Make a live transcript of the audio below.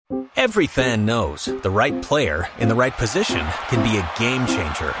Every fan knows the right player in the right position can be a game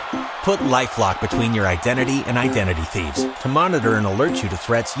changer. Put LifeLock between your identity and identity thieves to monitor and alert you to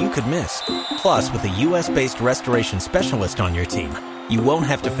threats you could miss. Plus, with a U.S.-based restoration specialist on your team, you won't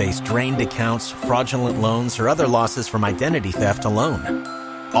have to face drained accounts, fraudulent loans, or other losses from identity theft alone.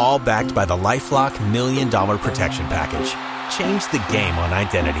 All backed by the LifeLock $1 Million Protection Package. Change the game on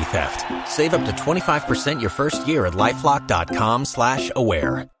identity theft. Save up to 25% your first year at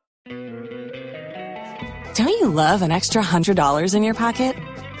LifeLock.com/aware. Don't you love an extra $100 in your pocket?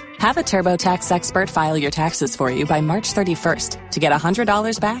 Have a TurboTax expert file your taxes for you by March 31st to get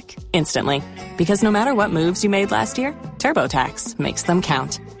 $100 back instantly. Because no matter what moves you made last year, TurboTax makes them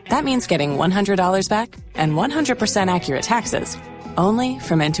count. That means getting $100 back and 100% accurate taxes only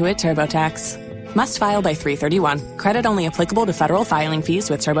from Intuit TurboTax. Must file by 3/31. Credit only applicable to federal filing fees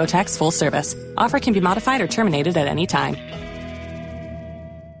with TurboTax full service. Offer can be modified or terminated at any time.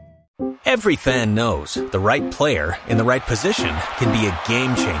 Every fan knows the right player in the right position can be a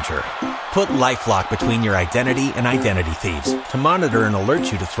game changer. Put LifeLock between your identity and identity thieves to monitor and alert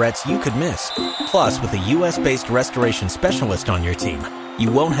you to threats you could miss. Plus, with a U.S.-based restoration specialist on your team,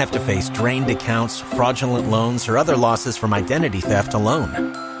 you won't have to face drained accounts, fraudulent loans, or other losses from identity theft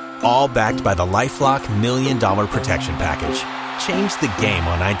alone. All backed by the LifeLock $1 Million Protection Package. Change the game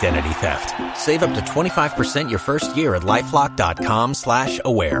on identity theft. Save up to 25% your first year at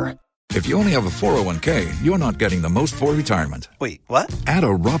LifeLock.com/aware. If you only have a 401k, you're not getting the most for retirement. Wait, what? Add a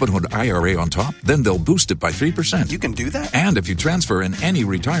Robinhood IRA on top, then they'll boost it by 3%. You can do that? And if you transfer in any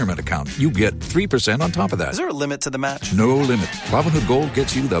retirement account, you get 3% on top of that. Is there a limit to the match? No limit. Robinhood Gold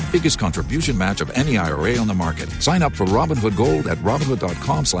gets you the biggest contribution match of any IRA on the market. Sign up for Robinhood Gold at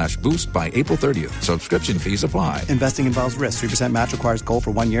Robinhood.com/boost by April 30th. Subscription fees apply. Investing involves risk. 3% match requires gold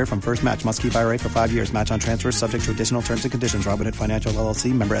for 1 year from first match. Must keep IRA for 5 years. Match on transfers subject to additional terms and conditions. Robinhood Financial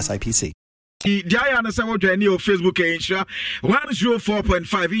LLC. Member SIPC. Diana Sawodrani or Facebook Insha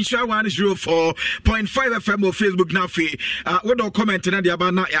 104.5 Insha 104.5 FM or Facebook Nafi. What do comment in the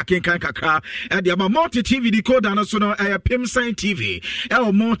Abana Yakin Kakaka and the multi TV decoder no sono a Pim Sign TV.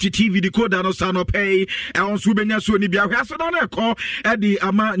 El multi TV decoder no sano pay. El Subenya Suni Biaso call at the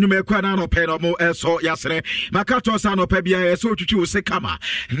Ama Numekwana pay no more so yasre. Makato Sano Pebia so to say Kama.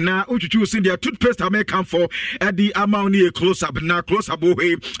 Na Uchu send their toothpaste I may come for at the Amani close up. Na close up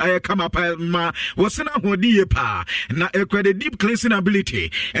way I come up. Wasana hodi pa na ekwede deep cleansing ability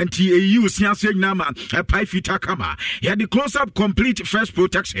and TAU sianse nama pai fita kama ya the close up complete fresh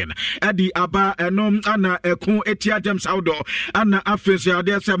protection at the aba enom ana ekun etia james outdoor ana afense ya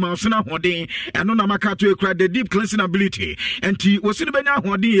de se wasana hodi eno na makato ekwede deep cleansing ability and wasini benya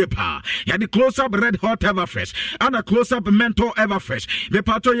hodi pa ya the close up red hot ever fresh ana close up menthol ever fresh me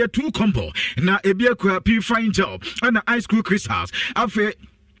pato ye two combo na ebia kwa purifying gel ana ice cool crystals afi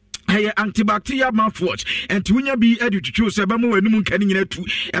antibacterial mouthwash and tunya be edu to choose ebamu enum kanina tu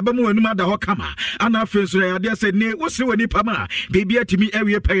ebamu enum ada ho kama ana fenso ya de say ne wosi wani pama baby atimi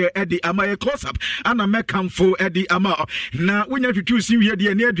ewe pay edi ama close up ana mekamfo edi ama na wonya tutu si wie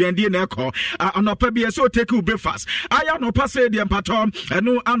de ne aduande na ekọ anopa bi so take breakfast aya no pass de empato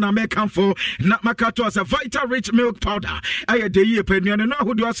eno ana mekamfo na makato as a vital rich milk powder aya de ye panuane no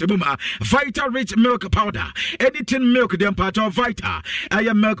ahodo asebuma vital rich milk powder editing milk de empato vital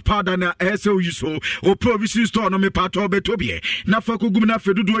aya milk powder na eso yuso o provision store no me pato betobie na fakugum na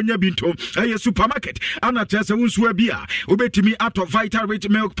fedudu onya binto eye supermarket ana tese wonso abia obetimi ato vital rich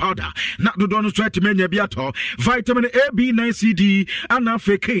milk powder na dodo no sweat menya bi ato vitamin A B9 CD ana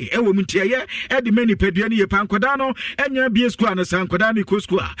feke ewo mutieye e de mani pedua ne yepankoda no enya bi esku ana sankoda ne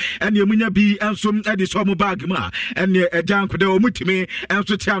kosku a ene emunya bi ensom e de so mo bag ma ene eja nkoda o mutimi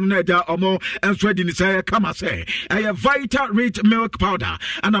enso tia no na eja omo enso de ni say kama say eye vital rich milk powder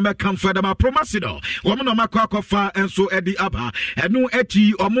ana comfort ma promasido woman no makwa enso edi aba enu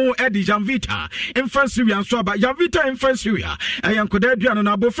eti omo edi Janvita infancy anso aba Janvita infancy ayankoda aduano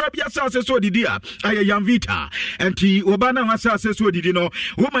na abofra bia sase so didi a aye Janvita enti obana wasase so didi no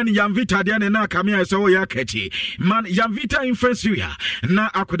woman Janvita de na kamia so ya kachi man Janvita infancy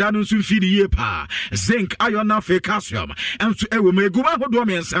na akoda no nso mfidi ye pa zinc iron na fe calcium enso ewo meguma hodo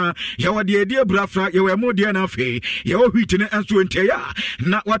mensa ye wode edi abrafra ye we mo de na fe ye wo hwiti ne enso enteya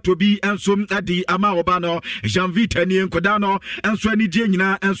na to be enso adi ama obano Janvita ni enkoda no enso ani die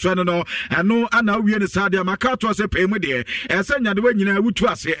nyina enso no eno ana wie ne sade makato se pemu de esanya de nyina wutu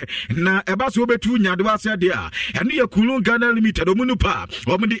ase na eba so betu nyade wase de a eno ye Kudus Ghana Limited omunu pa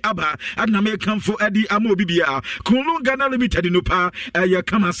omudi aba adna me kamfo adi ama obibia Kudus Ghana Limited no pa ye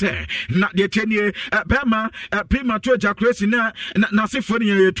kama se na de tenie bema premature ejaculation na sefo ne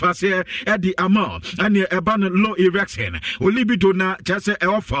ye tu ase adi ama ane eba no low erection olibido na chese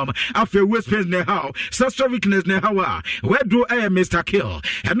platform after waist pain ne how sexual weakness ne how where do Mr. Kill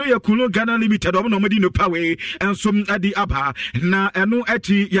and no Kulu Ghana Limited no modi no power and some adi aba na eno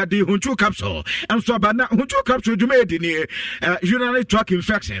eti yadi hunchu capsule and so ba na hunchu capsule jumedi ni urinary tract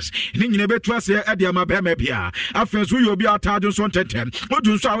infections ni nyine betu ase adi amabema bia afen so yo bia atadun so tentem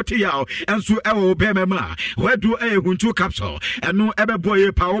odun so awte yaw and so ewo bema ma where do hunchu capsule eno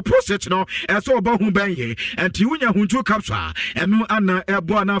ebeboye power process no so obo hu benye enti wunya hunchu capsule eno ana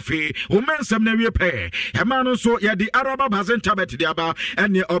ebo na fe wo mensem na wie pe ema no so yadi araba bazen tablet dia ba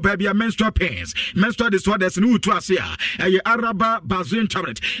ene obabia menstrual pains menstrual disorders no to ase a araba bazen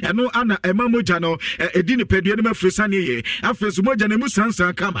tablet eno ana emamoja no edi ne pedue ne mafrisane ye afesu moja ne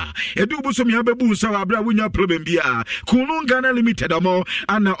musansan kama edu buso mi abebu nsa wa bra wunya problem bia Kunu Ghana Limited omo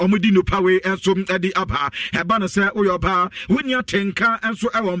ana omudi no pawe enso edi aba eba no se uyoba wunya tenka enso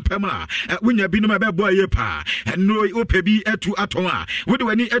ewo mpema wunya binum ebebo aye pa eno opebi etu aton a wode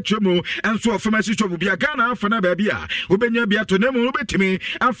wani etwemu enso pharmacy shop bia Ghana afana ba bia obenya bia to nemu obetimi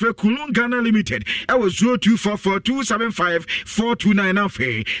afre Kunu Ghana Limited ewo 0244275429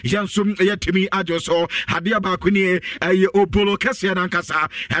 afe yansum yetimi ajoso hade abakuni aye obolo kase na nkasa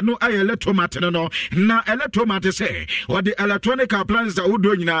eno aye electromat no na electromat se wode electronic appliances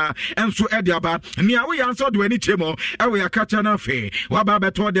awodo nyina enso ede aba nia wo yanso do ani chemo ewo yakacha na afe waba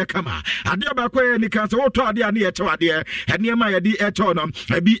beto de kama hade abakwe ni kansa wo to ade ane yeto ade ene ma yedi eto no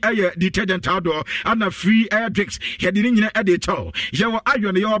abi aye detergent outdoor ana free air drinks yedi ni nyina ede to yewo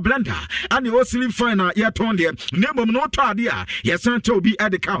ayo ne yo blender ane o slim fine na yeton de nemom no to ade a yesante obi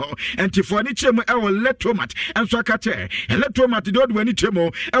ede ka ho entifo ni chemo ewo electromat enso akache electromat do do ani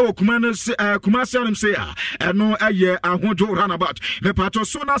chemo ewo kumasanim se a eno aye ahodo runabout me pato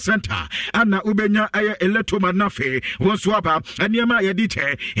sona center ana ubenya aye electromat na fe wonso aba eniema ye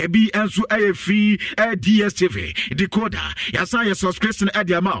dite ebi enso aye free DSTV decoder yasa ye subscription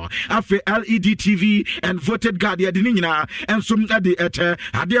ade ama afe LED TV and voted guard ye de nyina enso ade ete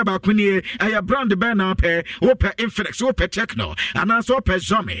ade aba kuni aye brand be na pe ope Infinix ope Techno anaso ope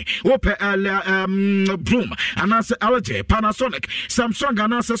Xiaomi ope Bloom anaso LG Panasonic Samsung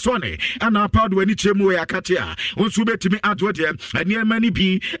anaso Sony ana pound wani chemu ya katia wonso betimi adwo de eniema ni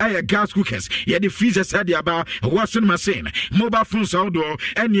bi aye gas cookers ye de freezers ade aba washing machine mobile phones outdoor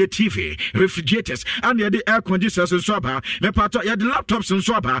any TV refrigerators and the air conditioners and swaba me pato ye the laptops and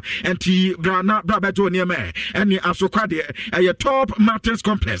swaba enti brana brabeto nieme any asokwade a top Martins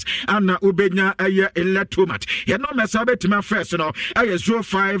complex and ubenya a electromat ye no mesabe tima first no a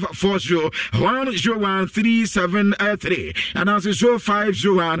 0540101373 and as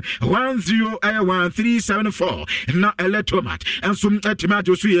 0501101374 na electromat and some tima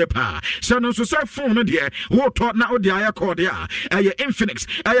jo suye pa so so say phone no de wo to na odi aya call de a Infinix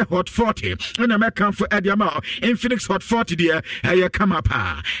aya hot 40 and I come for Ediama Infinix hot 40 there aya come up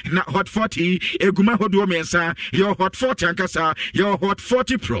na hot 40 eguma hodo mensa your hot 40 ankasa your hot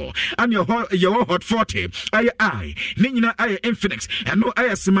 40 pro and your hot 40 aya I ninyina aya Infinix and no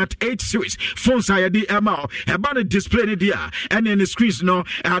aya smart 8 series phones aya di ama eba the display there and in the screens no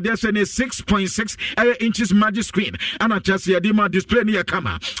there's a 6.6 inches magic screen and I just ya di ma display near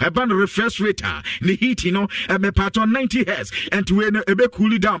camera eba the refresh rate the heat me part on 90 Hz and to when ebe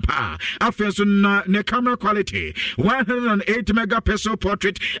cool down pa afenso na ne camera quality 108 megapixel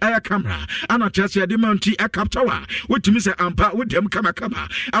portrait camera and I just ya di mounti capture with me say ampa with them camera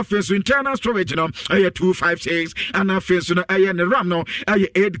afenso internal storage no 256 and afenso na the RAM no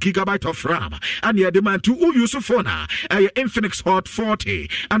 8 GB of RAM and ya the man to use phone Infinix Hot 40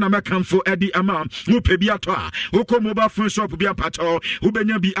 and I'm come for the amount who pay bi ato who come mobile phone shop bi apato who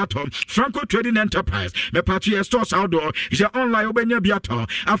benya bi ato Franco Trading Enterprise me patch stores outdoor is online ubenya biato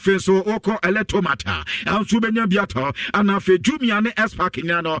afenso oko electromata anso ubenya biato anafe Jumia ne S-Park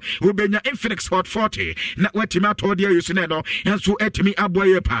nyano ubenya Infinix Hot 40 na wetima to dia yusine no anso etimi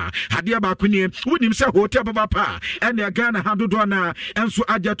aboye pa hade abakuni wunim se hotel baba pa ene Ghana hadodo na anso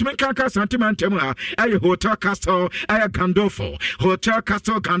ajatumen kanka sentimentem a aye Hotel Castle aye Gandolfo Hotel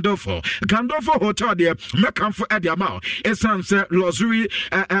Castle Gandolfo hotel there mekamfo ediama esanse luxury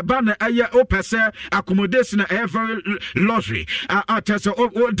ban aye opese accommodation very luxury atasa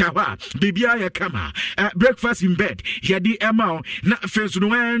o dawa bibia ya kama breakfast in bed here the amount na face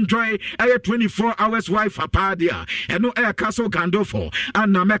no enjoy 24 hours Wi-Fi pa dia eno Castle Gandolfo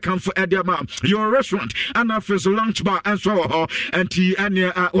and na mekamfo ediama your restaurant and face lunch bar and so anti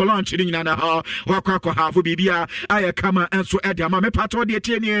ene o lunch ni na ha wakwa ha fo bibia aya kama and so ediama me pato de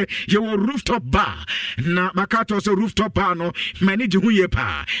tie your rooftop bar na makato so rooftop bar no manage hu ye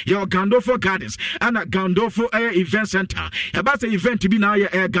pa your Gandolfo Gardens and Gandolfo event center about the event to be now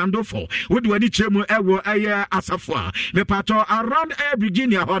Gandolfo would wani chemu ewo asafo me pato around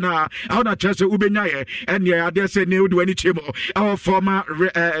Virginia hona chese ubenyaye and yeah there's a new do any chemo our former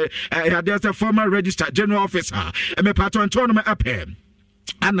there's a former registered general officer me patron tournament up here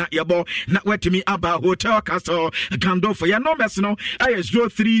Anna yabo na wetimi aba hotel castle Gandolfo ya numbers no I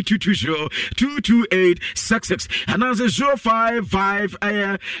 0322022866 and as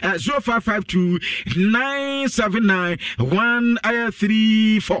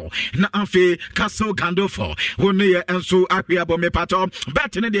 0552979134 na amfe castle Gandolfo wonu ye enso akwiabo me pato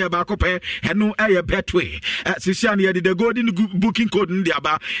bet ne de ba kope eno aye betway sisia ne de golden booking code ndi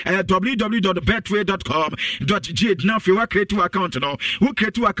aba www.betway.com.gh na fe wa create account no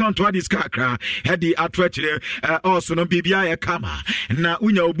create account to this kakra headi atwetire also no bibia ya kama na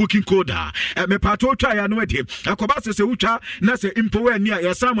unya booking code me pato twa ya no ade akoba se utwa na se impowe ni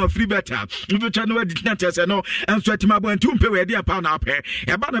ya sama free better utwa no ade tinate se no enso atimabo ntu mpe we de pa na ape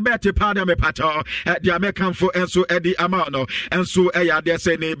e ba na bet pa de me pato de American for enso edi ama no enso ya de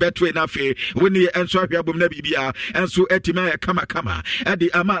se ne betwe na fe woni enso ahwabom na bibia enso atima ya kama edi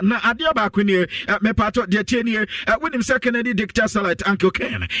ama na ade ba kwani me pato de tieni wonim second dictator satellite Uncle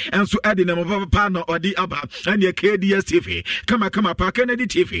Ken and so adding them of partner or the Abba and your KDS TV. Come pa Kennedy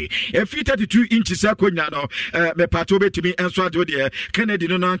TV. A 32 inches no me patobe to me and so do dear Kennedy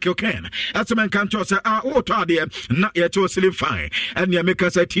no Uncle Ken. As a man can toss dear not yet to slim fine and your make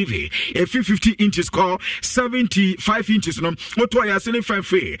us a TV. A 50 inches call 75 inches no what I slim fine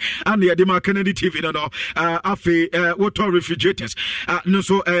free and the Dema Kennedy TV no afe what refrigerators no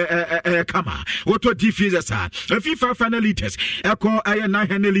so come what diffusers are a 5 liters Echo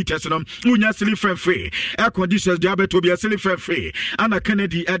 900 liters no unya silly free air conditioners diabeto be silly free ana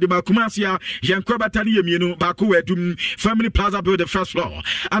Kennedy edema kumasia yankwa batali yemienu baku wedum family plaza build the first floor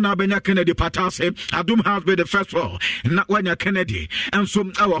ana benya Kennedy patase adum house build the first floor na wanya Kennedy and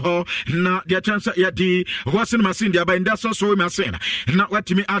so our ho na the chance ya di washing machine dia by industrial sewing machine na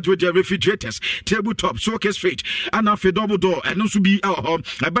watimi adwo the refrigerators tabletop showcase fridge ana fe double door and so be our ho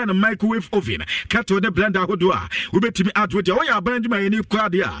by the microwave oven kettle the blender hodoa we betimi adwo the oya bandima any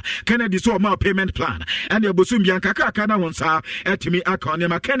kwadia Kennedy so my payment plan and your bosum bianca kaka wonsa etimi akon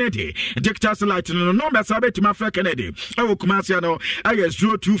ma Kennedy dictator satellite no number sabe to my friend Kennedy I kumasi no I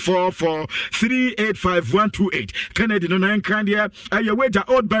 0244385128 Kennedy no nan kandia aye wager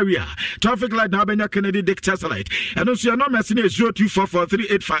old barrier traffic light na benya Kennedy dictator satellite and also your number is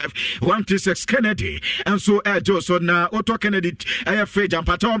 0244385126 Kennedy and so so na auto Kennedy aye fridge and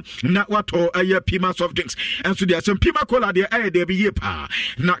patom na wato aye Pima soft drinks and so there some Pima cola there aye there be pa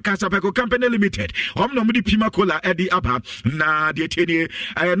na Kasapeko Company Limited no mudi Pima cola edi aba na de teni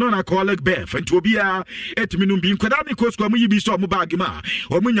no na collect beef and to be a etminum bi kwada ni kosko mu yibi so mu bag ma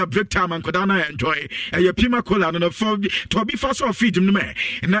omunya break time and kwada na enjoy Pima cola no for to be fast of feed no me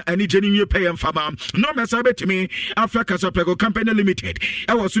na ani jeni we pay am fama no me sabe to me Africa Kasapeko Company Limited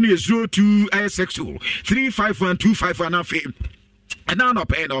I was no 02 IS62 35125 afi and now no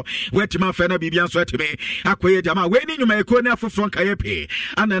pay no wait my friend Bibian so to me akwaye jama we ni nyuma ekro na afofro nkaye pe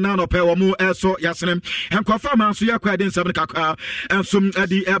and now no pay wo mu eso yasnem and confirm so yakwa den 7 kakwa and some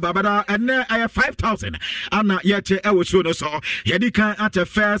adi babada and I 5,000 and yet e wo so no so yedi kan at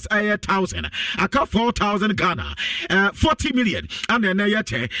first I 1,000 aka 4,000 Ghana 40 million and then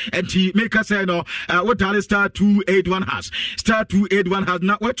yet and make us say no what dial star 281 has star 281 has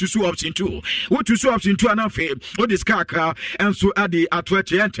not what to so option 2 what to so option 2 and afi what this kaka and so adi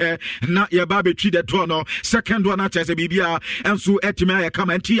atwete na ya babe twi the draw no second one at se bibia enso etima ya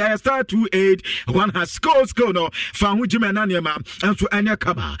kama nti ya star 281 has go no fa hu jime na nema enso anya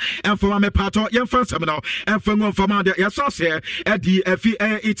kama enfo me pato ye fansam no enfo ngon fama de ya sose edi afi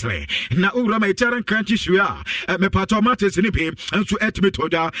Italy na ura ma iteren kanchi shua me pato mates ni pe enso etimi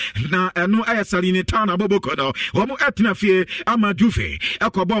toda na eno ayasali ni town aboboko no wo mu etina fie amadufe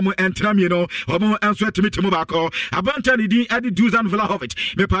ekobo mu entramie no wo mu enso etimi timo bako abanta ni din edi Duzan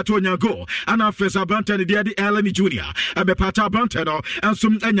Vlahovic me pato nyago ana fesa abanta ni edi Ellen Junior me pato abanta no enso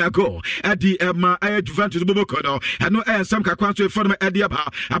nyago edi ma Juventus boboko no eno ensam kakwanso eform edi aba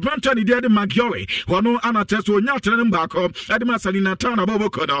abanta ni edi Magiore wono ana teso nyatene mbako edi masalina town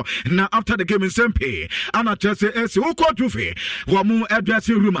aboboko no na after the game in Sempe ana tese esi ukodufe wo mu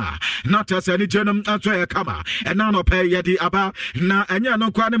dressing room na tese ni jenum anso ya kama ena no pay yedi aba na enya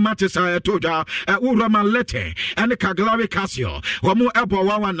no kwa ne Manchester toja Uraman Lete ene Kaglawe Casio wɔn ɛbɔ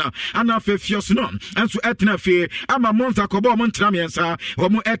wawana ana afɛ fios no nso ɛtena fie ama monza kɔbɔ wɔn ntena mmiɛnsa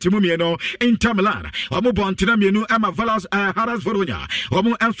wɔn ɛte mu mmienu Inter Milan wɔn bɔ ntena mmienu ama Valas Haras Verona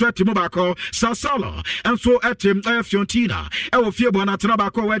wɔn nso ɛte mu baako Sassuolo nso ɛte Fiorentina ɛwɔ fie bɔ na tena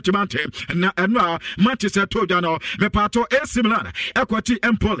baako wɔ ɛte mante na ɛno a Manchester toja no mepato AC Milan ɛkɔte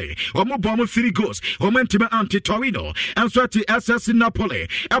Empoli wɔn bɔ wɔn 3 goals wɔn ntoma anti Torino nso ɛte SS Napoli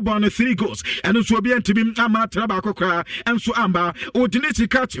ɛbɔ no 3 goals ɛno nso obi ntumi ama tena baako kora nso amba Udinese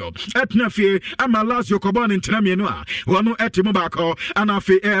Calcio ɛtena fie ama Lazio kɔbɔ ne ntena mmienu a wɔn ɛte mu baako ana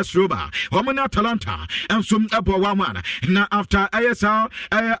afei AS Roma wɔn ne Atalanta nso ɛbɔ 1-1 na after ASL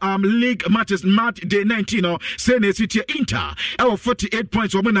league matches match day 19 no say na City Inter ɛwɔ 48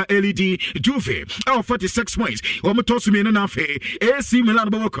 points wɔn na LED Juve ɛwɔ 46 points wɔn toss mmienu na afei AC Milan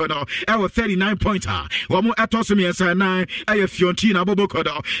bɔbɔ no ɛwɔ 39 points a wɔn ɛtoss mmiɛnsa nan ɛyɛ Fiorentina bɔbɔ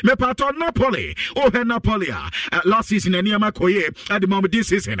no mepato Napoli Napoli last season nneɛma kɔyɛ at the moment this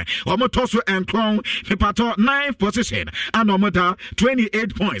season wɔn toss nkron mepato 9th position and wɔn da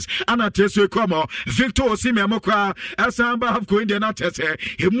 28 points ana teso kɔmɔ Victor Osimhen mokra asamba have going there na tese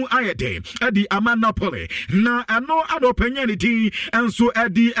emu ayede edi ama Napoli na ano adopanya ne din enso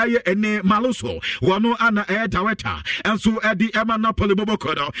edi aye ene Maluso wono ana daweta enso edi ama Napoli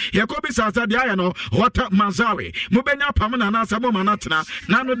bobokodo yekobi sasa de aye no wata Mazawi mubenya pam na na sabo manatena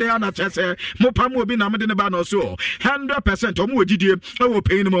na no de ana tese mo pam obi na mede ne ba no so 100% omo wogidie ewo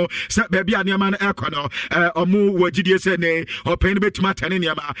pain mo se baabi anema na ekono omo wogidie se ne opain betima tane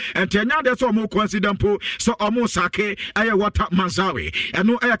niama entenya de so omo consider po so omo sake aye wata Mazawi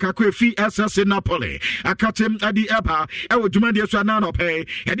eno aye kakwe fi SS Napoli akatem adi eba ewo dwumade so na no pay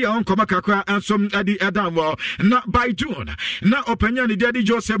e de on koma kakwa ansom adi edanwo na by June na openya ne de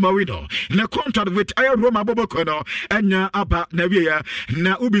Jose Mourinho na contract with aye Roma boboko no enya aba na wiya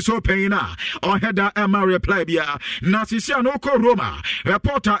na ubi so pay na o header ema reply bia na sisia no ko Roma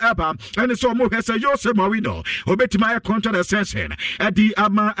reporter eba ene so mo hese Jose Mourinho obetima aye contract extension adi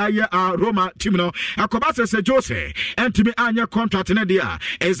ama aye Roma team no akoba se Jose entimi anya contract ne dia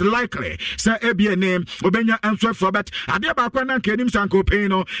is likely say ebia name obenya answer for bet ade ba kwa na kenim sanko pay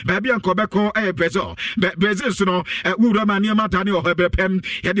no ba bia nkobeko Brazil Brazil so no wura ma niam atane o hebepem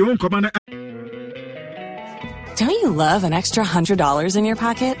ye de won koma na. Don't you love an extra $100 in your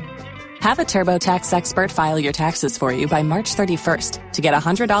pocket? Have a TurboTax expert file your taxes for you by March 31st to get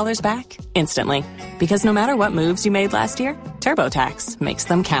 $100 back instantly. Because no matter what moves you made last year, TurboTax makes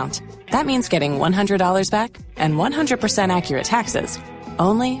them count. That means getting $100 back and 100% accurate taxes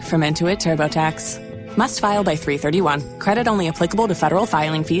only from Intuit TurboTax. Must file by 3/31. Credit only applicable to federal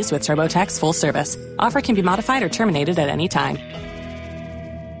filing fees with TurboTax full service. Offer can be modified or terminated at any time.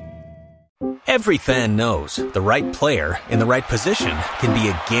 Every fan knows the right player in the right position can be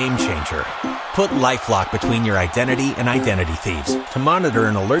a game changer. Put LifeLock between your identity and identity thieves to monitor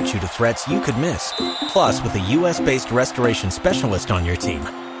and alert you to threats you could miss. Plus, with a U.S.-based restoration specialist on your team,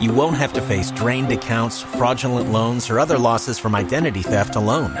 you won't have to face drained accounts, fraudulent loans, or other losses from identity theft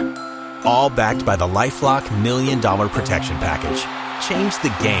alone. All backed by the LifeLock $1 Million Protection Package. Change the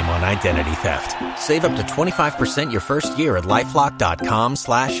game on identity theft. Save up to 25% your first year at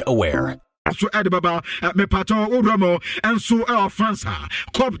LifeLock.com/aware. So Edibaba me pato Uromo and so France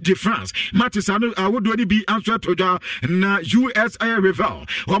Coupe de France Matisano would really be answer to na USA rival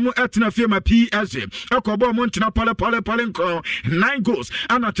Homo etna firma PSG Akobo Montina Pole 9 goals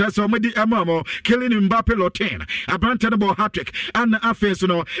and a test of Medi Amamo killing Mbappe Lotin a brantable hat-trick and a face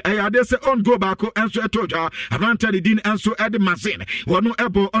no a dese on go back answer toja a branted din and so Ed Mazin one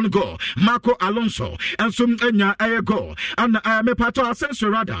ebo on goal Marco Alonso and some enya a goal and me pato Asensio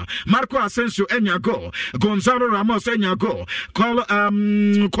Rada Marco Asensio enya go Gonzalo Ramos enya go Colo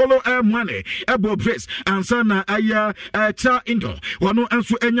Mwane Ebo Brace and Sana Aya Cha Indo wano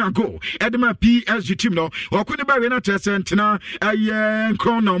enso enya go Edema PSG team no wakuni ba wena tesentina Aya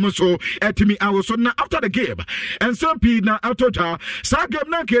Nkron no so etimi awoso na after the game and some P na atoja sa game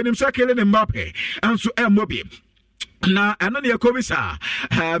na kenim sekele ne Mbappe enso emobi na anani yakobisa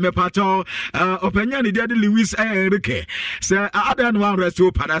me pato openya ni de Luis Enrique say adan one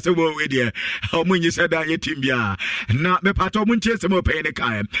resto pada se wo we de omunyi se da yetim bia na me pato munche se mo pay ne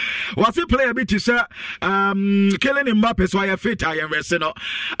kai was player bi ti say Kylian Mbappe so ya fit ayen rese no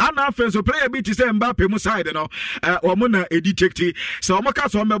ana fe so player bi ti say Mbappe mu side no omo na editecti so omo ka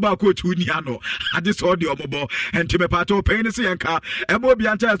so meba coach uni ano ade so de omo bo enti me pato pay ne se yanka emo bi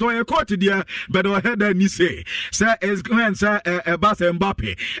anta so ye coach dia but o head ni say is when say Bas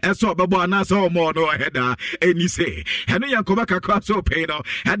Mbappe and so Babo and so more no header any say and yan come back across so pay no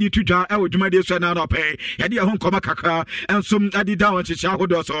had you to jar would my dear son out pay had your home come back and some adi down to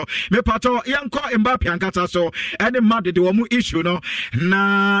shahood also me pato yan call Mbappe and Kata so and the Madrid the issue no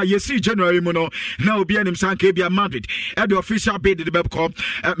na you see January mono now be an Sanke be a Madrid at the official bid the Bebcom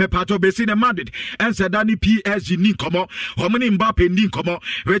me pato be seen a Madrid and said Danny PSG ni komo how many Mbappe ni komo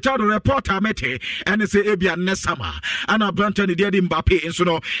Richard reporter mete and say Ebia Nesama and a Branton the dead Mbappe and so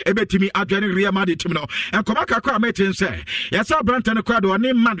no ebetimi adwene Real Madrid team no and come back akwa mete say yes Branton crowd or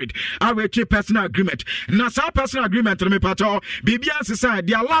name Madrid I will keep personal agreement na sa personal agreement me pato Bibian say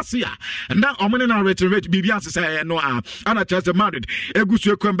their last year na omene na rate Bibian say no and a just Madrid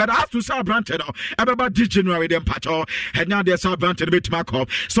egusu ekwen but as to sa Branton no ebeba January dem pato and now there's a Branton bit makop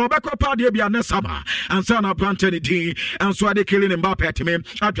so back up the Ebia Nesama and son of Branton D and so they killing Mbappe to me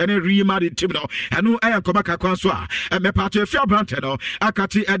adwene Real Madrid team no and no I come back akwa so and me pato fia Branton no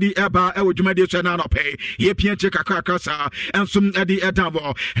akati edi eba e wodwumade so na no pay ye pienche kakakasa and some edi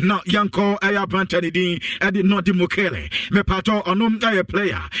edavo na yanko aya Branton din edi no di mokele me pato onum aya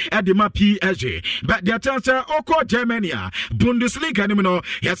player edi ma PSG but the chance oko Germany Bundesliga ni no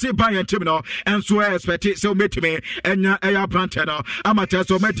yesi Bayern team no and so expect so metime enya aya Branton no amata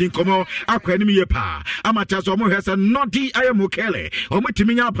so metin komo akwani mi yepa amata so mo hesa no di aya mokele o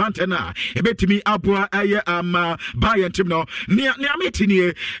metimi nya Branton na ebetimi aboa aya Bayern team no ni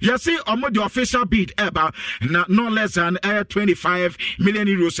ametini yesi omo the official bid eba na no less than 25 million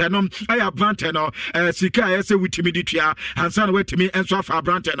euros no aya Branton no sika yesi witimi ditua ansa na wetimi enso afa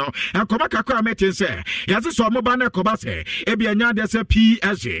Branton no enkoba kakwa metin say yesi so omo ba na koba say ebi anya de say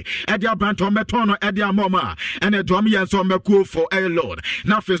PSG edi Branton beton no edi amoma and edom yenso mekuo for a loan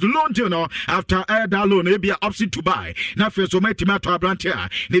na first loan deal no after that loan ebi option to buy na first so metimi to Branton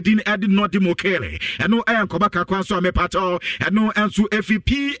ne din edi no di mokele eno enkoba kakwa so me pato eno enso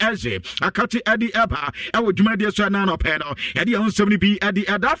PSG akati edi eba awodwumade so na no pay no edi 170 edi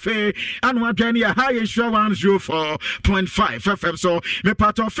edafe anu adwane a high insurance 104.5 FM so me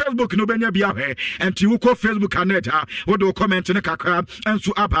part of Facebook no benya bia hwe enti wo ko Facebook aneta wo do comment ne kakra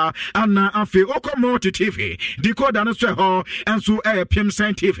enso aba ana afi oko multi TV decoder no so ho enso pim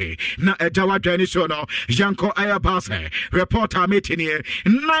sign TV na ejawa adwane so no yanko aya base reporter metini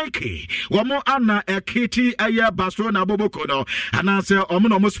Nike wo mo ana ekiti aya baso na boboko no ana se omo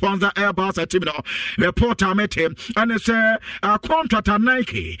no sponsor aya base team no reporter mete and say contract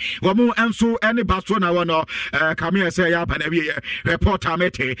Nike wo mo enso any Barcelona wono come here say ya panabi reporter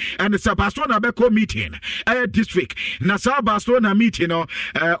mete and say Barcelona be ko meeting district na sa Barcelona meeting no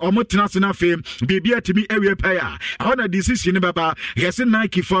omo tenasena fame bibia timi ewe paya ona decision baba yes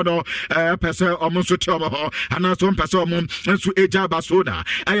Nike for no person omo so tiomo ho and so person omo enso eja Barcelona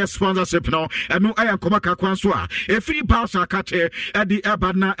aya sponsorship no eno aya komaka kwanso a efiri Barca kate edi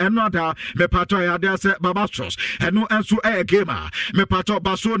eba na another me pato ya there say Babastros eno enso aya gamer me pato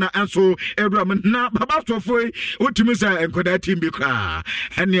Barcelona enso Abraham na Babastros foi utimi say enkoda team bi kra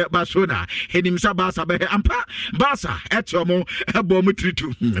ene Barcelona henim sa Barca be ampa Barca etomo ebo mu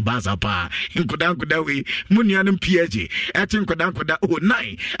tritu Barca pa enkoda we munianum PSG enkoda o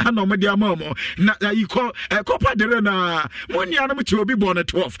 9 ana mo dia mamo na yiko Copa del Rey na munianum ti obi born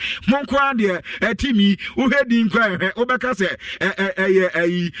 12 monkwa de timi wo hedi nkwa obeka se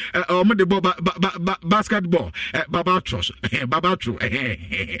omo de basketball Babastros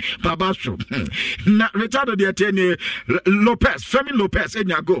na Richard de Tene Lopez Femi Lopez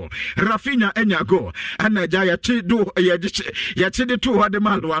enyago Rafinha enyago ana ja ya chido ya chide tu hade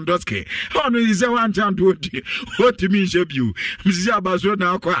malo Lewandowski ono ize wanja ndodi otimi jebiu mzia bazo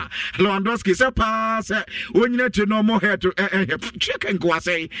na akwa Lewandowski se pass onyina te no mo head chicken go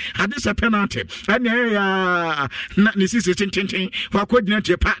say had this a penalty and ya na ni sisi tintin wa kodina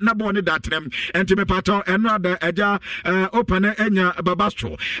te pa na bo ne datrem enti me pato enada eja open enya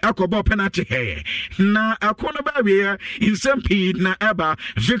Babastro akobo penalty he na akono ba we in sempi na eba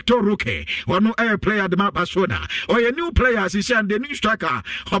Victor Roque one player de Barcelona or a new player si and the new striker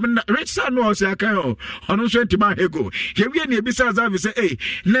Richard no say kan ono so ntima hego ye we na ebisa za say eh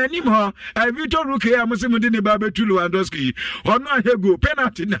na nim ho Victor Roque amusimu de ne ba betulu Lewandowski ono hego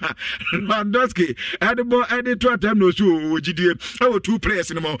penalty na Lewandowski adebo to atam no so ogidie two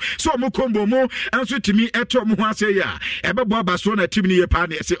players no mo so mo combo mo anso timi eto mo ho ase ya ebebo Barcelona team ni ye pa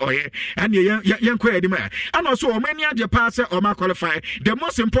na say oye and yen kwa edi ma and also o mani age pa say o ma qualify the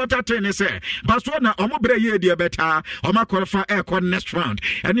most important thing is say Barcelona o mo bre ye di beta o ma qualify next round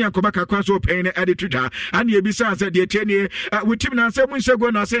and yen ko baka kwa so pain edi tuja and ye bisa say the teni with team na say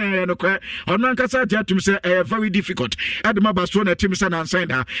munsego na say no kwa ono nkasa atum say very difficult and ma Barcelona team say na sign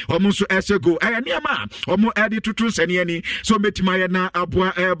da o mo so ese go aya niama omo edi tutu sene ani so metima na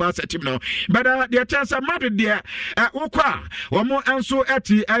aboa eba team no but the chance Madrid there ukwa omo enso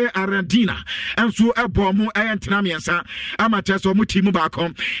eti Argentina enso ebo mo entena miensa amache so mo team ba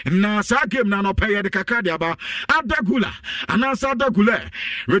kom na sa game na no pay de kakra dia ba adagula anasa adagula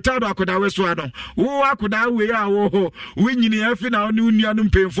retard akoda we so no wo akoda we ya wo winyini afi na onu nuanu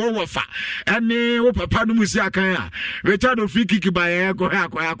mpemfo wo fa ene wo papa no musi akan a retard free kick ba ye go ha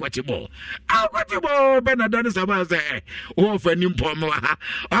akwatibo benadani saba se wo fa ni mpom ha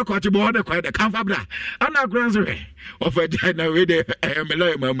akwatibo de kwa de kanfa bra ana granzere of a China with a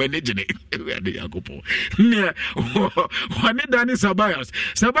Malay managing the Yakopo. Near one Danny Sabayas.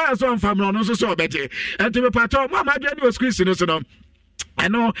 Sabayas one family also so better. And to be part of Mamma Jenny was Christian. I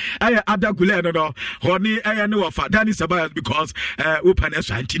know I Adagule no honey I know of Danny Sabayas because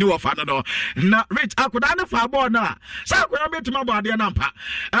Upanes Antino of Anno. Na rich I could for bona. So I met my body and ampa.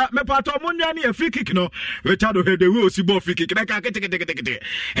 Me pato Munyani a free kick no Richard had the will see both free kick. I can't take it.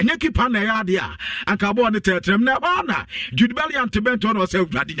 And you keep on the idea and carbon the term na bona. Judibali and Tibenton was self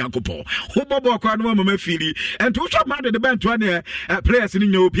bloody Yankopo. Hobo Kwanoma Fili and to shop man the bent one players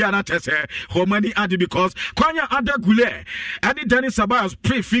in your piano test how many added because Kwanya Adagule and Danny Sabayas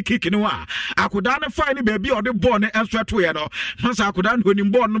pre free kick no a akudane find baby or the born extra to no masa akudane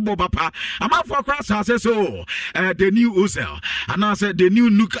honim born no papa ama for class says so the new Uzel and I said the new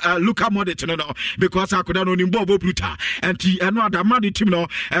Luka Modric no because akudane honim bobo bruta and no other man team no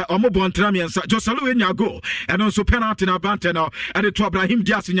omo bon trami and Joselu enya go and also penalty na bante no and the Ibrahim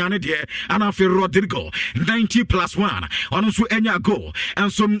Diaz nyane de and afi Rodrigo 90+1 on also enya go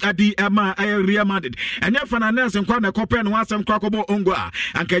and some the Real Madrid and ya Fernandez and kwa na kopen wasam kwakobo ongo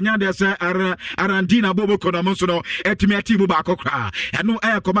and Kenya de say Arandina Bobo Konamonso no etime team ba kokra and no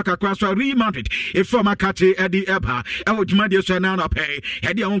komaka kwaswa Real Madrid e former kati edi eba e woduma de so na pay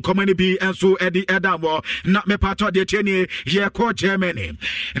e de on komani bi enso edi edamo na me pato de teni ye ko Germany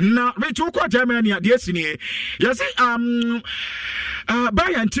na reach ko Germany de sini you see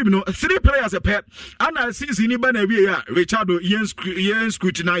Bayern team no 3 players a pet and I see ni ba na wie ya Richardo yen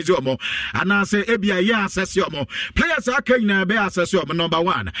scrutinize omo and I say ebia ya assess omo players akan na be assess omo number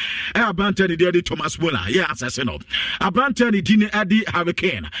 1 Abantani de Thomas Muller ya assess no Abantani dini Eddie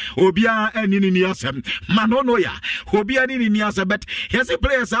Hurricane obia eni ni asem manono ya obia ni asem but yes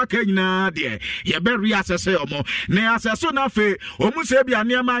players akan na de ye be reassess omo na assess na fe omu se bia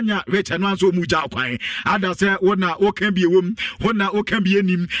ne amanya Richard no anso mu ja kwan ada se wona o kan bi ewom wona o can be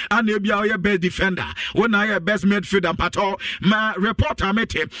enim and ebia your best defender when I best midfielder pato ma reporter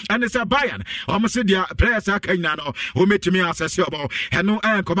mete and it's a Bayern almost their players are kanya no who met me assess yobo and no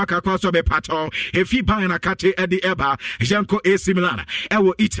komaka kwaso be pato if he Bayern akate edi eba Janko AC Milan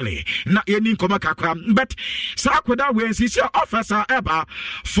ewo Italy na yeni komaka kwa but sakoda we see officer eba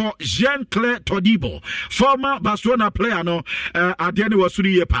for Jean-Claire Todibo former Barcelona player no adiani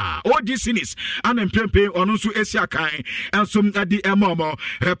wasuri yepa OG Sinis and mpempe onunsu Asia kan and some adi Momo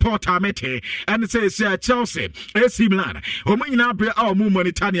reporter mete and says Chelsea AC Milan omunyina bre a omu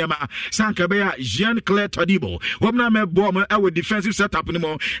Mauritania ma sanka be Jean-Claire Todibo womna me bom our defensive setup no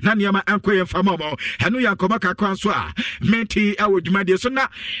mo na niama ankoye fama mo hanu yankoba kakran so a menti our dwumade so na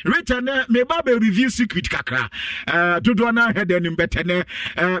return me ba be review secret kakra dodo na head enim betene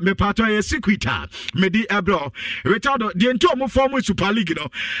me pato ye secret me di ebro Richard de ento omu form Super League no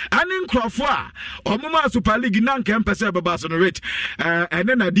ani nkrofo a omu ma Super League na nke mpese baba so no rich and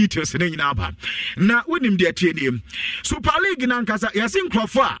then the details in Naba. Now, when him dear TNM Super League in Ankasa, yes, in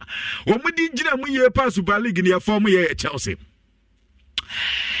Crawford, or Mudi Jina Muye Super League in your former year at Chelsea,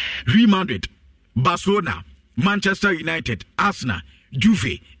 Real Madrid, Barcelona, Manchester United, Arsenal,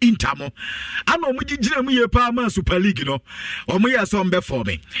 Juve, Intamo. I know Mudi Jina Muye Palma Super League, no, or Muya some before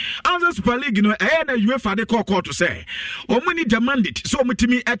me. Other Super League, no, I know UEFA the call to say, or money demanded so much to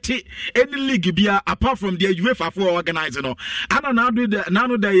me at any league be apart from the UEFA for organizing. No, I don't know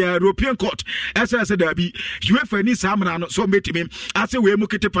none of the European court as I said there be UEFA ni Samana so meti me I say we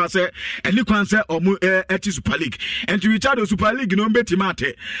mukete pass and you can say or at Super League and to Richard Super League no beti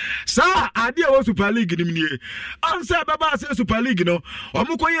mate. Sa idea was Super League in me. Answer Baba say Super League no or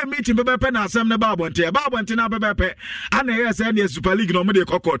mukoye meeting Baba pen asem na babonte na Baba and yes and Super League no me de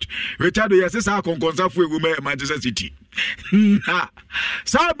court. Richard yes sa konkonsa fu Manchester City.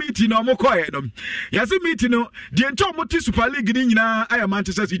 Sa meeting no mo koye no. Yase meeting no the ento mo Super League ni nyina aya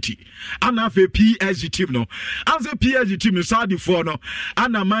Manchester City. Ana fe PSG team no. Anse PSG team no Saudi for no.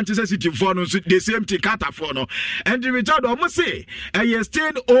 Ana Manchester City for no the same thing Qatar for no. And the Richard o mo say e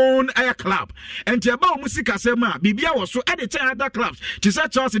staying own air club. And the about music asema bibia was so at the other clubs. To say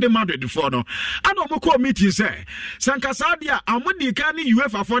Chelsea de Madrid for no. Ana mo ko meeting say Sanka Sadia amudi kan ni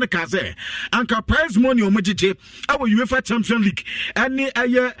UEFA for the kaze. Anka prize money o mo gite awo UEFA Champions League. Any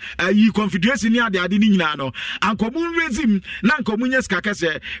aye confederation ni ade ni nyina no ankomun regime na ankomun yes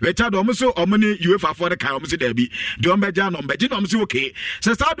kakase Richard omuso omune UEFA for the kan omuso da bi de ombeja no ombeji no omuso okay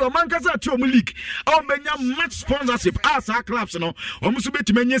se start o man kasa ti omu league o menya match sponsorship as our clubs no omuso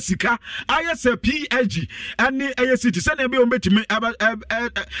betimenya sika ayese PSG any aye city se na be ombetime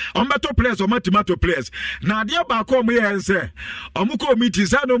ombeto players o matimato players na de ba ko omu ye se omuko meeting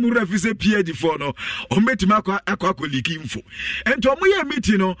sa no mu refuse PSG for no ombetima akwa league info ento omu ye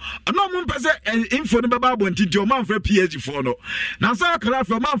meeting no mo mpese info no baba bonti nti o man fra PSG for no na sa kala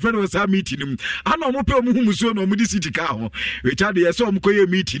fra man fra no sa meeting nim ana mo pe omu humuso no omu di city ka ho Richard ye so omu koye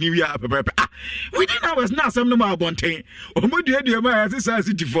meeting ni wi a pepepe within hours na asem no ma bonten omu due ma ya sa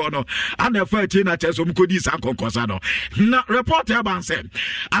city for no ana fa tie na cheso omu kodi san konkosa no na reporter ban say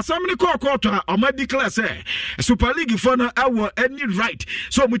asem ni court o ma declare say Super League for no awo any right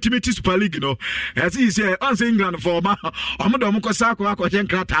so omu timiti Super League no as he say on England for ma omu do omu kosa akwajen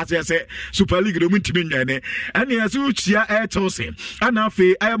krata say Super League do omu timi nyane ene as uchia Chelsea ana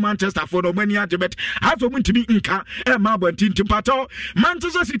fe Manchester for no many adebet as omu timi nka e ma bontin timpato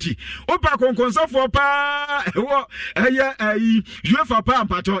Manchester City opa konkonsa for pa wo UEFA pa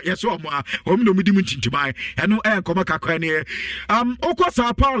mpato yeso omu no mudi muntintimai eno nkoma kakwa ne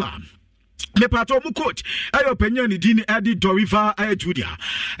okosa Paula me pato mu coach ayo penya ni dini adi Doriva Julia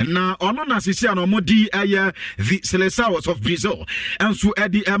na ono na sisi ano mo di the Seleçaos of Brazil enso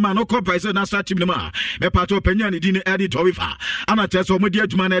edi man no ko Brazil national team ma me pato penya ni dini adi Doriva ana teso mo di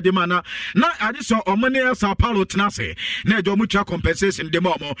adwuma na edi mana na adi so omo ne Sao Paulo tenase na edo mu twa compensation de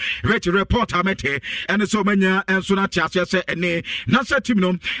mo rich report amete ene so manya enso na tiase se ene national team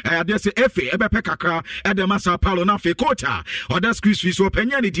no ade se FA ebepe kakra ede ma Sao Paulo na fe coach oda squeeze so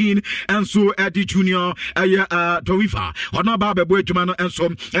penya ni dini enso Eddie Junior Doriva ono ba bebo adwuma no enso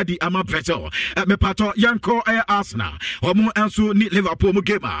Eddie ama Brazil me pato yanko Arsenal omo enso ni Liverpool mu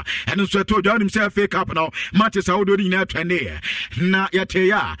gamer eno so to join himself FA Cup no matches awodo ni na twene na yete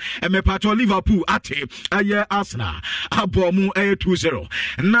ya me pato Liverpool ate Arsenal abo mu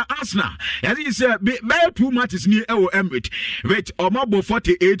 2-0 na Arsenal as he said be 2 matches ni e Emirates which omo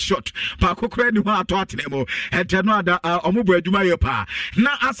 48 shot pa kokora ni ho ato atenemo eteno ada omo bo adwuma ye pa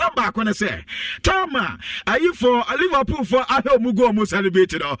na asamba ko ne say Tama ayi for Liverpool for aho go mo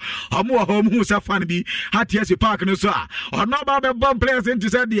celebrate no omo ho mu sa fan bi hatiasi park no so ono ba be bomb players into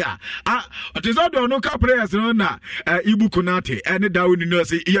said dia it is all no ka players no na Ibu Konate ene dawo ni no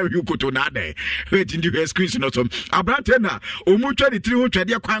say iya hwukoto na de wait in the screen no so abrante na omu 23 ho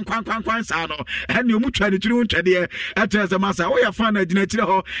twede kwan sa no ene omu 23 ho twede etese masa wo ya fan na gina tire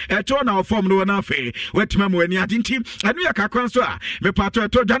ho eto na form no na fe wetima mo ani adinti enu ya kakwan so me pato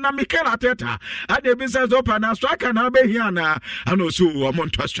eto dana Mikel Ateta ade business open na striker na be here na ano so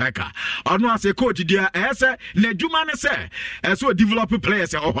omonto striker ono ase coach dia ese na dwuma ne se so develop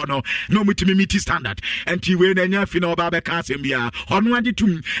players ho no no mutimi meet standard enti we na nya fi na oba be ka asem bia ono ade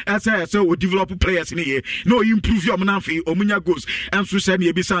tum ese so o develop players ne ye no improve your na fi omunya goals enso se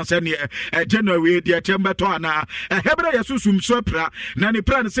ne bi san se ne January dia tember to na hebra yesusum so pra na ne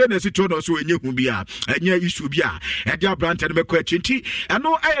plan se na si to no so enye hu bia enye issue bia e dia brand ne be ko achinti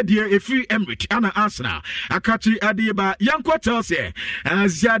eno idea free Emirates ana Arsenal akati adiba yanko Chelsea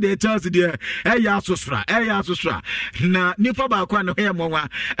aziade Chelsea de eya asosra na nipa ba kwa no he monwa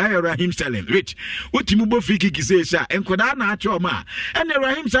Raheem Sterling rich utimu bo free kick say sha enkoda na acho ma ene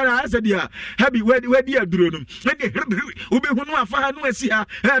Raheem Sterling asadia habi wedi aduro no ube hunu afa no asi ha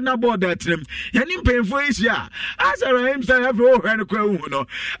na board atrem yani mpemfo isia asa Raheem Sterling every o hwe no kwa hu no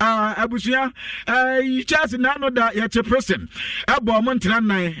abusia Chelsea na no da ya chairperson abo mo ntran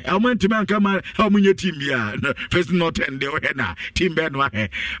nan omantima kama omunye team ya first not and the na team be no he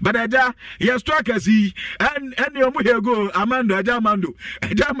but aja ya strikers and omu here go Amando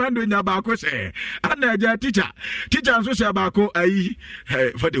Amando nya ba ko se ana aja teacher nso se ba ko ayi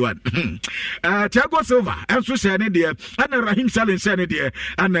 41 Thiago Silva enso se ne de ana Raheem Sterling se ne de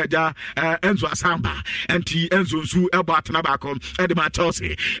ana aja enso asamba enti enso nsu ebo atena ba ko edema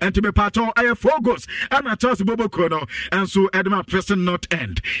Chelsea enti me pato 4 goals ana Chelsea bobo ko no enso edema first not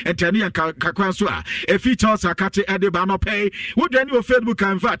end enti ni kakra so a e features akate e de ba no pay wo dani o Facebook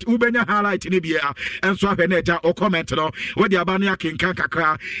and vat wo benya highlight ni bia enso ahwe na eja o comment no wo de aba no akenkan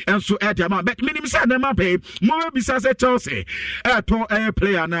kakra enso e de ama but minim say na ma pay mo be bisa say Chelsea to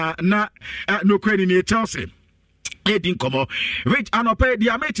player na no kwani ni Chelsea Edin Komo, which anope the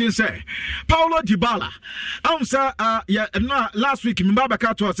amateur say Paulo Dybala. Say last week Mbaba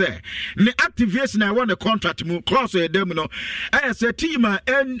Kato say the activation I want the contract mu cross them no. I say team or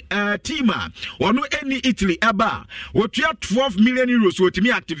no any Italy eba what you 12 million euros what me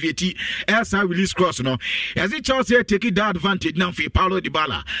activate as I release cross no. As it Chelsea take it that advantage now for Paulo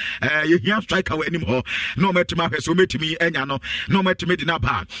Dybala. You can't strike away anymore. No matter my so me enyano no matter me na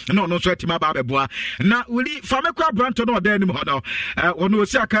ba no sweat my babe boa na we famekwa Branton no there anymore no ono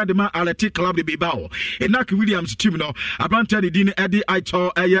si academy Athletic Club de Bilbao Enak Williams team no Branton din Eddie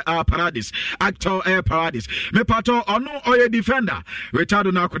Aitor Paradis me pato ono oye defender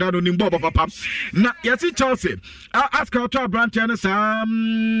Richard na koda no nimbo papa na yesi Chelsea ask out Branton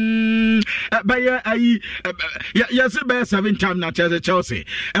sam baye yesi baye 7 time na Chelsea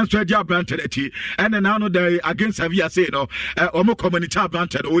and so dia Branton eti and now no there against Sevilla say no omo community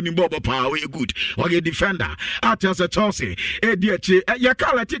Branton onimbo papa we good oye defender at Chelsea Ediachi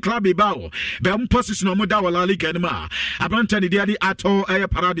Athletic Club Bilbao be position no da wala league anima Branton dey ato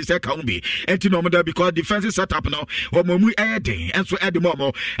Paradis Kaumbi enti no da because defensive setup no omo mu den and so edi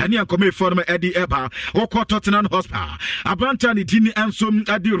momo and yan come form edi eba wo Tottenham Hotspur Branton din and so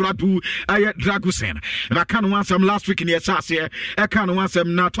edi Radu Dragusen na kan one some last week in the Chelsea kan one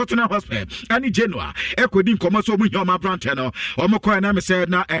some na Tottenham Hotspur ani Genoa ekodi nkomo so mu hioma Branton no omo ko na me say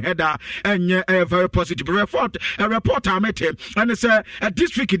na header enye very positive report I met him and say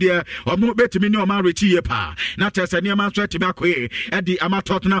this week there omo betimi ni omo rechi pa na tese ni man so timi akoe e di ama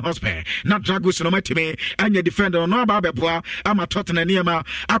Tottenham Hotspur na Dragus no metimi anya defender no aba beboa ama Tottenham ni ama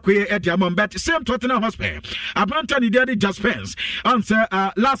akoe e di ama bet same Tottenham Hotspur Branton dey just fence answer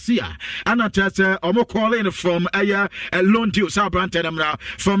last year and tese omo calling from a loan deal South Branton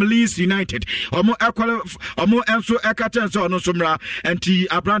from Leeds United omo omo enso ekaten so no somra anti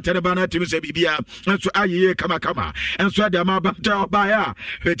Branton bana timi se bibia enso aye kama and so the amabata baya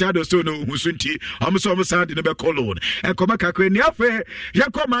Richard so no husunti so sound in be Cologne and come kakwe ni afa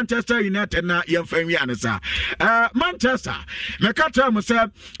yakọ Manchester United na yemfan wi anesa Manchester mekata mo say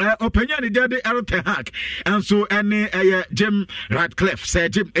opinion dey Eric Ten Hag and so any Jim Ratcliffe say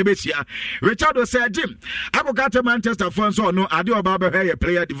Jim ebesia Richard say Jim akokata Manchester for so no ade oba be here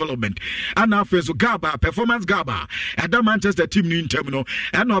player development and now so Gaba performance Gaba and that Manchester team ni ntem no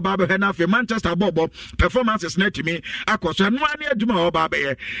and oba be na Manchester bobo performance is net me akoso no ani aduma oba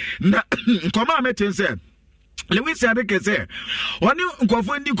be na nkoma metin say Lewis Enrique say one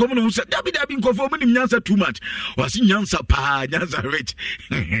nkofo ndi komo no say dabi nkofo mu nim nyansa too much wasi nyansa pa nyansa rich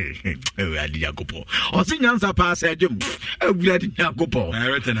adi yakopo wasi nyansa pa say Jim adi yakopo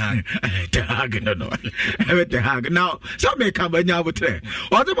Ten Hag no Ten Hag now some make am nya botre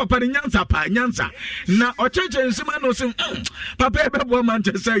wasi papa nyansa pa nyansa na ocheche nsima no say papa ebe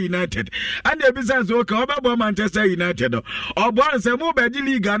Manchester United and e business okay obo Manchester United obo say mo be di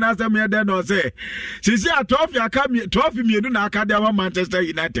league na say me dey no say sisi atofia trophy mienu na akade wa Manchester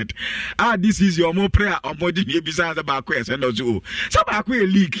United this is your more prayer omodi ni ebisa za ba kwese no so ba kwa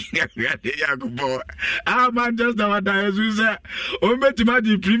league yakubo Manchester wa da yesu say o metima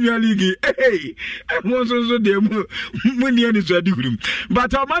di Premier League mo so de mu ni ani so adigurum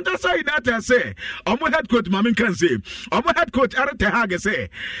but Manchester United say omo head coach Mamin can say omo head coach Eric Ten Hag say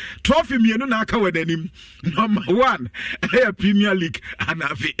trophy mienu na aka wadanim number 1 Premier League and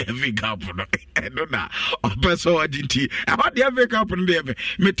every cup no na so adinti about the FA Cup no dey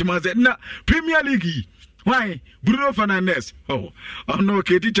metima na Premier League why Bruno Fernandes no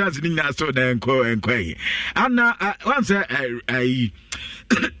okay teachers ni na so na enko and once I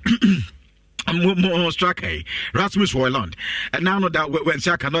more striker Rasmus Højlund and now that when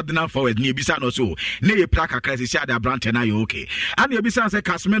Saka not down forward near bisa no so ne plaka kasi sia da Branton na you okay and you bisa say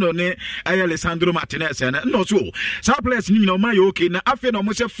Casemiro ne Alessandro Martinez and no so players ni no man you okay na afi no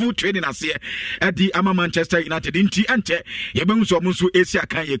mo say full training ase at the ama Manchester United inti ante ye be so mo so Asia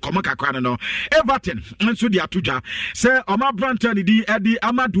kan ye koma kakra no Everton nso dia toja say oma Branton di edi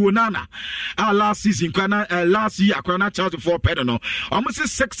Amadou Onana last season kana last year akwana Chelsea for pedo no almost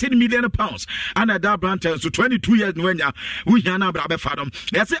 16 million pounds and that Branton so 22 years nwenya we na bra be fa dom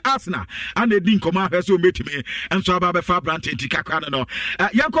yes Arsenal and the din koma so metime and so aba be fa Branton ti kakra no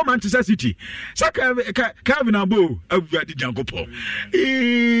yanko Manchester City saka Kevin Abo awuadi jankopo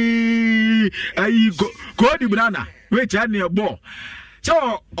ayi go di banana we cha ne bo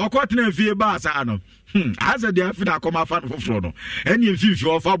so okotena fie ba sa no as a dear Fina come fan for Frono. And you feel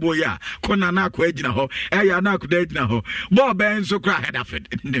your Faboya, Conana Quedina, Ayana Kudena ho, Bob Ben so cry head of it.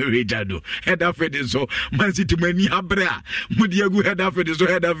 No, head of it is so, Man City Mania Bra, Mudiagu head of it is so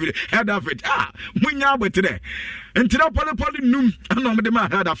head of it. Munya today. And Poly Num, and on the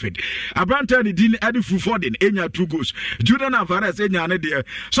man head of it. A Branton didn't add Fufordin, Enya 2 goals. Judan Avares, Enya, dear.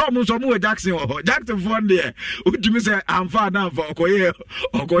 Some Jackson or Jackson Fond there. Would you say I'm far down for Okoye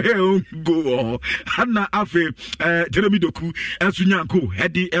or Kohe go? Hanna Afe, Jeremy Doku, and Sunyanku,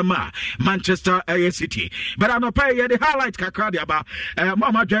 Eddie Emma, Manchester City. But I'm not paying the highlight Kakadi about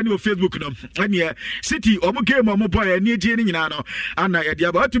Mama Jenny of Facebook. And yeah, City, Omo Momo boy, and near Jenny Nano, and I had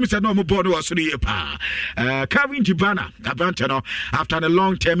about to Mr. Nomo Bodo or Suri Kevin Jibana, Abrantano, after a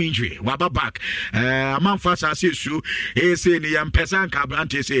long term injury, Waba back. Manfasa Sisu, he say, Niam Pesan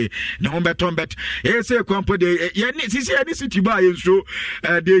Cabrante say, no Tombet, he say, Compo de Yanni City by so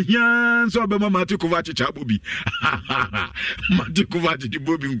the Yans of Matikovaci Chabubi. Matikovaci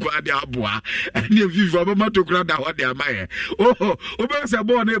Bobin Guadia Bois, and if you have a Matograda, what they are my. Oh, Obersa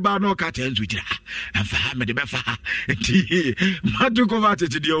born about no catchings with ya, and family Befa,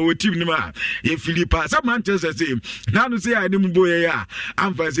 Matikovaci, the old team, if Philippa, some Manchester say, now to say I didn't boy,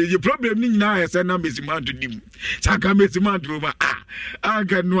 I'm for say, your problem now is a number to him. Saka Messi to I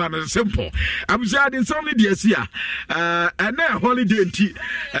can one simple. I'm saying something dear Sia, and then holiday tea,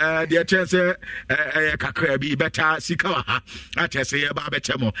 dear chance, Kakrabi, better Sikawa, I just say about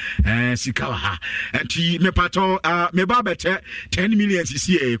Betamo, Sikawa, and tea, me pato, me babette, 10 million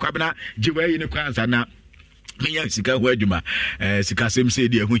CCA, Quabana, Jiway in the Kwanzana. Me sika waduma sika sem se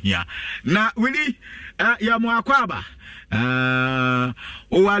de ahuhia na wili ya mo akwaba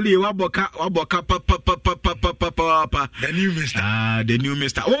owali waboka papa the new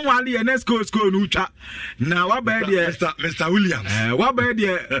mister owali and school no twa na waba de Mr. Williams waba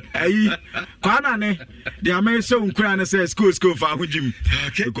de ayi kwana ne de amese unkura ne say school fa hujim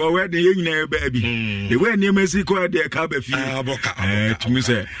ko we de nyina ba bi the way ne mesi ko de ka ba fi aboka tumi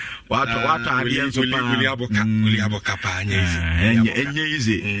say wata adian so Willi aboka pa enye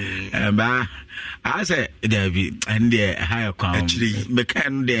easy ba I say David and the higher crown actually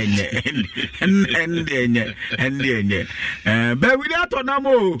mekan de and but we that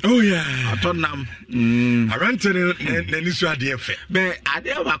onamo oh yeah atonam I rented nani so ade efe be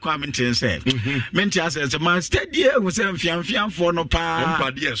ade wa kwamenten say menti ase man steady e wo say mfiamfiam for no pa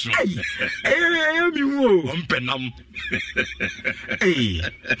ompade eso mi wo ompenam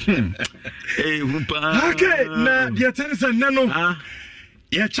okay na dia tense nano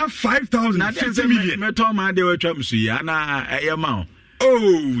yeah, 5,000 50 million. Me told my they were tramps ya na amount.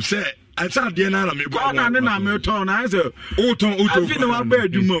 Oh, say I saw the na me go na me told na say I feel no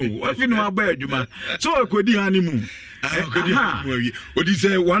abeduma. I feel no abeduma. So I could di honeymoon. What do you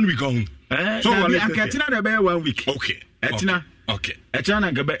say 1 week on? So I Katina the bear 1 week. Okay. Etina. Okay.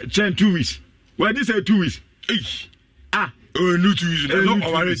 Etina ga 2 weeks. What did say 2 weeks? Ah. Oh, no 2 weeks. No,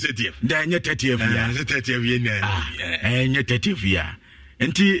 already 30th. Then 30th. Yeah, 30th. Yeah. And 30th. Yeah.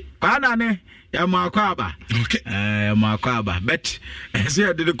 Enti kwana ne ya makwaba okay makwaba but say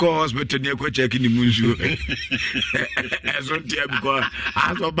I did call hospital near ko check ni munzu so ntia because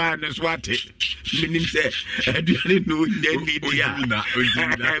aso ba ne swate minim say aduane no need ya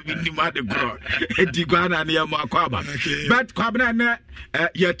ni ma de grow enti kwana ne ya makwaba but kwabna ne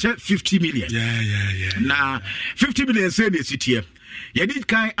ya 50 million yeah na 50 million say the city here you did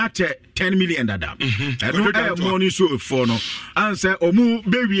kind at 10 million dada. I money so for no answer omu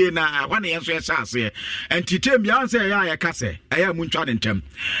baby na one answer say and titem ya answer ya kase aya muntwa dentem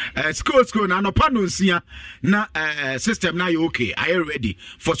school na no pano nsia na system na you okay are you ready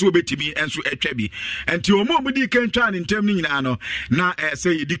for so betimi enso atwa bi enti omu mu di kan twa dentem ni nyina no na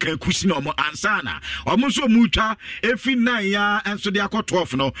say you di kan kusi no mo answer na omu so mutwa efi 9 ya enso de akọ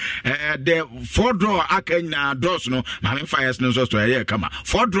 12 no the 4 draw akanya draws no ma me fires no so kama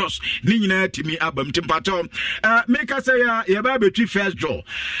 4 draws ni nyina timi abam timpato make us say ya ba betwi first draw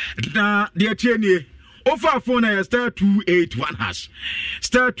na de tienie over phone star 281 hash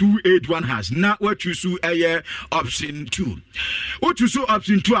star 281 hash na what choose option 2 what choose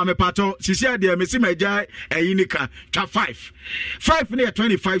option 2 amepato sisi ade me simaja eyinika twa 5 near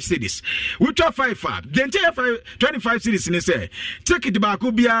 25 cities we twa 5 then 25 cities ni say take it back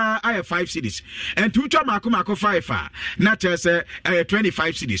bia I 5 cities and two twa mako 5 na tell say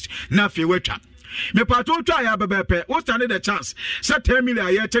 25 cities na fe we twa me pato twa ya bebepe wo stand the chance set 10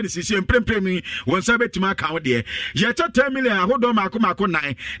 million ya che sisi emprempremi won sa betima account de ye che 10 million ahodo mako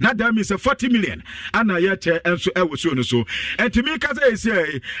 9 na that means 40 million ana ye che enso e wo so no so entimi ka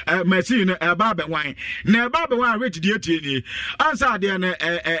say machine e ba be wan na e ba be wan rich die tie ni ansa de na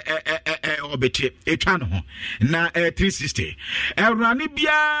obete etwa no ho na 360 erani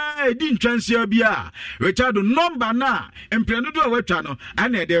bia edi ntwansia bia Richard number na emprendo do wetwa no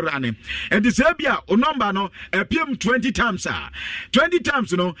ana de rane and the bia o number no epiem 20 times 20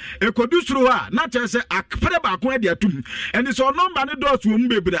 times no e Kudus ro a na che say akpere ba ko e de atum and so number no do so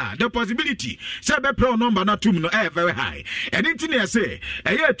mbebra the possibility say be pro number na tum no very high and it say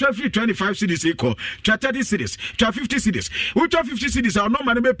e 25 cities equal 30 cities 50 cities which 50 cities are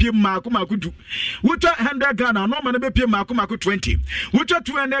number no be piem mako du which 100 Ghana number no be piem mako 20 which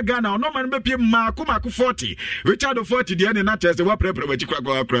 200 Ghana number no be piem mako 40 Richard 40 de na che say wa prepare wachi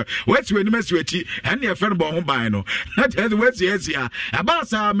kwa what's when me switch and your friend bo ho ban no that is what's yes ya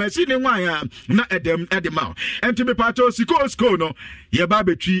abasa machine wan ya na edema and to be part of siko no ye ba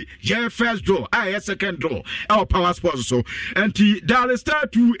betwi ye first draw ye second draw our power sports so and dial star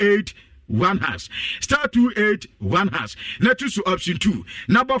 281 hash star 281 hash na to option 2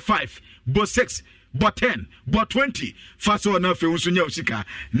 number 5 but 6 but 10 but 20 fast on na fe unsunya usika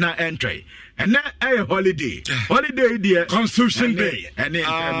na entry and na holiday there constitution day and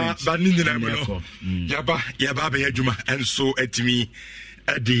but ninina no yaba be adwuma and so etimi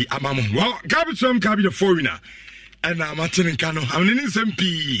di amamo well gabi the foreigner and I'm attending Kano. I'm in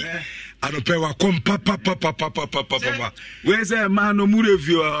SMP. I don't pay wa come papa. Where's a man no more of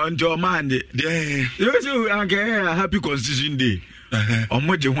you on your man? Yeah. You happy Constitution Day. On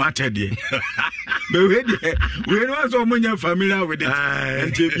what you wanted. But we know so many familiar with it.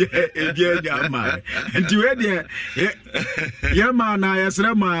 And to be yeah, man, I as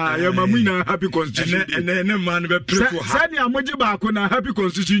Rama, your mamina happy Constitution. And then a man be pray for happy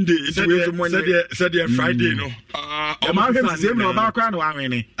Constitution Day. Said Friday, no.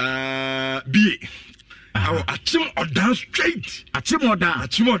 Be Achim or down straight. Achim or down.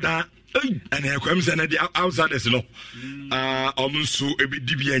 And here comes an outsiders, no. Almost a bit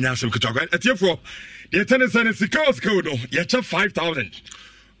DB and Yasam Kutaka. At your for the attendance and it's the cost code, no. Yacha 5,000.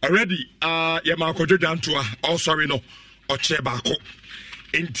 Already, Yamako down to all sorry, no, or Chebako.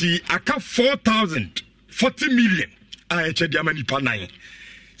 Inti Aka 4,000, 40 million. I check Yamani per 9.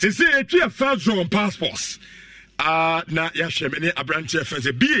 Since a first draw on passports. Na Yashamene, a branch of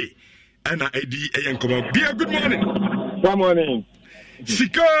a BA and a AD and come out. Be a good morning. Good morning.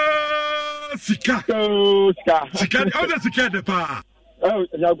 Sika. How does Sika de pa? Oh,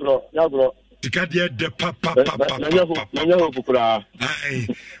 Yagro. Sika de papa.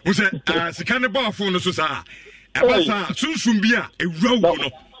 Who said, Sika de bar phone, so sa. Abasa, soon be a road.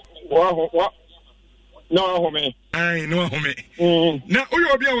 What? No, homie. I know, homie. Now, we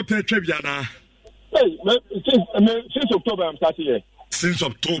will be able to tell Trebiana. Hey, since October, I'm starting here. Since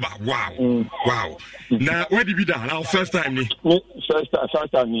October, wow. Now, where did we done? Our first time,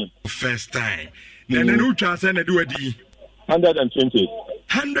 First time. Then who chance and do a D? 120.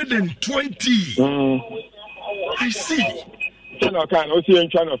 120. I see. Channel can also in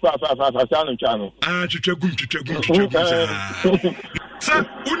channel 5 channel. Sir,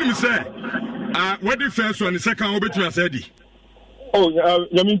 wouldn't say, what the first one, the second, over to us, Eddie? Oh,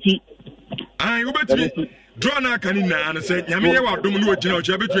 Yaminti. I over to me. Draw na kanina and say, Yamia, Domino,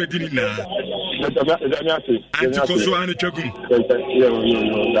 Jabba, Dinina. Anticoso and Chagum.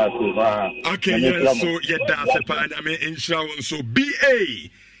 Okay, yes, so yet that's a pan, I mean, insurance. So BA,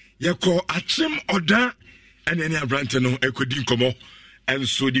 you call Achim Oda, and then Brantano, Equidin Como, and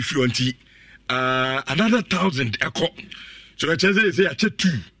so the Fluenty, another 1,000 echo. So I just say, I check 2,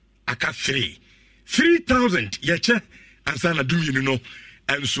 I got 3. 3,000, yet, and Sana do you know.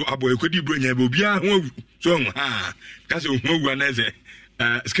 And so abo ekodi bronya bo bia ho so ka se ho guaneze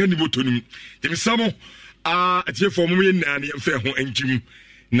scan botonum dem samo atie for mo yen na ne mfa ho anjim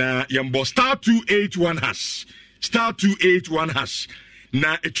na yambo star 281 hash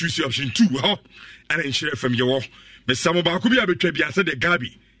na choose option 2 ho and ensure from your me samo ba ko bia betwa bia se de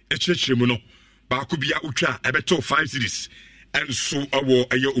gabi echirechire mu no ba ko bia utwa ebeto 5 series and so awo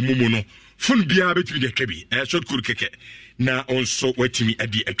aye omumu no fun bia betwi de twabi short code keke na onso watimi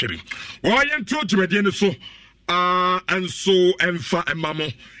adi atwabi wo yen to dwumade ne so and so emfa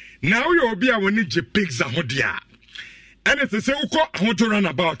emamo now you obi a woni je pizza ho dia and it say uko ho to run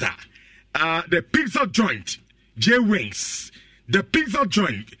about the pizza joint J Wings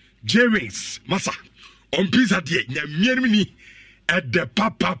masa on pizza dia nya mienimi at the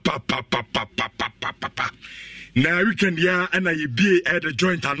papa now we can ya and I be at the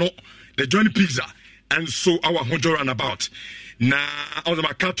joint ano the joint pizza and so our Honjo runabout. Na on the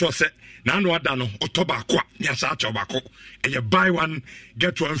Macato set, Nano Adano, or tobacco, Yasa tobacco, and you buy one,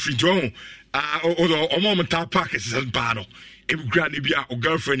 get one free drone. Or moment park is bad. If granny or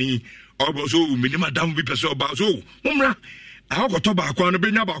girlfriend or bozo, minima down with so bazo, Mumra. I got tobacco and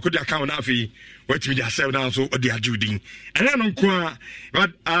bring about the account of fee, which we just 7 hours or they are Judy. And I don't quite,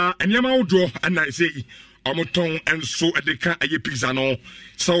 but and Yama draw, and I say, Omoton and so at the car a pizza no,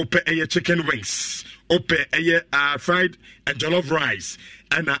 so pay a chicken wings, ope a fried and jollof rice,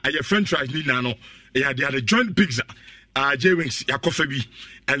 and a French fries Ninano, they had the joint pizza, J wings, Yakofabi,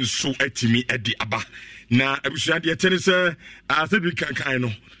 and so at me at the Abba. Now, I wish I had the tennis, I said we can kind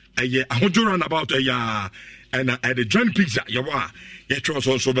of a Honjo runabout a ya. And at the joint pizza, yawa, yet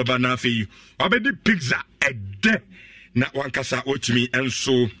also Baba for you. I bet the pizza a day, not one casa me, and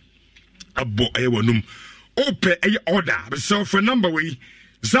so a boy wonum. Open a order, so for number way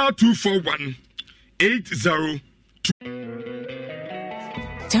 0241 802.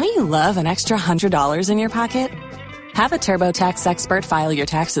 Don't you love an extra $100 in your pocket? Have a TurboTax expert file your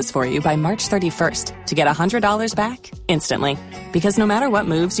taxes for you by March 31st to get $100 back instantly. Because no matter what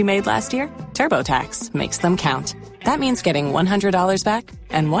moves you made last year, TurboTax makes them count. That means getting $100 back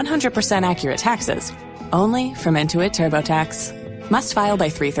and 100% accurate taxes, only from Intuit TurboTax. Must file by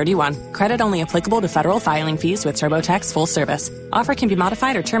 3/31. Credit only applicable to federal filing fees with TurboTax full service. Offer can be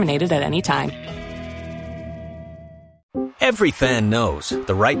modified or terminated at any time. Every fan knows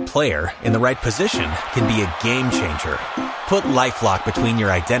the right player in the right position can be a game changer. Put LifeLock between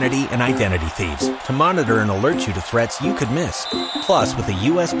your identity and identity thieves to monitor and alert you to threats you could miss. Plus, with a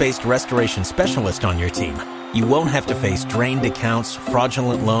U.S.-based restoration specialist on your team, you won't have to face drained accounts,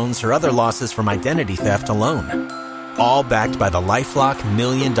 fraudulent loans, or other losses from identity theft alone. All backed by the LifeLock $1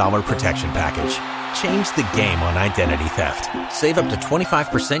 Million Protection Package. Change the game on identity theft. Save up to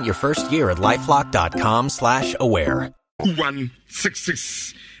 25% your first year at LifeLock.com/aware.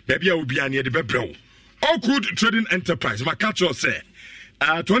 166. Baby, I will be near the Bebro. All good trading enterprise. My catch say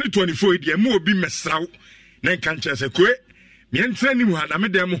 2024 the more be mesrau. Then can't just say, me and training one, I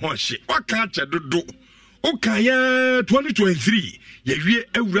made them wash it. What can't you do? Okay, 2023. Ye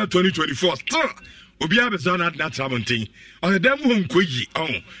 2024. Still, Obi Abazan at that Tramonting. On the demo home quiji.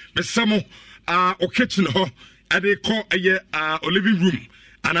 Oh, but some or kitchen ho at a call a living room.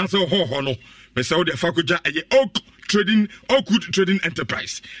 And also ho hono. But so the Fakuja a oak. Trading, all good trading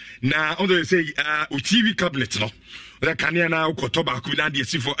enterprise. Now, on the say, TV cabinet, no. The Kanyana, Kotoba, Kunadi,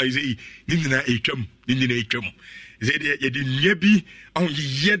 for I say, Nina Achum, Nina Achum. They didn't yebi on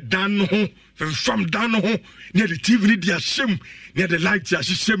yet done home, from down home, near the TV, near shim, near the lights, as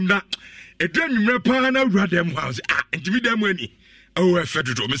she shim that. A dream repana, Radam house, and to be them money. Oh, a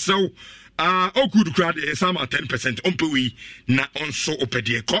federal, so. Oh, good crowd is some 10% on Pui, na on so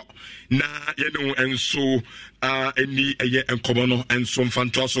opediaco, na and so any a year and common and some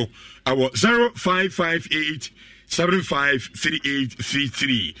fantaso. Our 0558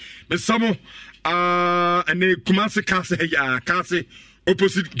 753833. Miss Samo, and the Kumasi Kase,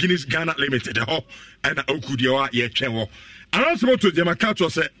 opposite Guinness Ghana Limited, and Okudia, ye chewo. And also to the Macato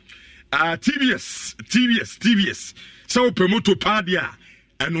say, TVS, so promoto padia.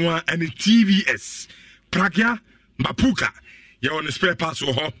 And TVS Pragya Mapuka. You're on the spare parts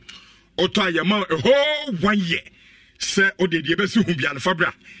or ho. Ota Yama a whole 1 year. Say, O de Yebesu Humbian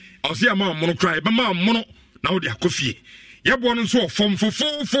Fabra. I'll see a man mono cry, but man mono now they are coffee. You're born and so form for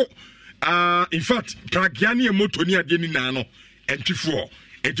 4. In fact, Pragyani and Motonia Deninano and T4.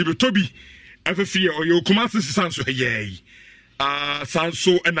 And to be Toby, ever fear or your commander Sanso, yea.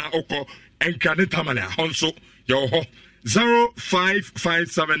 Sanso and Oko and Kanetamana, Honso, your ho.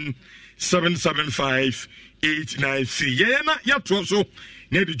 0557 775 893. Yana Yatwaso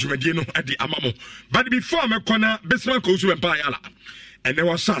near the Jumadino at the Amamo. But before my corner, Bismarck goes to Empire. And there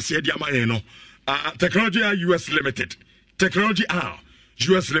was Sassia Diamayeno. Technology are US Limited. Technology are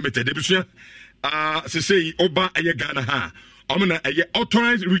US Limited. They say Oba Ayagana Ha. Omana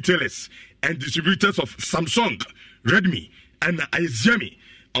authorized retailers and distributors of Samsung, Redmi, and Xiaomi.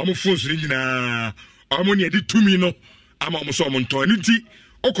 Omo phones ringina. Omo ni edi 2 million. I'm almost on Tonity,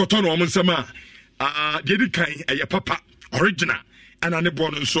 Okoton, Omonsama, Dedikai, a papa, original, and an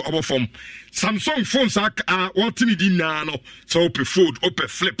born and so our form. Samsung phones are wanting dinano, so open food, open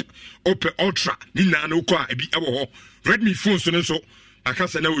flip, open ultra, Ninano, be our Redmi phones, and so I can't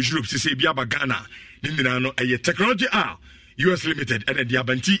say no Europe to say Biaba Ghana, Ninano, a technology are US Limited, and a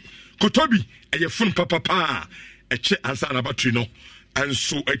Diabanti, Kotobi, a phone papa, a check and Sanabatrino, and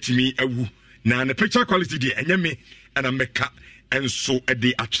so at me a woo. Now, the picture quality, the enemy. And a mecca and so a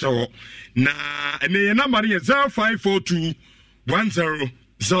day at show. Na and the number is 0542 10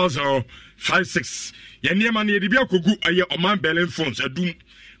 0056 yɛnneɛma no yɛde bi akɔgu ɛyɛ ɔman berlin phones adum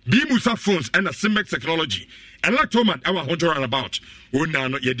bimusa phones and a Simbex technology electromat our 100 about wona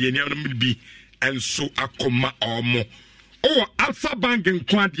no yɛde nneɛma no bi enso akoma ɔmo Absa Bank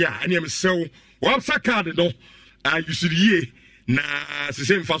nkwade a ɛne ɛmsɛw Absa card no you should ye na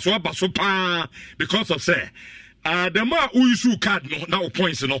se mfaso aba so pa because of say the ma who issue card no na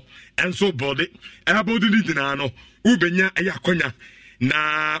points no enso body about the dinner no ubenya ayakonya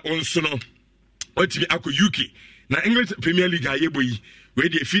na onso no otimi akọ UK na English Premier League ayebo yi we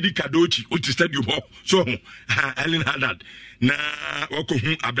dey feed Kadochi oti stadium ho so Ellen Haddad na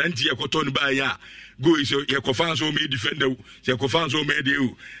wakohu abranti ekoto no ba ya go is your kofan so me defender your kofan so me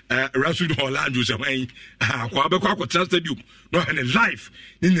dey Rasul Holland so man kwa be kwa stadium no and life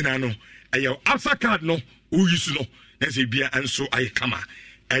ninina no ayo Absa card no who use no na say bia enso ayekama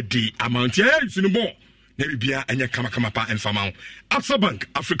edi amount ya use no more na bibia anya kama pa enfama Absa Bank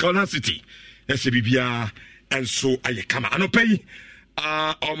African City na say bibia enso ayekama anopai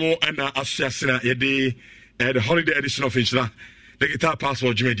omo ana asasina yede the holiday edition of Inshla the guitar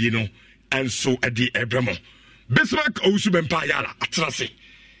passport jimedi no enso edi ebremo Bismarck Owusubempa yala atrase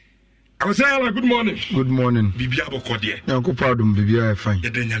I was saying good morning bibia bokode yankopa dum bibia fine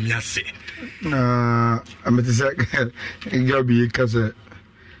yede nyame ase na amete say gabi kase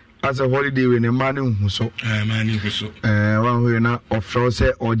as a holiday when a man who so one way na offer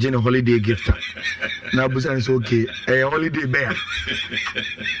say or gen holiday gift na busan is okay a holiday bear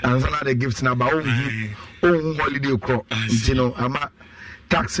and some other gifts na ba own holiday cro you know ama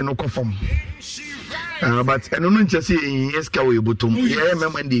tax no conform but eno no nche say yeska we botom ye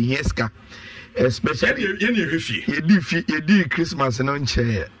remember the yeska especially ye di Christmas no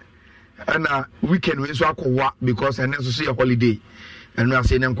nche and weekend we so akwa because and so say holiday and we are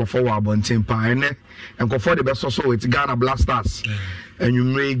saying nkofo wa abonten pa ene nkofo de be so with Ghana Blasters and you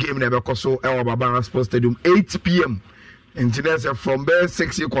may game na be koso e wa Baba Sports Stadium 8 p.m. and today from be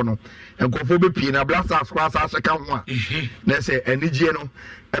 6 ikono nkofo be pie na Blasters class aseka ho a na say enije no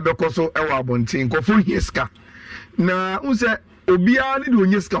e be koso e wa abonten nkofo hieska na unse obia ne de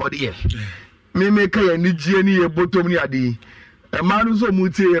onyeska ode ye me ka ya enije ni ye botom ni ade e ma no so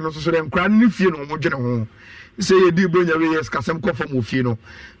mutie no so de nkran ni fie no mo dwene ho say you do bring your yes kasem ko from ofie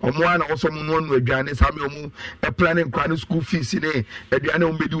omo ana wo so mo no aduane sa me omo e planning kwa no school fees ni aduane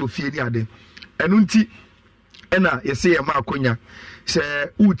o mbedi ofie ni ade enu nti ena ye say e ma akonya say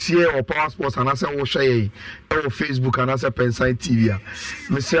utie o Power Sports ana say wo hwe ye e wo Facebook ana say Pensai TV a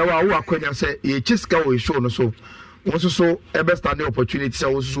me say wa wo akonya say ye chiska wo show no so so ebe standing opportunity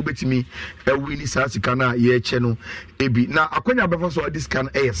say so betimi e win sa sika na ye eche no ebi na akonya befa so this can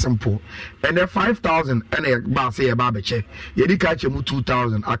simple and then 5,000 and e ba say e ba beche ye di ka che mu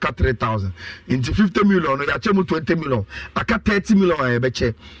 2,000 aka 3,000 into 50 million no ya che mu 20 million aka 30 million e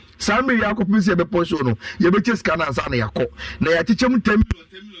beche sa me ya ko pese be po show no ye beche sika na sa na yakọ na ya che mu 10 million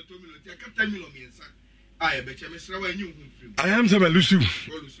aka 10 million yensa e beche me sra wa nyi hu I am some Lucy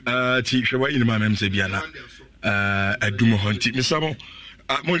ti hwe wa yin ma mem se bia na adumo honti misamo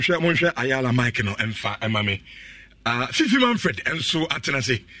monhwe ayala mike no emfa emame Fifi Manfred enso atena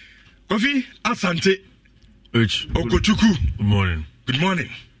se Kofi Asante Okochuku good morning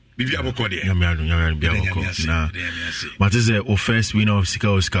bibi abokode nyame bia abokode na what is the first winner of Sika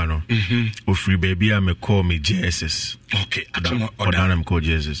Oscar no o free baby am call me JSS okay odana call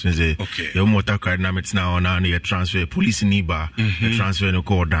JSS me say you motor card na metina on na transfer police ni ba transfer no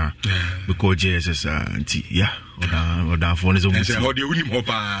call down because JSS anti yeah odan phone is o say how dey win him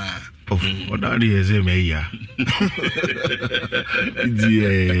pa odan dey say me ya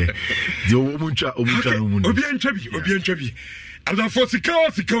di o muncha obi antwabi Ada for Sika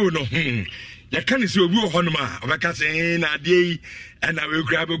no ya kan se obi ho no ma obeka se na ade yi na we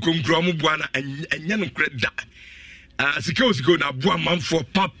kura be konkro mo bua na enya no kura da Sika na bua manfo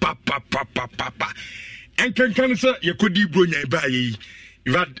pa enkan se ye kodi bronya ba yi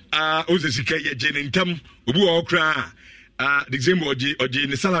ivad o se Sika ye je ne ntam obi wo kura the example oje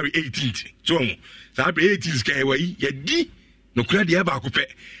ne salary 18th so sa be 18 Sika wa yi ye di no kura de ba akopɛ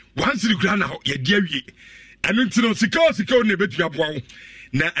once the kura na ye di awie anu ntino Sika ne betu aboa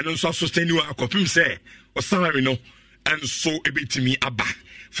na anu nso sustain you akopim say o salary no and so ebetimi aba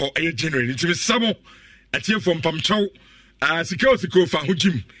for a January ntimi samo atie from pamchow Sika fa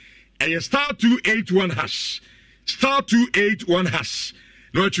hojim star 281 hash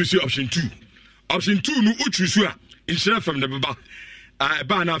no choose option 2 no choose a insure from the baba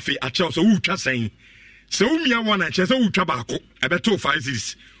ba na fe a so wutwa sen so umia one a che so wutwa ba ko ebeto 5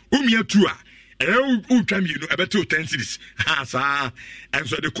 cities umia 2 a who come you know about 10 cities and so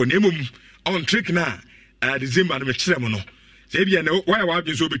the conemum on trick na December me chire mo no Say be no why wa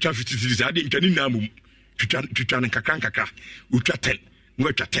so be 50 cities ade ntwani na mum twitwa nkakra utwa 10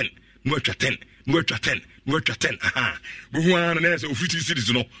 nwatwa 10 nwatwa 10 nwatwa 10 nwatwa 10 aha bo hu an na say 50 cities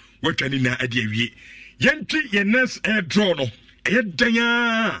no watwani na ade awie yenti ye next air draw no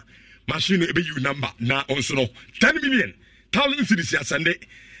danya machine ebe you number na onso no 10 million 1,000 cities asande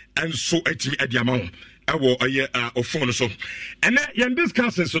and so etimi ade amount ewo aye phone so and yen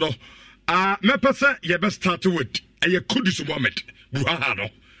discussing so no me pesa ye best start with aye Kudus Mohammed Bruha no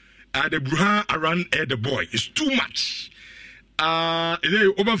the Bruha around the boy is too much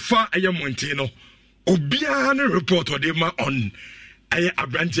overfar aye monte no obia no report or dey ma on aye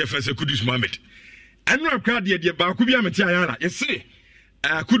abrante fese Kudus Mohammed and no crowd de ba ku bia meti ayana you see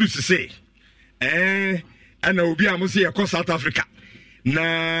Kudus say and obi amusi e South Africa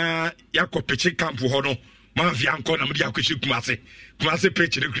na yakọ peche camp ho no ma fi anko na mudi akọchi kumase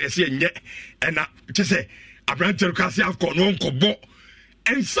peche de krese enye na chese abranter kasi Afcon no nkobo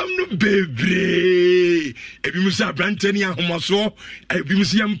ensam no bebre ebi musa abranter ni ahomaso ebi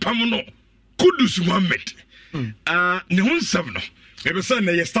musa yampam no Kudus Mohammed ne honsam no ebe say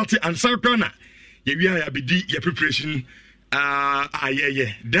na ye start and sakana ye wi ya bidi ye preparation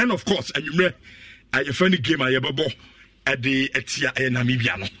then of course anwumre aye funny game aye babo ade etia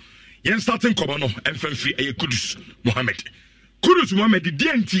Namibia no yen starting komo no emfanfi aye Kudus Mohammed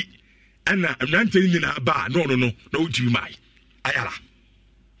DNT ana amnante ni na ba no na utimi mai ayala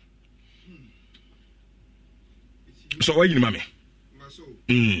so why you mame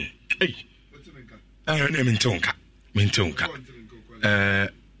hey na mentonka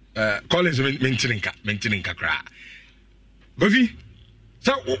Collins mentinka kra Govi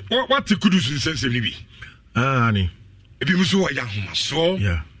so what Kudus sense ni bi ani ebi muso ya homa so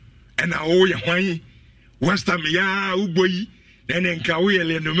yeah and o ya hwan West Ham ya uboyi then enka wo ye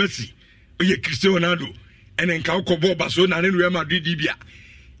Lionel Messi o ye Cristiano Ronaldo and enka wo kobo baso na Real Madrid bia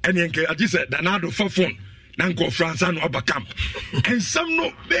and enka ati say Ronaldo for phone na nko France no aba camp and some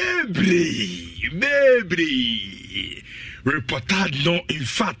no baby reported no in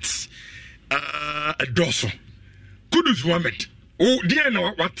fact Dosso Kudus Mohammed o dia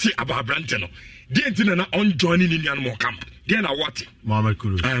na what about Brante no dia na on joining in Yan camp dia na what Mohammed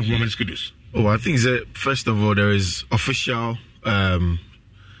Kudus Mohammed Kudus. Oh, I think that first of all there is official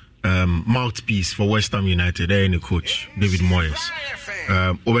mouthpiece for West Ham United there in the coach David Moyes.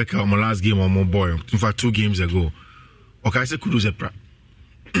 Over my last game on my boy, in fact 2 games ago. Okay, I said Kudus Epra.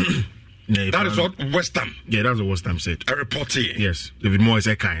 That is what West Ham. Yeah, that's what West Ham said. A report here. Yes, David Moyes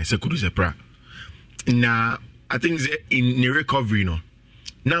said Kudus Epra. Now I think in the recovery, no.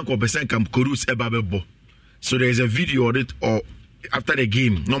 Now percent come Kudus Ebabebo. So there is a video of it or after the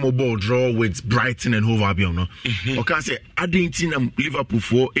game, normal ball draw with Brighton and Hove Albion. No, okay, I say I didn't see them Liverpool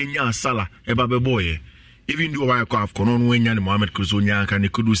for Enya Salah Ebabe even though I have Afcon on when Mohammed Kudus can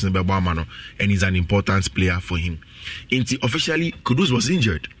Kudus and Babamano and he's an important player for him. Officially, Kudus was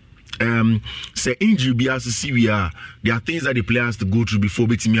injured. Say injury be as severe. There are things that the players to go through before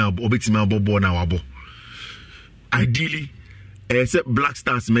beating me now. Ideally, except Black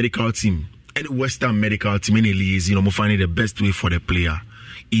Stars medical team. Any Western medical team in the we'll find the best way for the player.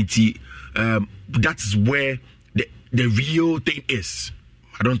 That's where the real thing is.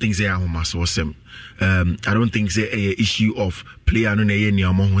 I don't think they are awesome. I don't think they a issue of player no and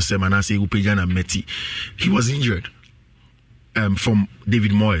I say Upejana Meti. He was injured from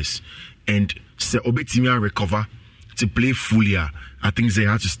David Moyes and say Obetimia recover to play fully. I think they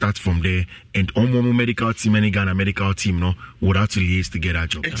had to start from there, and Omo medical team and Ghana medical team no would have to liaise to get that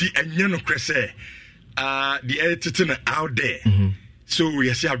job. And you know, Chris, the editor out there. So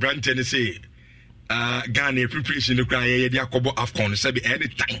we see a brand and say Ghana preparation to cry the Akobo Afcon say be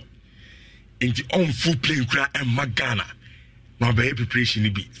anytime. In the on full playing cry and Magana. Now baby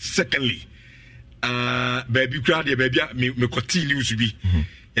preparation be. Secondly, baby cry the baby me continue to be.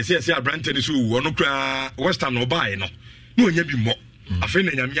 And say a brand and so no cry West Ham no buy no. No nya bi mo. Afen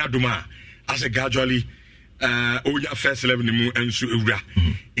na nyame adoma as a gradually onya first 11 mu enso ewura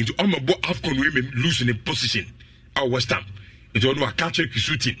into on bo Afcon we lose in a position at West Ham into no catch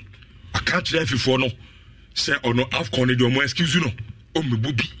shooting a catch there for no say ono Afcon do mo excuse no o me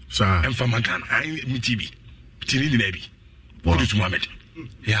bobi em fa magana ai mi TV tini ni na bi Kudus Mohammed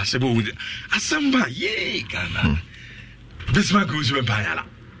ya sebo asamba ye Ghana Bismarck goes we bayala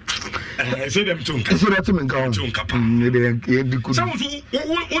say them tunka. So that's me go. Tunka pa. Someone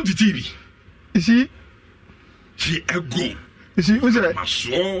on the TV. You see? She ego. You see,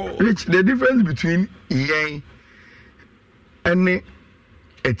 Rich, the difference between yang and a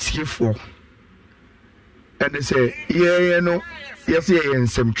T4. And they say, yeah, no, yes, yeah, and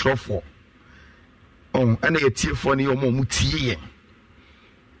some truffle. and a tier for the Omo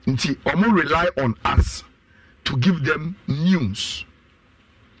Nti Omo rely on us to give them news.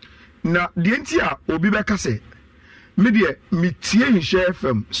 Now the entire Obibeka say media me tie in share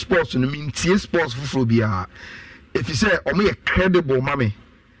FM sports no me tie sports for bia. If you say Omo a credible mommy,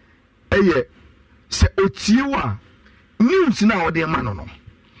 say otiwa news na o de ma no.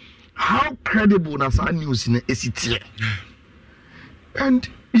 How credible na sa news in esitie. And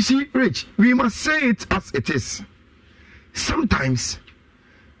you see, Rich, we must say it as it is. Sometimes,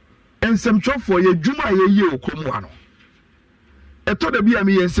 and some trouble for ye juma ye okromuano. I thought there be a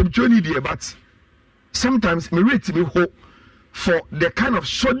me and some journey there, but sometimes me rate me hope for the kind of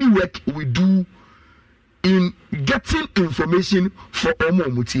shoddy work we do in getting information for Omo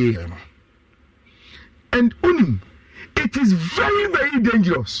Mutie. And it is very, very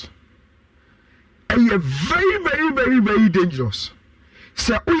dangerous. And you're very, very, very, very dangerous.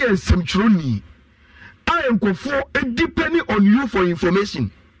 So we are some trony. I am depending on you for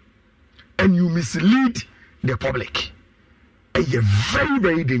information, and you mislead the public. And you're very,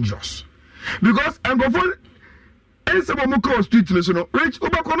 very dangerous. Because I'm going for and street listen, Rich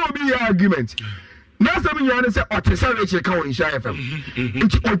Ubakono be argument. Now some you say or Tessa Rich account in Shire FM.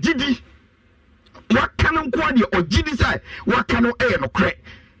 It's Ogidi. What can on quadi or Gidi say? What can on air no crack?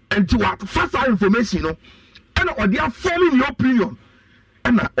 And to what first information, and or they are forming your opinion.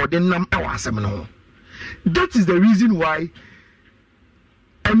 And or then nam our seminar. That is the reason why,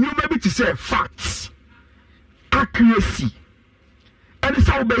 and you maybe to say facts, accuracy, and it's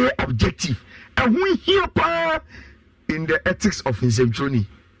how very objective. And we hear power in the ethics of Nsemtroni.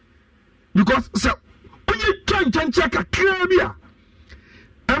 Because so when you try and check a clear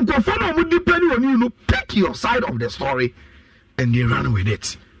and confirm would depend on you, pick your side of the story and they run with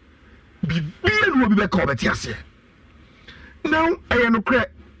it. Be will be back over here. Now I am no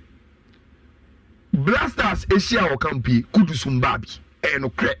crack. Blasters Asia or Campi, Kudus Mbabi, and no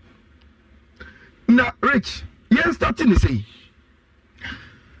crack. Now, Rich, you're starting to say,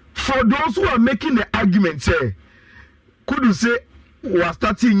 for those who are making the argument, say, Kudus say, was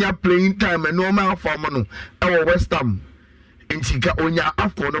starting your playing time and normal for Mano, our West Ham, and Tika on your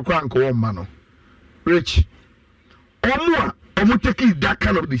Afcon or Crank or Mano. Rich, Omo taking that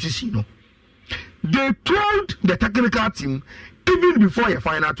kind of decision. They told the technical team even before your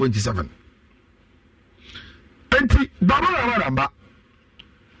final 27. Enti Baba Ramba.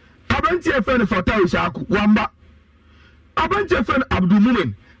 Abanti FN Fatah Ishaku Wamba. Abanti FN Abdul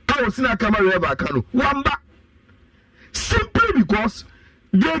Mumin. I was in a camera Kano Wamba. Simply because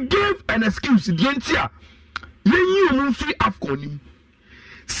they gave an excuse. The entire you free Afcon.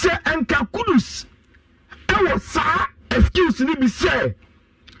 Say Enka Kudus. I was sa excuse ni be say.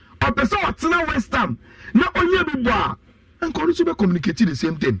 A person what's in West Ham. Not only be bar. And Kudus be communicating the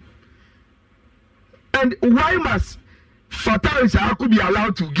same thing. And why must Fatah Ishaku be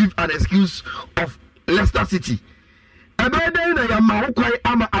allowed to give an excuse of Leicester City? And by then I am Mahokai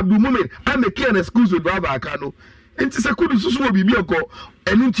Ama Abdul Mumin. I make an excuse with Baba Akano. And it's a good will be Bioko.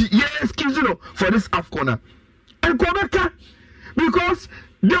 And excuse for this Afcon. And Kwabeka, because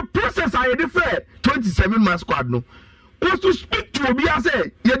the process I defer 27-man squad no was to speak to Obia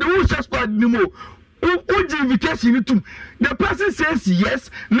say, yeah, the whole squad no more. Invitation to the person says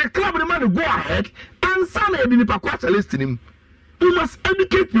yes, the club the man go ahead and sign a Pakwacha listening. You must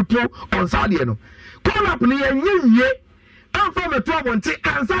educate people on Saturday. Call up near and from a 12 and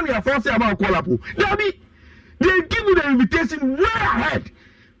sign your force about call up. They give you the invitation way ahead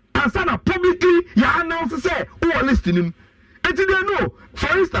and sign up publicly. You announce to say who are listening. And they know,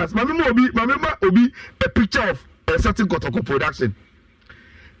 for instance, my mama will be a picture of a certain Kotoko production.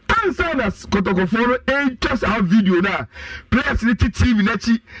 And Sanders Kotoko just our video now. Players need TV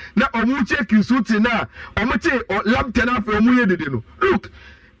nachi na omuche kisuti na omuche or lamp tena for omuye de no. Look,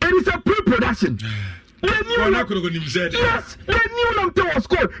 it is a pre-production. Yes, they knew Lamte was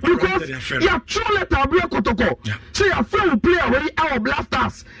called because your true letter be Kotoko. So your friend will play away our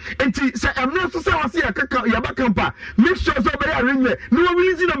blasters. And say I'm not so say I see a kaka yabakampa. Make sure so be a ring. No one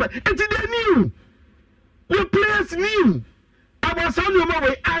will see them. And they knew. The players knew. About Sunday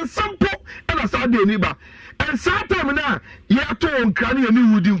away and some pop and a Sunday neighbor. And Saturday now, you are told Cranny and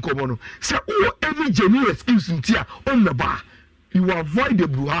you wouldn't come on. Say, oh, any genuine excuse in tear on the bar. You avoid the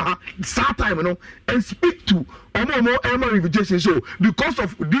brouhaha Saturday, and speak to Emma invitation show because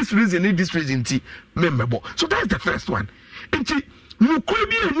of this reason, memorable. So that's the first one. And it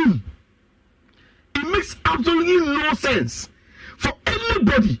makes absolutely no sense for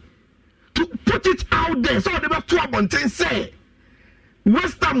anybody to put it out there. So they were 12 and 10 say.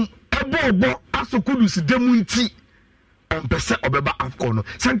 West Ham ebo aso Kudus demunti on pese obeba Afcon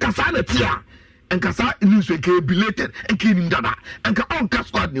sankasa na tia and kasa news we ke belated and ke nim dada and ka on ka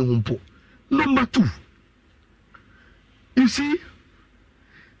squad ne humpo. Number 2, you see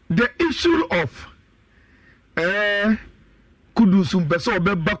the issue of Kudus beso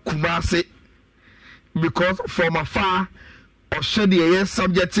beba Kumasi because from afar or shed the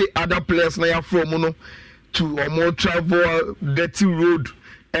subject other players na ya from no to or more travel dirty road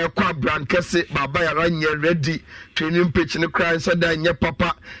kwa brand kese baba ya ranye ready training pitch ne cry so da nye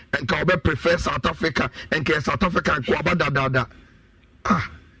papa and ka obe prefer South Africa and ka South Africa kwa bada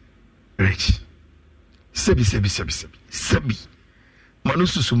rich sebi manu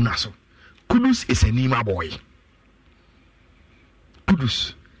susum naso. Kudus is a Nima boy.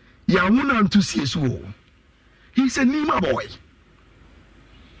 Kudus ya wuna ntu siesu. He's a Nima boy.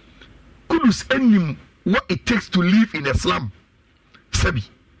 Kudus enim what it takes to live in a slum. Sebi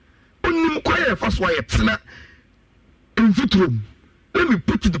onim kwaye faswa yetina in vitrum. Let me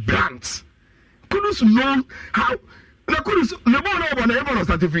put it blunt. Kudus know how na Kudus never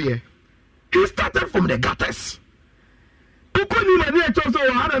started free here. He started from the gutters. If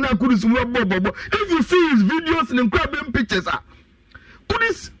you see his videos and incredible pictures,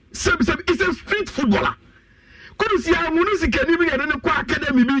 Kudus is a street footballer. Kudus academy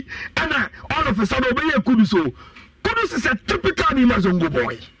and all of a sudden Kudus. Kudus is a typical Nimazongo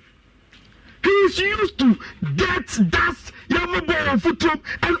boy. He is used to death, dust, yamabo, football,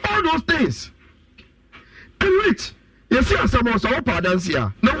 and all those things. And which you see some of our dance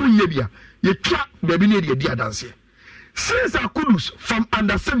here. Now we you trap baby near the dance here. Since Kudus from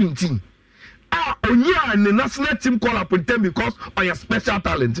under 17, Onya and the national team call up with them because of your special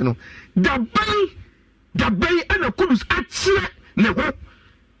talent, you know. The bay and the Kudus actually never.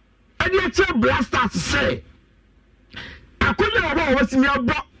 And the actual blasters say, I couldn't have what's in your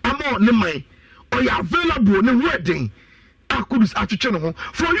book. I'm on the mind or you're available in the wedding. I Kudus actually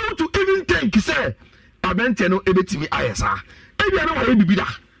for you to even think, say, I meant to know everything I saw. Maybe I know what it be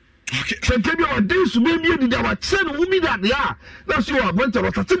that. Okay. Maybe our days maybe did our send who be that yeah. That's you are going to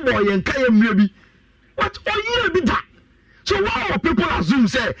what a boy and Kaya maybe. What all you be that? So why people assume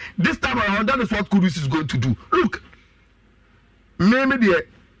say this time around that is what Kudus is going to do? Look, maybe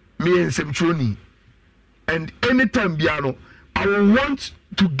me and Semtroni, and anytime Biano, I will want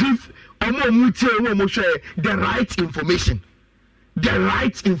to give the right information. The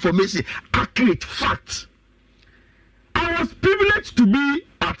right information, accurate facts. I was privileged to be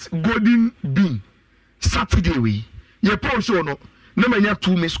at Golden Bean Saturday. We ye post show no many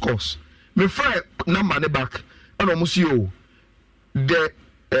 2 missed calls. Me friend number ne back and almost you the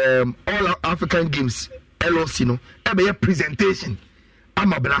All African Games LOC no ebe ye presentation.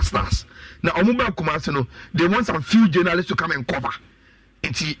 I'm a blasters. Now Omuba Kumasi no they want some few journalists to come and cover.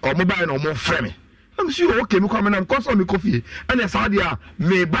 Inti Omuba no more frame. I'm sure okay me come and cause me coffee and I dia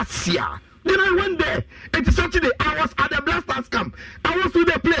me basia. Then I went there. It's Saturday. I was at the blasters camp. I was with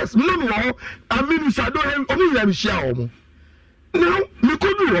the place. No, I mean, we shadow him. Only share. Now, me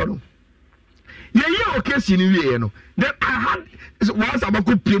could do one. Yeah, okay, you know. Then I had once I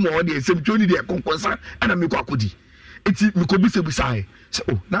could play more the same journey there, conquer, and I make what could it's me could be so beside. So,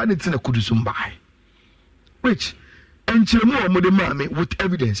 now it's in a Kudus by which and Chilmo Modemame with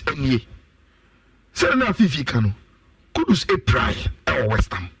evidence and ye. So now, Fifi Cano Kudus a pry or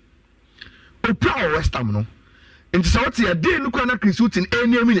West Ham. Opra West Ham no. Nti sa what ya dey no kana Chris in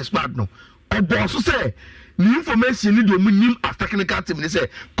any minutes bad no. Obo so say the information ni do mu nim as technical team ni say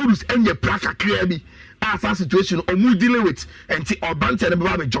Kudus enye praka clear bi as a situation omu dealing with nti Obante na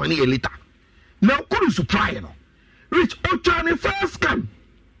baba be join here later. Now Kudus try no. Reach Ochani first can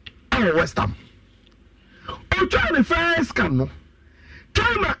West Ham. Ochani first can no.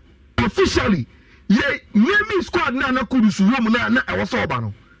 China officially ye name squad na Kudus room na I was over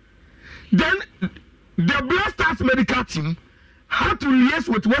no. Then the Blasters medical team had to liaise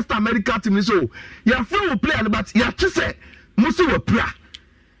with Western medical team. So you are free to play, but you have to say, Musi will play.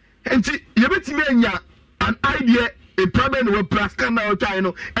 And you bet me an idea, a problem with plus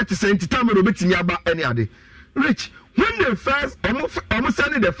scandal, at the same time, you bet me about any other. Rich, when the first, almost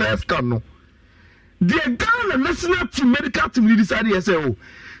sending the first canoe, the Ghana national team medical team decided, oh,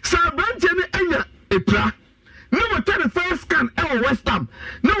 Sabantene a pra. No, we tell the first scan West Ham.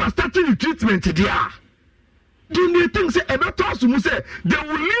 No, we're starting the treatment there. Do you think say ever toss to say they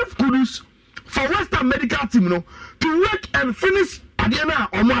will leave Kudus for West Ham medical team to work and finish at the end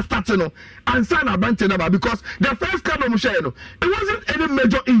or more starting and sign a bunch number because the first scan it wasn't any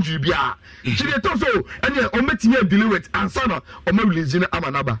major injury. She told so and yeah, Ometia dealing with and son or more releasing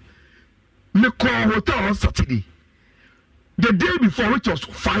Amanaba. Me call hotel on Saturday. The day before, which was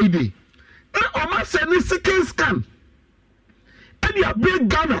Friday. Oma said the second scan. And you big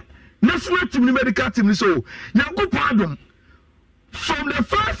Ghana national team, medical team, so Yango pardon. From the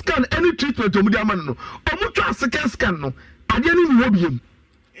first scan, any treatment to Mudiaman, or Mutra second scan, no, I didn't know him.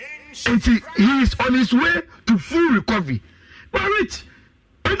 And he is on his way to full recovery. But Rich,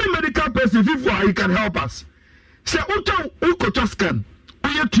 any medical person, if he can help us. Say, Uko scan,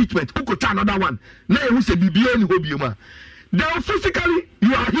 your treatment, Uko another one. Now you say, BBN Hobiuma. Then physically,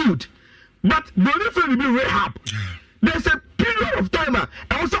 you are healed. But the only thing will be rehab. There's a period of time, and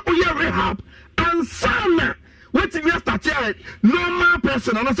also, rehab, and sana. Waiting me start here, normal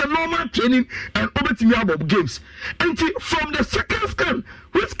person, and I say normal training and over to me about games. And from the second scan,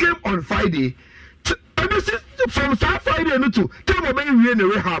 which came on Friday, from Friday and to tell me when we in the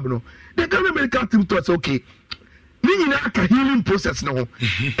rehab, no, the Ghana medical team thought okay. Meaning like a healing process now.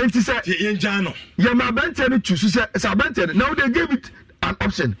 And he said, yeah, my bantene choose now they gave it an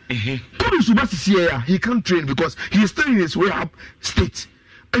option. Kudus he can't train because he is still in his rehab state.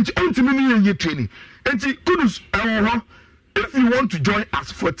 And ultimately training. And Kudus, if you want to join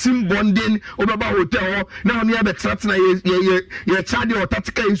us for team bonding or hotel, now near the Tratina, you're charging or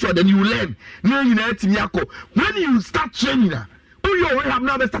tactical issue, then you learn. Now you know when you start training, you already have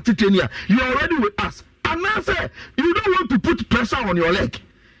now started training, you're already with us. And now say you don't want to put pressure on your leg.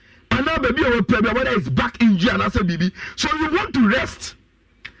 And now baby whether it's back injury and I say baby. So you want to rest.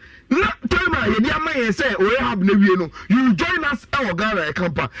 Now time you say we have you join us our Ghana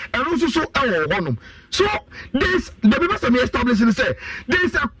camper and also so our one. So there's the people that establishing say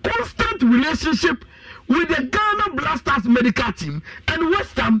there's a constant relationship with the Ghana Blasters medical team and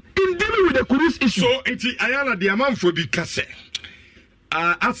West Ham in dealing with the Kudus issue. So it's Ayala the amount for the case.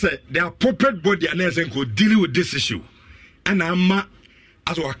 I said the appropriate body and could deal with this issue, and I'm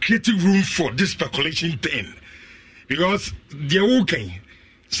as well creating room for this speculation thing because they're okay.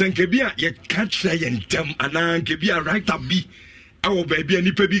 Sankebia, you can't say and them, and I can be a right up be our baby and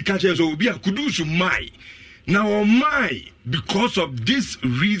the catches will be a Kudus my now my because of this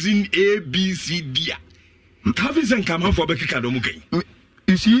reason A, B, C, D. Tavis and come out for Becky Kadomuke.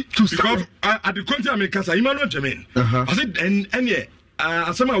 You see, to because at the country America, Emmanuel Jermaine. I said, and yeah.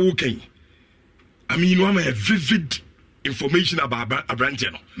 As I'm walking, I mean, you have vivid information about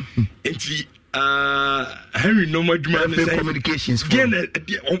Abrantiano. And Henry, no more communications.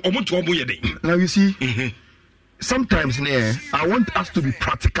 Now, you see, sometimes I want us to be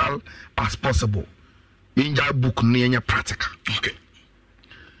practical as possible. In your book, near practical. Okay.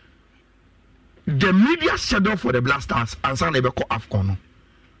 The media schedule for the Blasters and San Ebeko Afcon.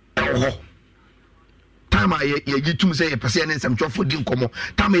 Time I you say a person and some job for dim como.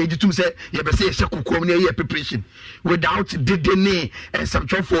 Time I you say you say a shaku near preparation without the and some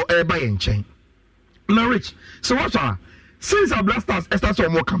job for air by and chain. Now, Rich, so what are since our Blasters starts or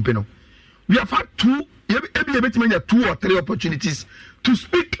more campaign, we have had two or three opportunities to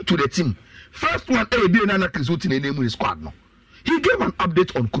speak to the team. First one, Nana Kisuti in the name of his squad. No, he gave an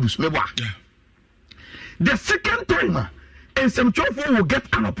update on Kudus. Yeah. The second time, and some job will get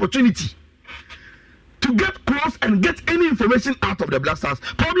an opportunity to get close and get any information out of the Blasters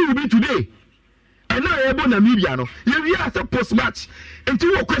probably will be today. And now you're born Namibia, no? You have a post match. And to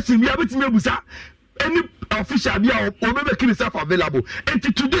your question, we have any official or making himself available. And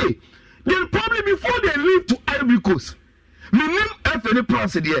today, then probably before they leave to Ivory Coast, minimum any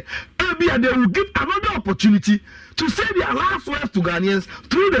process there, they will give another opportunity to say their last words to Ghanaians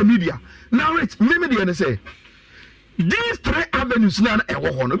through the media. Now, Rich, maybe they say. These three avenues now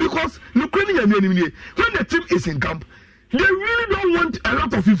because when the team is in camp, they really don't want a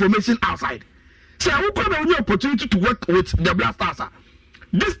lot of information outside. So I will have an opportunity to work with the Blasters.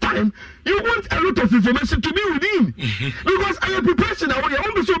 This time, you want a lot of information to be within. Because I am prepared now.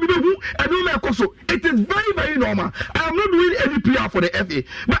 It is very, very normal. I am not doing any PR for the FA,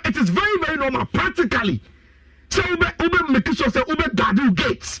 but it is very, very normal practically. So we make sure that we guard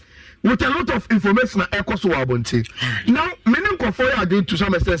gates. With a lot of information, now, many confoy are going to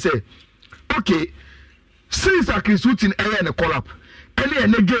some extent say, okay, since I can shoot in air and a call up,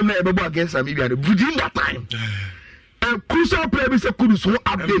 any game against Namibia within that time. A crucial player is a Kudus who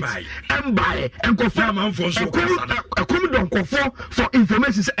updates and buy and confirm a common for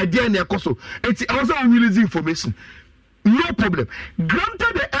information at the end of the it's also releasing information. No problem.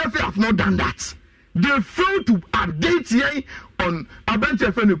 Granted, the FA have not done that. They failed to update here on Abante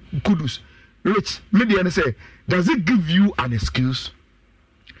FN Kudus. Rich, media say, does it give you an excuse?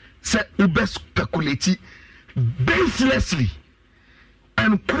 Say, ube speculate baselessly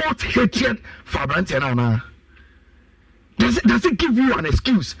and quote hatred for Abante now. Does it give you an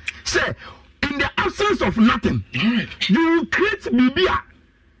excuse? Say, in the absence of nothing, you will create Bibia.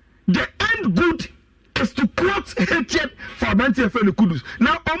 The end good is to quote hatred for Abante Friend Kudus.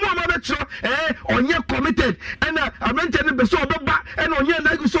 Now, Onye committed, and Abante and Beso Baba, and Onye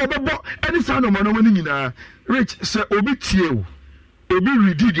Naguso Baba, and the son of Manowini. Rich, Sir Obi Tio, Obi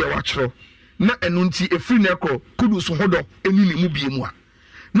Rididia Watcher, na Enunti, a free necro, Kudus Hodo, and Mubiwa.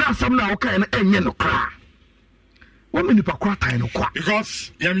 Now, some now can end no cry. 1 minute per quarter, no quack.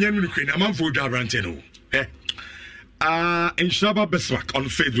 Because Yam I'm for Daranteno. In Shaba Beswak on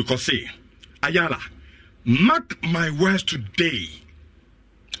Facebook, or say, Ayala, mark my words today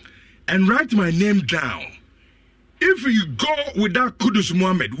and write my name down. If we go without Kudus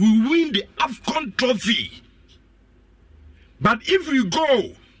Mohammed, we win the Afcon trophy. But if we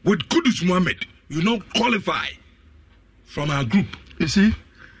go with Kudus Mohammed, you don't qualify from our group. You see?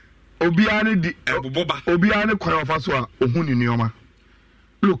 Obiane Kwayofaswa Ohuni Nioma.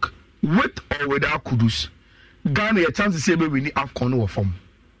 Look, with or without Kudus, Ghana a chance to say we need Afcon or form.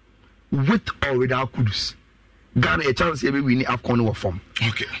 With or without Kudus, Ghana a chance to say we need Afcon or form.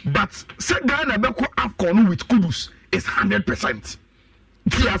 Okay. But say Ghana beko Afcon with Kudus is 100%.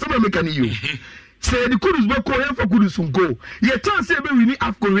 See, some make any you. Say the Kudus beko here for Kudus from go. Ye chance say we need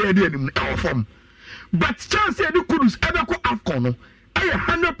Afcon ready in our form. But chance say the Kudus beko Afcon.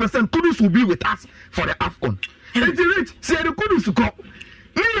 100% Kudus will be with us for the Afcon. And the rich say the Kudus go.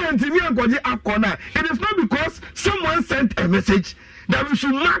 It is not because someone sent a message that we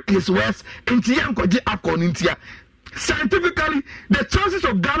should mark his words in Afcon India. Scientifically, the chances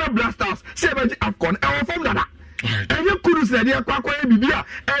of Ghana Blasters say about the Afcon are from that. And you Kudus said Bibia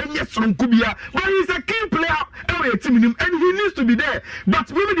and yes from Kubia, but he's a key player and he needs to be there.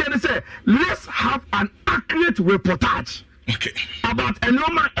 But maybe they say, let's have an accurate reportage. Okay. About a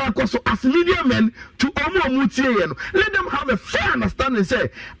normal so as media men to Omo let them have a fair understanding.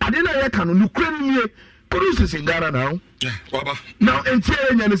 Say, I didn't know can Ukraine Kudus is in Ghana now. Yeah, now and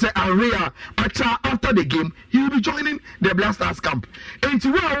say Aria after the game, he will be joining the Blasters camp. And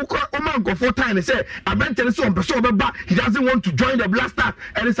to where Oman go 4 times and say, I bet he doesn't want to join the Blasters.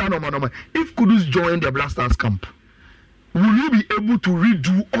 And it's no. If Kudus join the Blasters camp, will you be able to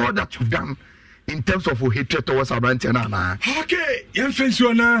redo all that you've done? In terms of hatred towards Abantiana. Okay, young friends, you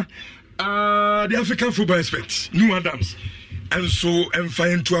are the African football experts, New Adams, and so and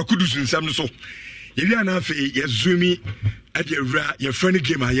find to a Kudus in some so. If you are not free, you zoom at your friendly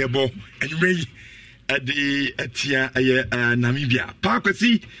game, I ball, and you may at the Namibia.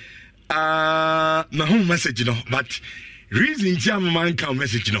 Parkwasi, my home message, you know, but reason jam man can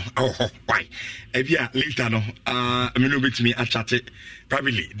message, you know. Oh, why? If you are later, no, I mean, with me, I chatted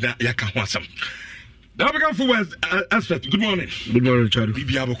privately that you can want some. The African football aspect. Good morning. Good morning, Charlie. We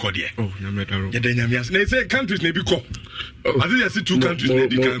be able to call. Oh, Nametaro. They say countries may be called. I think I see 2 countries.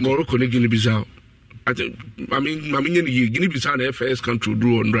 Morocco and Guinea-Bissau. I mean, Guinea-Bissau the first country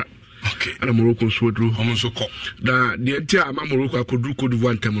drew on that. Okay. And Morocco so drew. Almost so called. The entire Morocco could do Cote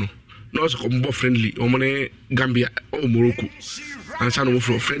d'Ivoire Temno. No, it's more friendly. Omone Gambia or Morocco. And some of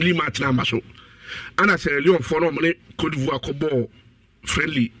friendly match number so. And I say Leon for Omone Cote d'Ivoire Cobo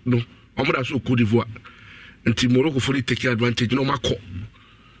friendly no. Omona so Cote d'Ivoire. And Morocco fully take advantage. No Mako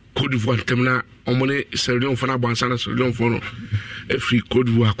Cote d'Ivoire Temna Omone Serlion Fana Bansana Serlion Fono. Every Cote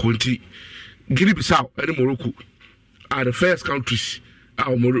d'Ivoire Conti Guinea-Bissau and Morocco are the first countries.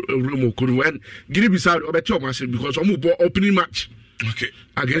 Our Morocco Cote d'Ivoire and Guinea-Bissau or better because Omo opening match. Okay.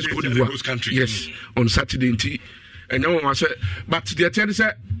 Against Cote d'Ivoire. Yes. On Saturday and no one said but the attendant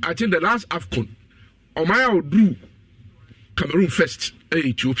said I think the last Afcon Omaya drew Cameroon first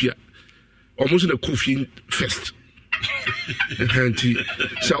Ethiopia almost in a Kofi first.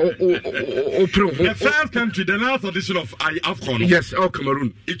 So the first country, the last edition of Afcon. Yes,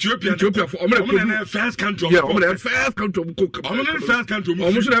 Cameroon. Ethiopia for first country. Yeah, first country. First country.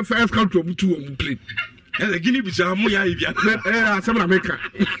 Almost the first country to play. And the Guinea-Bissau, some America.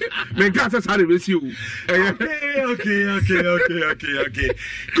 Okay.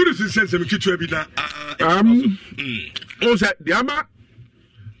 Kudus says some kitchen the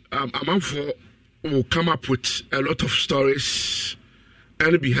amount for will come up with a lot of stories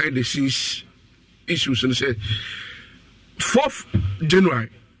and behind the scenes issues and say 4th January.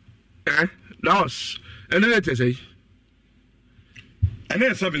 That was and then it is and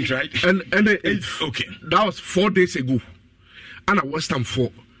then 7th, right? And then 8th. Okay. That was 4 days ago. And I was time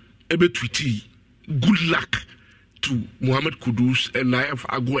for able to good luck to Mohamed Kudus and Naif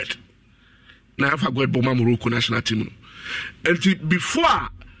Agüed. Naif Agüed Boma Morocco national team. And before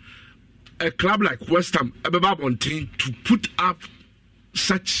a club like West Ham to put up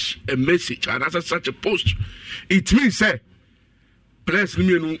such a message and as such a post, it means say players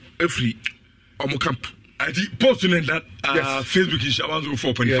every camp. I think posting in that Facebook is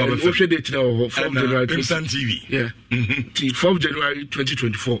 104.5. Yeah, we date now 4th January. Crimson TV. Yeah. 4th January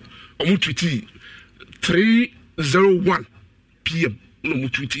 2024. Omu tweet 3:01 p.m. No mu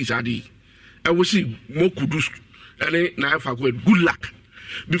tweet is adi. I will see more Kudus and na fa go good luck.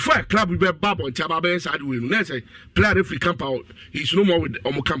 Before a club we be babo and Tababe side win. Let's say player if we camp out, he's no more with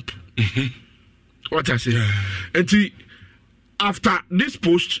Omo camp. What I say. And after this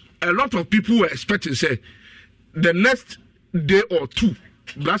post, a lot of people were expecting say the next day or two,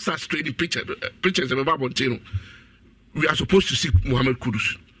 Black Stars training pictures of Montino. We are supposed to see Mohamed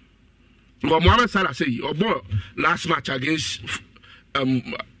Kudus. But Mohamed Salah say, "Oh boy, last match against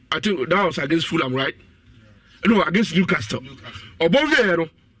I think that was against Fulham, right? No, against Newcastle. Obo there,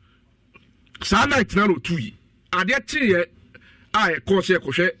 Salah night now 2. Are there 3 I course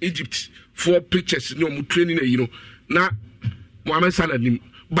here Egypt 4 pictures no training na Mohamed Salah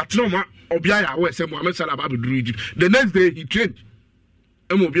but no ma Obiaya we say Mohamed Salah ba do Egypt. The next day he trained.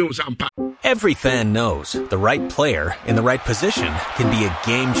 Every fan knows the right player in the right position can be a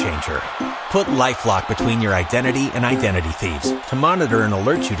game changer. Put LifeLock between your identity and identity thieves to monitor and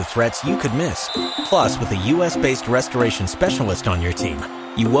alert you to threats you could miss. Plus, with a U.S.-based restoration specialist on your team,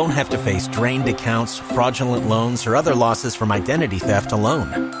 you won't have to face drained accounts, fraudulent loans, or other losses from identity theft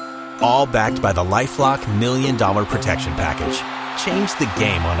alone. All backed by the LifeLock $1 Million Protection Package. Change the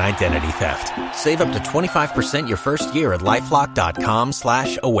game on identity theft. Save up to 25% your first year at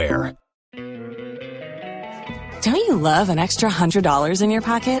LifeLock.com/aware. Don't you love an extra $100 in your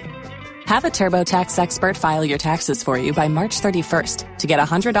pocket? Have a TurboTax expert file your taxes for you by March 31st to get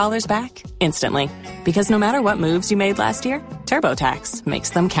 $100 back instantly. Because no matter what moves you made last year, TurboTax makes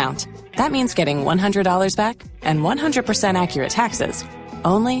them count. That means getting $100 back and 100% accurate taxes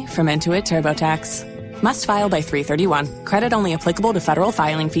only from Intuit TurboTax. Must file by 3/31. Credit only applicable to federal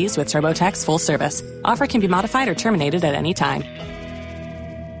filing fees with TurboTax full service. Offer can be modified or terminated at any time.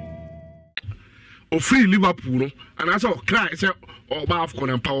 Free Liverpool, and as I cry, say, Afcon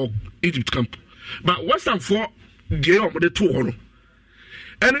and Power Egypt camp. But West Ham for the 2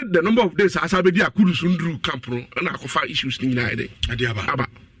 and the number of days as I be there, Kudus Undru camp, and I could find issues in the day.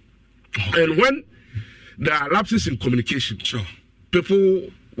 And when there are lapses in communication,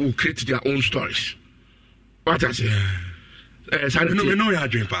 people will create their own stories. What I say?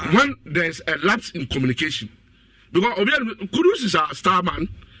 When there's a lapse in communication, because Kudus is our star man,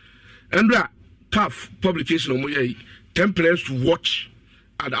 and there are tough publication of 10 players to watch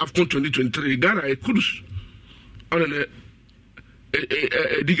at Afcon 2023. Ghana, Kudus on the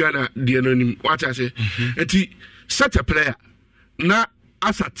Ghana, the anonym. What I say? Such a player, na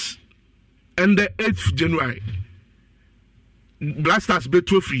assets, and the 8th January, Black Stars be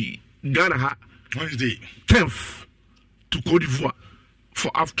free Ghana. Wednesday 10th to Cote d'Ivoire for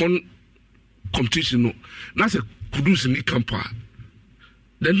Afcon competition. No, that's a Kudus in the camp.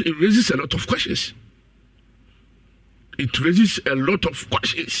 Then it raises a lot of questions.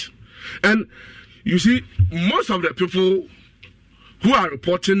 And you see, most of the people who are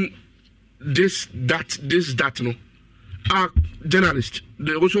reporting this, that, no, are journalists.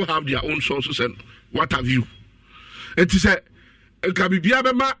 They also have their own sources and what have you. And to say,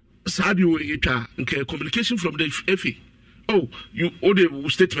 communication from the FA. Oh, you owe the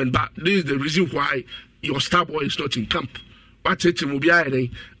statement, but this is the reason why your star boy is not in camp. What's it will be at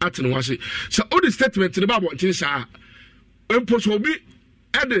so all the statements in the Bible things are impossible be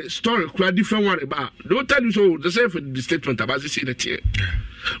at the story quite different one about. Don't tell you so the same for the statement about this in the tier.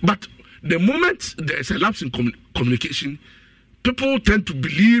 But the moment there is a lapse in communication, people tend to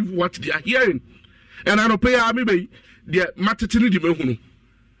believe what they are hearing. And I don't pay maybe the maternity the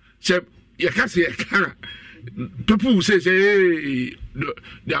say you can't say people will say hey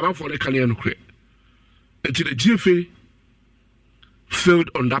they are for the Canadian create until the GFA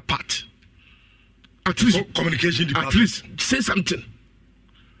failed on that part. At least communication department. At least say something.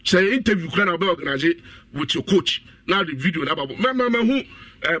 Say interview can be organized with your coach. Now the video about who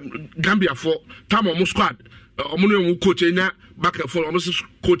Gambia for time on squad. Omo coach enya back and forth almost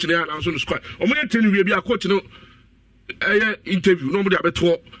coach na and on the squad. Omo tell you we be a coach no interview nobody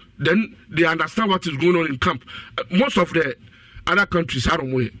about then they understand what is going on in camp. Most of the other countries are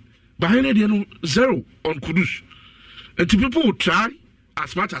on way. Behind it, zero on Kudus. And people will try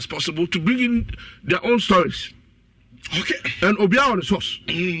as much as possible to bring in their own stories. Okay. And Obia on the source.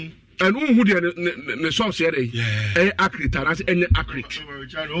 And who the source here? Accurate, and that's any accurate.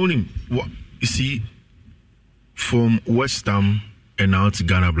 You see, from West Ham and now to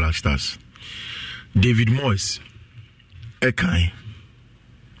Ghana Black Stars, David Moyes, Ekai,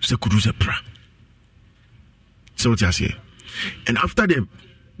 Kudus pra. So what you say? And after the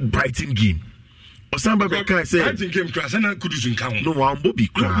Brighton game, Osamba Beka said, I think him crash and Kudus in count. No, I'm Bobby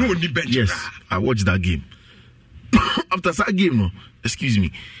Crash. No, bench. Yes, I watched that game. After that game, no, excuse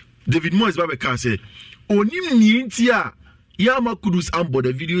me, David Moyes Babeka said, Onim Nientia, Yama Kudus Ambo,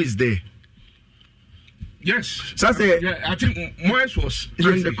 the video is there. Yes. So I say, yeah, I think Moyes was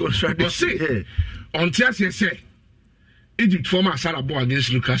the contradiction. On Tiasia say, Egypt former Salah ball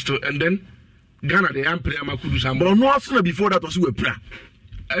against Newcastle, and then Ghana, the Ampere Kudus Ambo. But no, also before that was a prayer.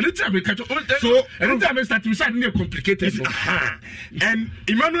 Anytime we catch anytime we start, we start more complicated. And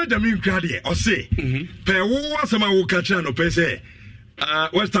Emmanuel Jamin Cradier, or say, per what will catch on, or say,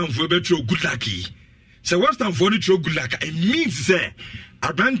 West Ham for betro good lucky. So West Ham for the good luck, it means, say,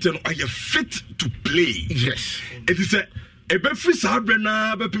 Abranton are you fit to play? Yes. It is a free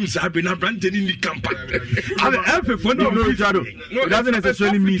Sabrina, Bepim Sabrina, Branton in the campaign. No, it doesn't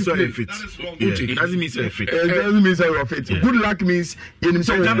necessarily mean so fit. It doesn't mean so fit. It doesn't mean so fit. Good luck means you know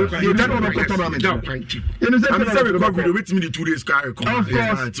so you don't know the tournament. You know so recovery wait me the 2 days car come. Of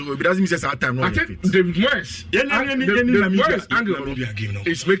course. So it doesn't mean say time no. I think David Moyes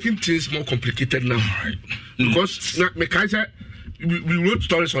is making things more complicated now. Because we wrote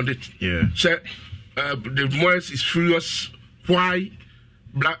stories on it. Yeah. So David Moyes is furious why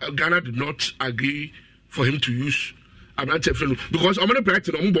Ghana did not agree for him to use Abrante Freno because I'm going to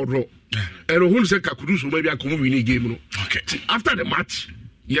practice on board row and who said Kudus maybe I come win a game. Okay. After the match,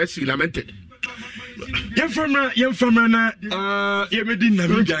 yes, he lamented. Young farmer, you made in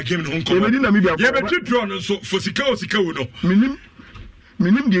Namibia game in Hong Kong. You have a drawn so for Siko, no.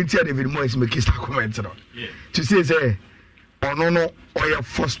 Minim the entire David Moyes make his comment to say no, or you're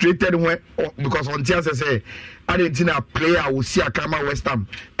frustrated when because on Tia say Argentina player will see a camera West Ham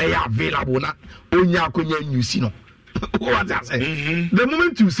available na onya akonya nyusi no. What that say? The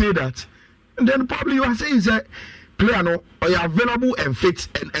moment you say that, then probably you are saying say player no or you available and fit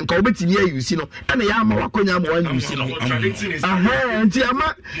and come between here you see no and ya ma wakonya ma wan nyusi no. Nti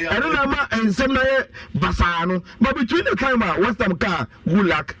ama I don't know ma ensem na basa no but between the time West Ham car good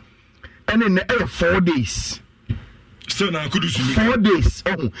luck and in 4 days. So now could 4 days.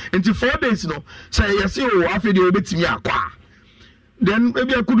 Into 4 days, no. Say yes, you after the bit me aqua. Then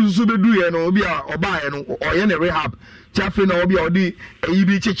maybe I could do be or buy or any rehab. Chaffin or be or the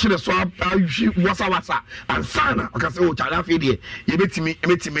EB chicken swap wasa and sana. I can say, oh, child, you bet me,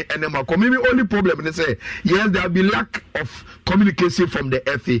 and then maybe only problem is say yes, there will be lack of communication from the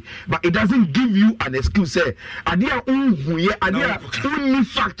FA, but it doesn't give you an excuse. Say, idea only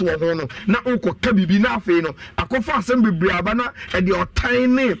fact or no, now Uncle Kabi na feno, a coffee assembly brabana, and your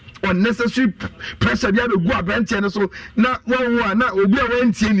tiny unnecessary pressure. You have to go up and so now one now will be a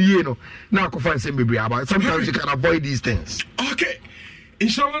rent in you now coffee assembly brabana. Sometimes you can avoid these things. Okay.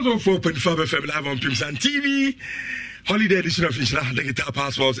 Insurance on 4.5 FM live on Pimsan TV. Holiday edition of Inshallah, the guitar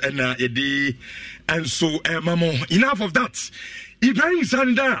passports and and so mamo. Enough of that. Ibrahim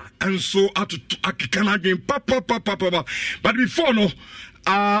Sanda and so at Canada game papa. But before no,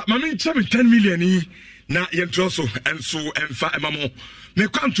 mami chami 10 million na yentroso and so emfa mamo. Me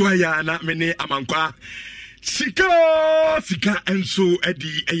kwanto ya na mene amankwa. Sika and so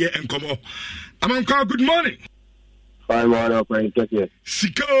edi eye enkomo. Amankwa, good morning. Fine morning, operator.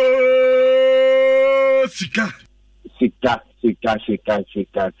 Sika.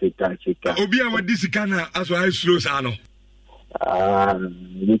 Obi awa di sika na aso high slow sa no.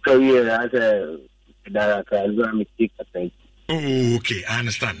 The career as a director mistake. Oh, okay, I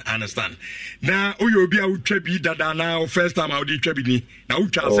understand. Now, obi a utwa bi dada na first time I would twa bi ni. Na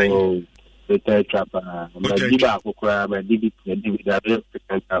utwa say. Oh, the trapper. But diba akokra, but dibi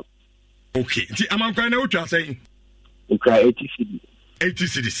that. Okay, ti amankwa na utwa say. Okay, 80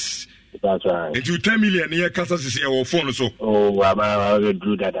 cities. That's right. And you 10 million near Casas is our phone so. Oh, I will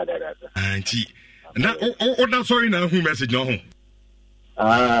do that. Auntie. Now, that's sorry now who message no.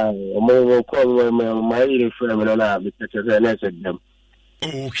 More call my little friend and I because them.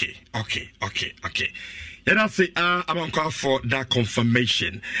 Okay. And I say, I'm on call for that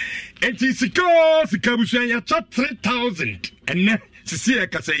confirmation. And it's Sikabusan, ya chat 3,000. And then, see, I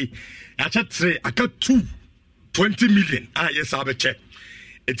can say, I chat 3, I got 20 million. Yes, I'll be check.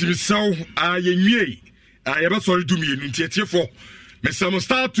 It is so, ye, I ever sorry to me in theatre for Mr.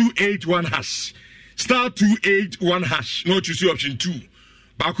 Star 281 hash. Star 281 hash. No, you see option 2.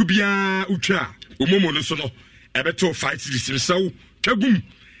 Bakubia Ucha, Umomo no sono, Ebeto fights this so, Kagum.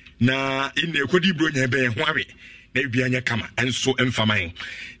 Na in the Kodi Brunya Bay and Huawei, maybe Anya Kama, and so infamine.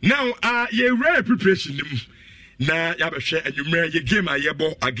 Now, ye rare preparation. Na Yabasha and you marry your game a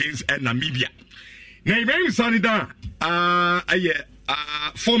yebo against Namibia. Now, you may sign it down.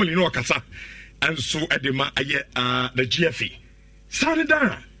 Formerly no Kasa, and so Edema, the GFE. Sign it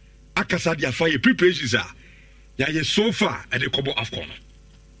down. akasa dia fa ye preparations ya so far at the Kobo Afcon.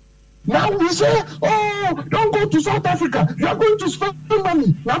 Now we say, oh, don't go to South Africa. You are going to spend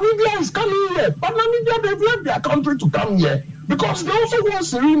money. Namibia is coming here. But Namibia, they've left their country to come here because they also want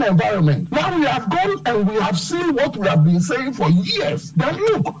serene environment. Now we have gone and we have seen what we have been saying for years. That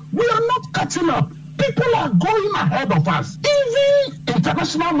look, we are not catching up. People are going ahead of us. Even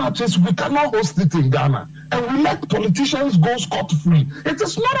international matches, we cannot host it in Ghana. And we let politicians go scot-free. It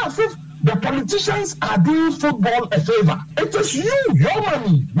is not as if the politicians are doing football a favor. It is you, your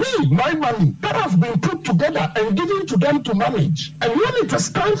money, my money, that has been put together and given to them to manage. And when it is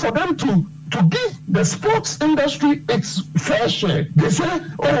time for them to give the sports industry its fair share, they say,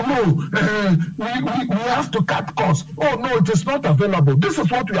 oh no, we have to cut costs. Oh no, it is not available. This is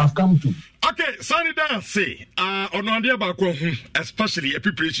what we have come to. Okay, Sunny Dan say, especially a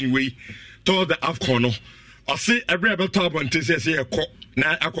preparation way toward the Afcon. I say every other time when they say a court.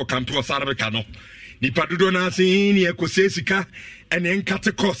 Na akọ kampo Sarabeka no nipa dodo na say ni ekose sika and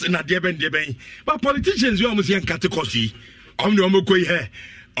enkate cost na de ben but politicians you almost enkate cost yi om de omko yi he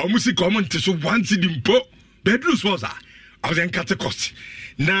omusi comment so once dimpo bedroom sponsor I was enkate cost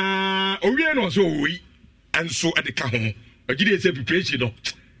na owie no so oyi enso edeka ho ogide say preparation no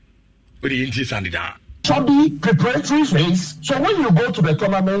we dey inti sandida Chubby preparatory phase. So when you go to the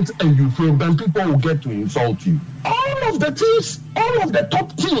tournament and you fail, then people will get to insult you. All of the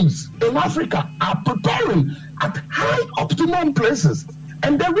top teams in Africa are preparing at high optimum places.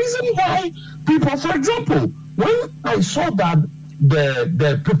 And the reason why people, for example, when I saw that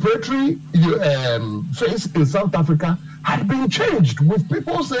the preparatory phase in South Africa had been changed with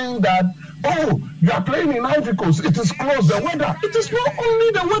people saying that, oh, you are playing in Ivory Coast, it is close, the weather. It is not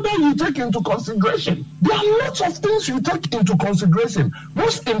only the weather you take into consideration. There are lots of things you take into consideration.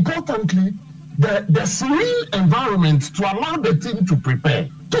 Most importantly, the serene environment to allow the team to prepare.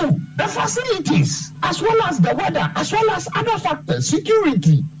 2, the facilities, as well as the weather, as well as other factors,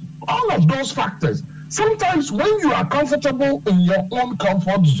 security, all of those factors. Sometimes when you are comfortable in your own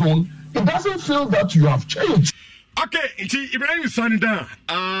comfort zone, it doesn't feel that you have changed. Okay, nti Ibrahim Sanida,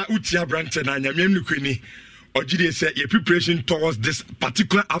 Utia Branton and Yamim Nukini, or GD said your preparation towards this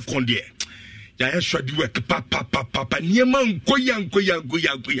particular Afcon there. Ya should do work, papa, Nieman, Goya.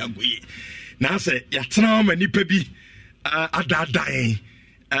 Now say, Yatram and Nipebi, Ada dying,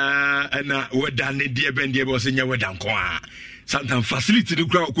 and we're done, dear Ben, dear was in your wedding. Sometimes facility to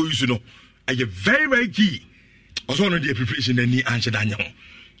grow, you know, are you very, very key. Also, on the preparation, and the answer Daniel.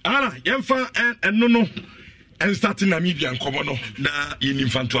 Anna, Yemfa, and no. And starting Namibia and Komono na in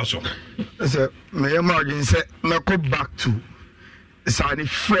Infantuaso. So, my imagine say, I go back to the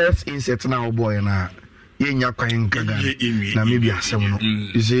first insect now, boy, and Yenya Namibia.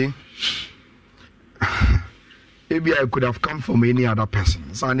 You see, maybe I could have come from any other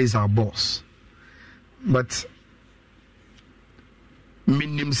person. Sandy is our boss, but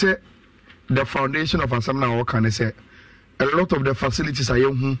minim say the foundation of Asamna Wakane say a lot of the facilities are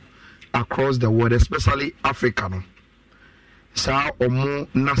young. Across the world, especially Africa, no. So, more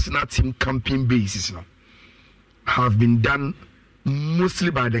national team camping bases, no, have been done mostly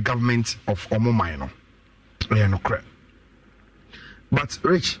by the government of Omo Minor. But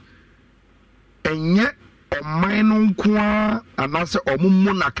Rich, and yet Omo Nkwa and also Omo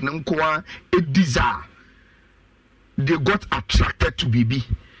Monarch Nkwa a desire. They got attracted to BB.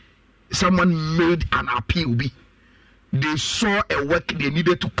 Someone made an appeal. They saw a work they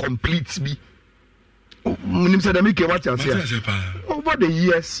needed to complete. Over the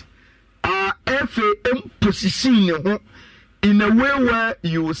years, FAM positioning in a way where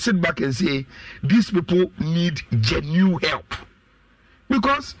you will sit back and say, these people need genuine help.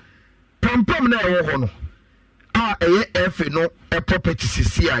 Because Pampam na FA no a property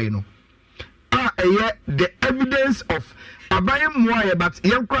CCI no. The evidence of Abayam Moya, but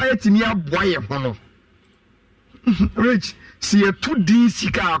young quiet in your boy hono. Rich, see a 2D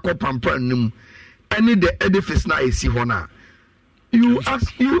sika akopampanum. Any the edifice na esi hona. You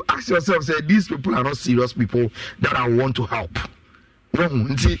ask yourself, say these people are not serious people that I want to help.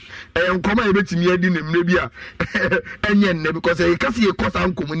 Wrong. See, come on, you me edi nem nebia. Enye because you can see a cost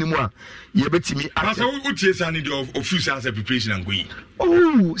am komunimu a. You bet me. As I would say, I need of official as a preparation and going.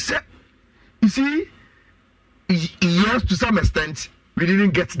 Oh, say, you see, yes, to some extent, we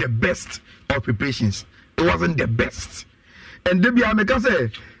didn't get the best of preparations. It wasn't the best. And Debbie, I make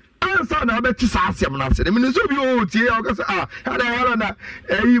say, I saw now bet Sassiam and I said, I mean, so you say,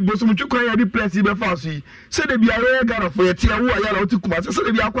 you was some to cry the place you fancy. Said they be a rare gun for a tear who are yellow to come. I said,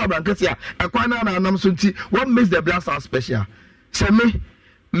 they be a quabrancasia, a quana and I'm so what makes the blast out special? Say me,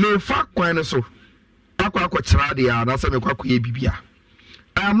 fact quine so. Aqua Charadia, and I said, Bibia.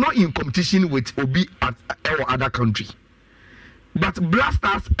 I am not in competition with Obi at our other country. But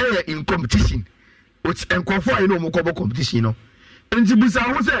Blasters are in competition with Enkwafo I know Mokobo competition, you know. And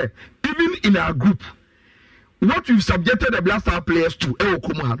Jibisa say, even in our group, what we've subjected the Blaster players to,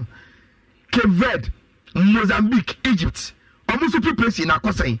 Kumano, Cape Verde, Mozambique, Egypt, almost to place in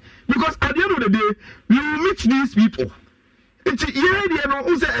Akosai. Because at the end of the day, we will meet these people. It's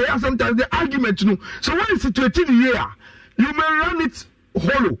sometimes the argument, you know. So when it's situated here, you may run it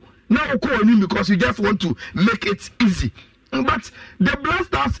hollow. Now call him because you just want to make it easy. But the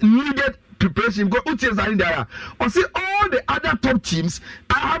Blasters needed preparation because Uti is in there. Or see all the other top teams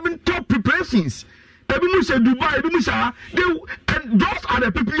are having top preparations. Dubai, and those are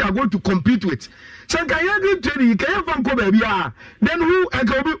the people you are going to compete with. So can you training? Can you find baby? Then who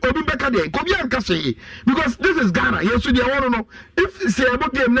and Obi Beka there? Kobi and Kasey because this is Ghana. Yes, we want to know if say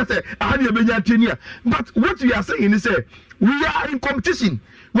about game. Let's say I have a training. But what we are saying is we are in competition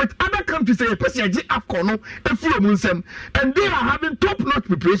with other countries. Say Afcon, and they are having top-notch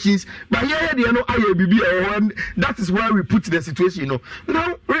preparations. But here they know IABB, and that is where we put the situation. You know.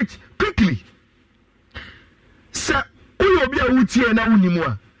 Now, Rich, quickly. Sir, who be a Uti na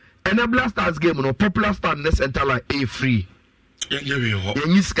unimwa? And a Blasters game, no popular star in the center like A free.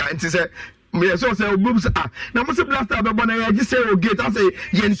 Yenyiska, and say, me so say, boobs are. Now, Mr. Blaster, but when I just say, oh, get, I say,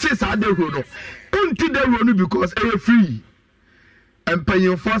 Yensis are the Runo. Until the Runo because A free. And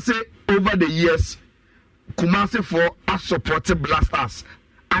paying for say over the years, Kumasi for us supported Blasters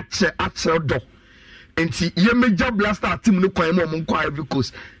at do. And see, ye major Blaster team no kwemo munko every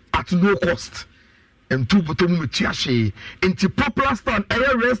coast at no cost. And two bottom with Chiashi into popular stand,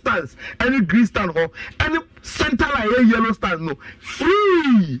 any red stands, any green stand, or any center like yellow stand, no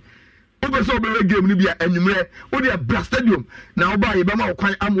free. Over so be game ni bia anwumre wo dey Blast Stadium na oba ye be ma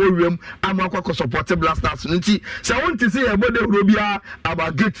kwan amoriam amakwa support Blasters nti say won ti say e bode huro bia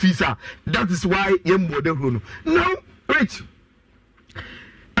about gate fees. That is why ye mbode huro no. Now Rich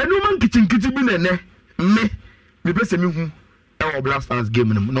man kitchen bi na me be say me hu e Blasters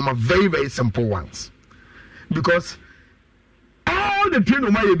game no very very simple ones. Because all the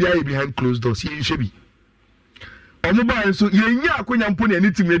train my behind closed doors here should be. Omuba so yenya akonya mpo na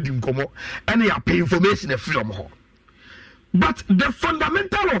anything na di nkomo and ya pay information from her. But the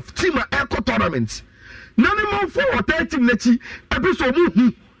fundamental of team eco tournaments none more for 30 nachi episode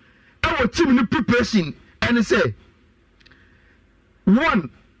mu our team ni preparation and say one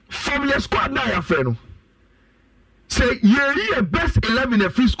from your squad na ya friend say ye best 11 a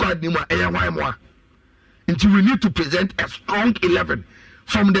free squad ni mo e until we need to present a strong 11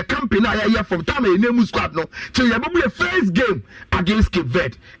 from the company from time a name squad no so you have a first game against Cape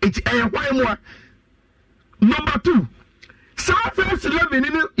Verde. It's a number 2 South first 11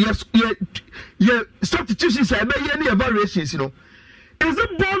 in yes substitutions and any evaluations, you know, is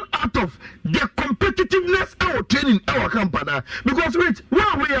it born out of the competitiveness our training our company because wait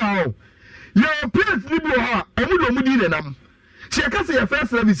where we are your players need she can say your first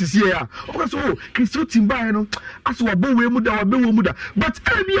service is here. Okay, so Christo Timba, no, as we bo we muda. But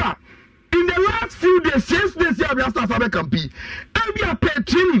Ebia, in the last few days, since this year, we have started campaign. Ebia pay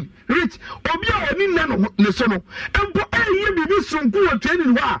training, Rich. Obia oni nano nesono. Empo ye bibi sunku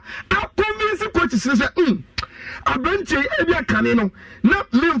training wa. I convince coaches say, Abenche Ebia kanino. Na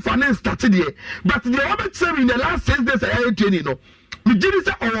me mfane started here, but the other say in the last 6 days I training no. Me give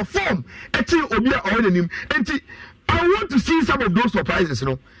say our form. Eti Obia or him. Enti I want to see some of those surprises, you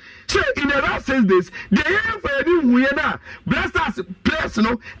know. So in the last 6 days, they have any winner, Blasters players, you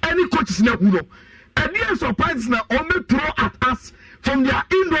know, any coaches now, you know. And these surprises now only throw at us from their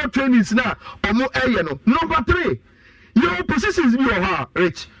indoor trainings now, or more area, no. Number 3, your positions be your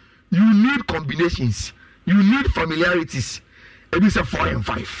Rich. You need combinations, you need familiarities. It is a 4 and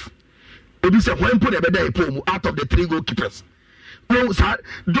 5. It is a one put a better out of the 3 goalkeepers. Well, sir,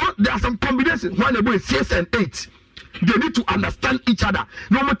 there are some combinations. One about 6 and 8. They need to understand each other.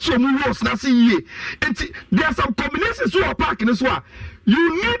 Number 2, there are some combinations who are parking as well.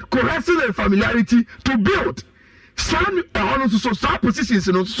 You need cohesion and familiarity to build. Some positions,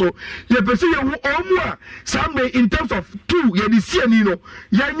 you know, so you perceive some in terms of 2, you see, you know,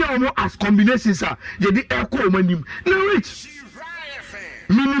 you as combinations are the echo manim. Now, Rich,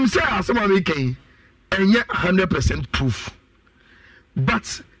 minimum say some are making and yet 100% proof.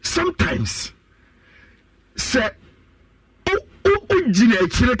 But sometimes, say, Ujine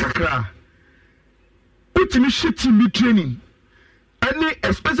chile kakra. Utimi shitimi training. And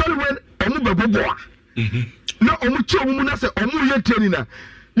especially when omu beboa. Now omu che omu na se omu ye training na.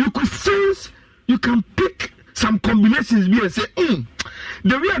 You could sense, you can pick some combinations be and say,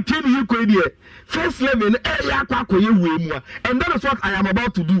 the way I tell you here, first 11, and that is what I am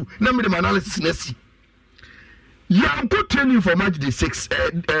about to do. Now me the analysis next. I'm good training for match day 6,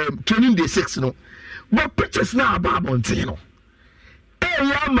 training day 6, no. But pictures now about Montino.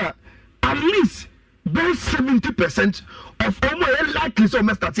 At least by 70% of almost likely so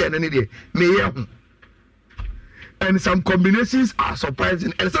much that any day. And some combinations are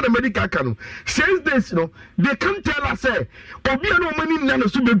surprising. And so the medical can since this, they can tell us, say, no money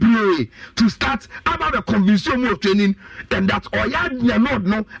to start about the convention of training, and that you're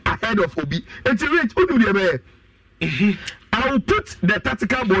not ahead of Obi. It's rich. I will put the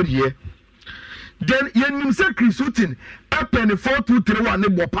tactical board here. Then you say Chris shooting up in the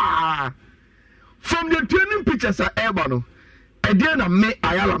 4-2-3-1 from the training pictures at Ebano. And then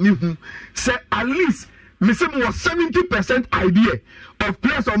I say at least me say was 70% idea of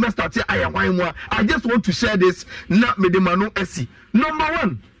players on my start. I just want to share this. Not me the mano SC. Number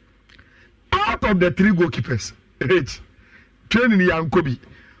 1, out of the 3 goalkeepers, training young Kobe.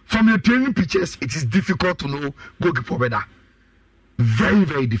 From the training pictures, it is difficult to know goalkeeper better. Very,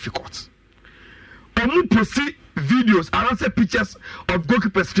 very difficult. Omu post videos, I don't say pictures of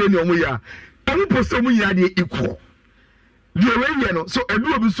goalkeepers training omu ya. Omu post omu ya they equal. The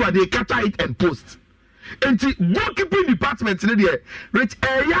way so they capture it and post. And the goalkeeping department there, which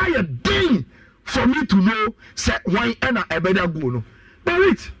a day for me to know say why a better goal. No. But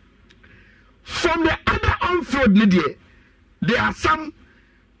wait, from the other on-field there are some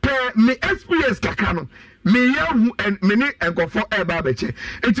me experience kakano me yahu and many and go for a babeche.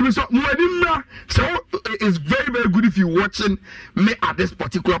 It will so it's very, very good if you watching me at this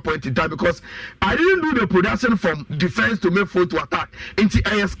particular point in time, because I didn't do the production from defense to midfield to attack. It's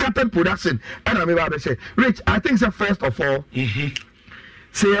a scattered production. And I mean say, Rich, I think so first of all,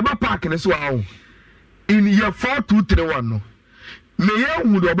 say about parking as well in year 4-2-3-1 no. Me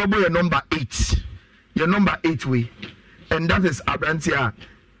yahu do your number 8. Your number 8 way. And that is Abrantia.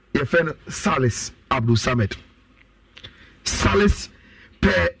 Your friend Salis Abdul Samad. Salis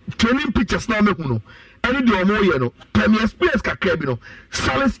per training pictures now me kuno. Any do more no. Premier experience kakrebi no.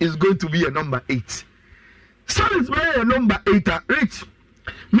 Salis is going to be a number 8. Salis be a number 8. Rich.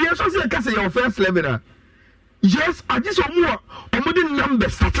 Me also say kase your first 11. Yes, I just more the number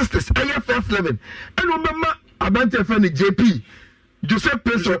statistics. I first 11. And remember about your friend JP. Joseph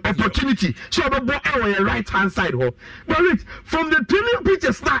Peso opportunity. So I'm about our right hand side. But wait, from the training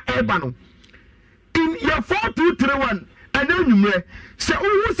pictures now, Ebano in your 4-2-3-1, and then you may say,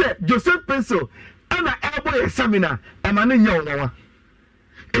 who said Joseph Peso and I elbow a seminar, and my name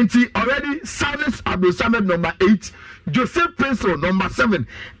and he already Salis Abdul Samad number 8, Joseph Peso number 7,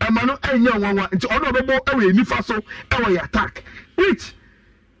 and Mano and young one into honorable away Nifaso away attack. Which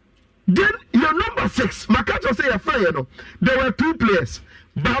then your number 6, Makato say a fair, there were 2 players,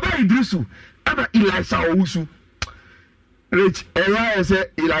 Baba Idrisu and Elisha Owusu. Rich,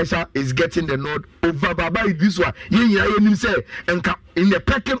 Elisha is getting the nod over Baba Idrisu. You say, and in the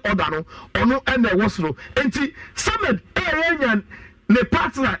pecking order, no, and there was no. And Samed, the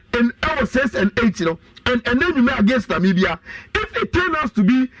partner in our 6 and 8, and then you may against Namibia. If it turns out to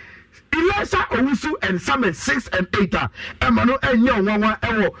be Elisha Owusu and Samuel 6 and 8 Emmanuel and Young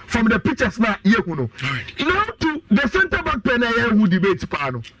from the pictures now Yehuno. Now to the center back player who debates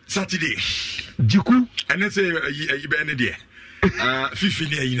Pano. Saturday. Jiku. And let's say you be any day.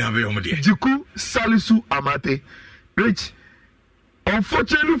 15 years in Jiku Salisu Amate. Rich.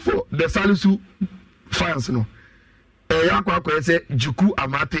 Unfortunately for the Salisu fans, Yakwa say Jiku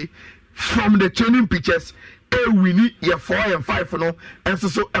Amate from the training pictures. We need your 4 and 5 no, and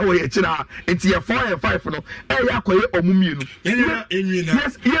so away china into your 4 and 5 no. Yakoye omumi no.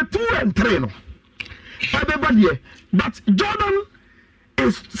 Yes, year 2 and 3 no. Everybody, but Jordan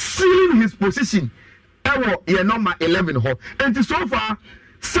is sealing his position. Your number 11 ho. And so far,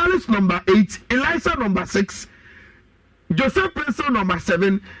 Salis number 8, Elisha number 6, Joseph Peso number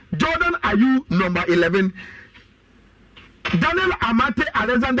 7, Jordan Ayu number 11. Daniel Amate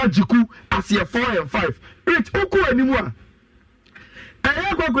Alexander Jiku as your 4 and 5. Rich Uku anymore. And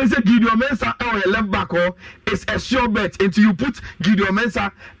I say Gideon Mensah on your left back is a sure bet until you put Gideon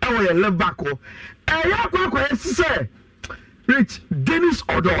Mensah on your left back. And I say Rich Dennis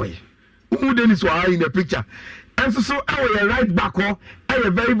Odoy. Who Dennis was in the picture. And so our right back I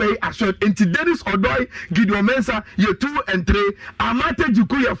very, very assured. Until Dennis Odoy, Gideon Mensah, your 2 and 3, Amate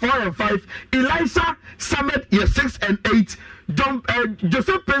Jiku, your 4 and 5, Elisha Samet, your 6 and 8,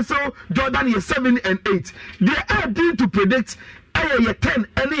 Joseph Peso, Jordan, your 7 and 8. They are due to predict your 10,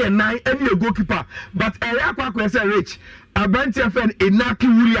 any your 9, any your goalkeeper. But I say Rich, Abanti friend Inaki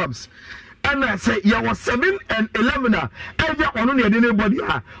Williams. and I say you was 7 and 11 every on anybody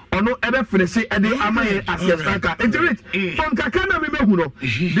or no ever finish it and they are my as a striker. From Kakana Mimehuno,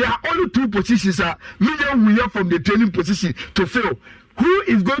 there are only 2 positions we are from the training position to fill. Who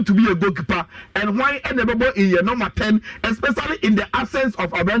is going to be a goalkeeper and why enable in your number 10, especially in the absence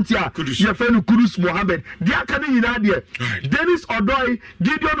of Abantia, your friend Kudus Mohammed, they are coming in there. Dennis Odoi,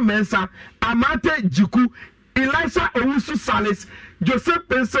 Gideon Mensah, Amate Jiku, Elisha Owusu Salis, Joseph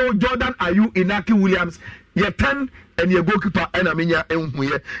Pencil, Jordan Ayu, Inaki Williams, your 10 and your goalkeeper and Aminia and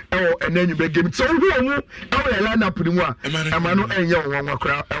and then you make game. So who are you? I line up with one. Amano and your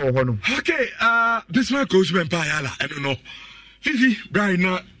crowd. Okay, this man coach Payala, I don't know. Fifi, Brian,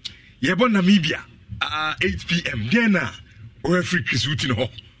 Yabon Namibia, 8 p.m. Diana, or free Kisutin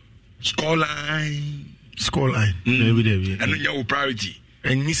Hall. Scoreline. Maybe and your priority.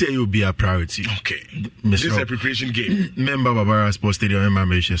 And you say you'll be a priority. Okay. This is a preparation game. Member Barbara Sports Stadium,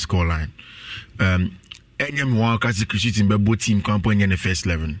 member scoreline. Enyem one kasi Kisutin be both team campaign in the first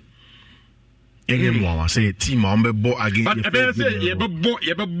 11. Enyem one say team on be bo against. But I say you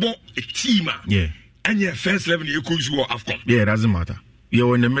be a team. Yeah. And your first 11 you could go Afcon. Yeah, it doesn't matter.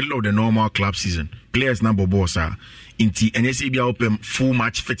 You're in the middle of the normal club season. Players number boss are in NSAB open full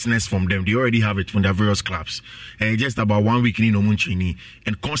match fitness from them. They already have it from their various clubs. And just about 1 week in Omun training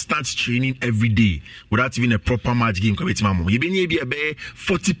and constant training every day without even a proper match game. You be about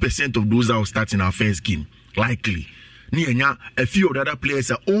 40% of those that will start in our first game. Likely. A few of the other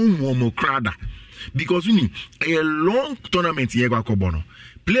players are more crowd. Because we need a long tournament in Kobono.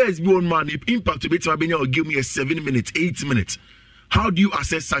 Players be on man, impact to be or give me a 7 minutes, 8 minutes. How do you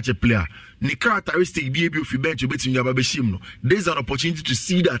assess such a player? The characteristic be able to bench there's an opportunity to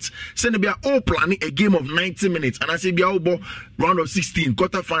see that. Send be all planning a game of 90 minutes, and I say be all round of 16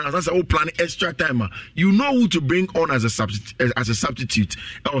 quarterfinals. That's all planning extra time. You know who to bring on as a substitute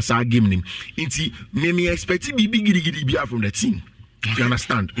or sa game name. Inti me expect to be big from the team. You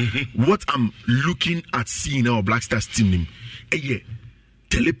understand? What I'm looking at seeing our Black Stars team name. Yeah.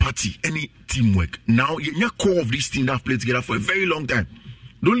 Telepathy, any teamwork. Now, you're core of this team that have played together for a very long time.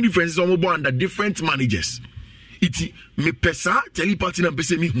 The only difference is under different managers. It's me pesa telepathy and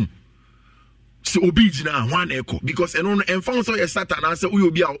pesa me. So obijina one echo because and found so you start and answer we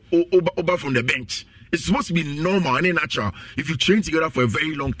will be over from the bench. It's supposed to be normal and natural if you train together for a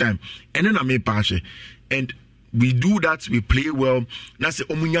very long time. And then I may pass it. And we do that, we play well. That's the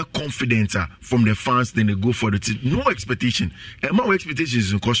omunya confidence from the fans, then they go for the team. No expectation. And my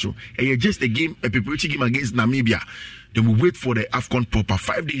expectations in question. And just a game, a preparatory game against Namibia. Then we wait for the Afcon proper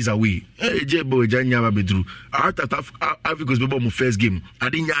 5 days away. Africa's first game. I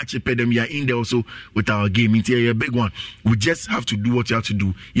didn't actually them. You are in there also with our game. It's a big one. We just have to do what you have to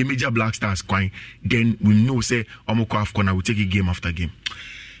do. You major Black Stars crying. Then we know say Omoko Afcon. I will take a game after game.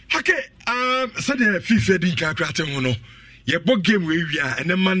 Okay, so the FIFA didn't calculate hono. Your book game we are and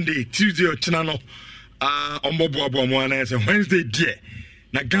then Monday, Tuesday or Chinano, on Bobo Wednesday, dear.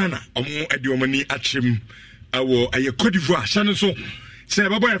 Na Ghana, Omo Ediomani Achim, a Cote d'Ivoire, Shannon so. Say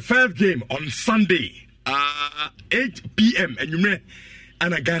about first game on Sunday, 8 p.m. and you may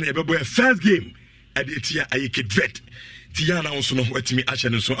and a Ghana about first game at the Tia Ayakid Vet. Tiana also know what me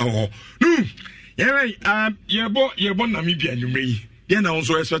Ashan so. Yeah, boy, you're born Namibia and you may. Then I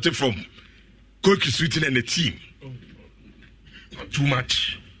also expected from Coach Sweeten and the team. Not too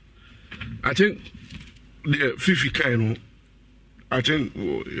much. I think the FIFA I think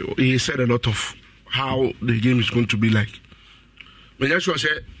he said a lot of how the game is going to be like. When Joshua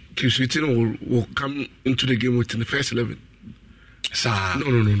said Coach Sweeten will come into the game within the first 11. No.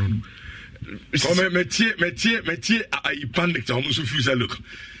 I panicked. I almost refused to look.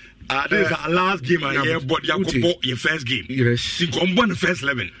 This is our last game and yeah, but you have bought your first game. Yes. You come on the first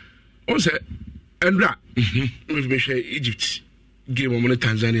 11. Also, Andra, we've been sharing Egypt game on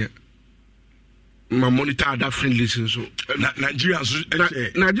Tanzania. My monitor that friendly so Nigeria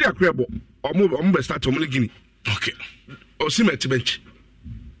crable or move start to Guinea. Okay. Or Simet bench.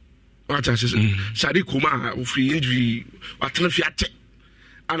 What I said, Sadi Kuma, free injury, what Fiat.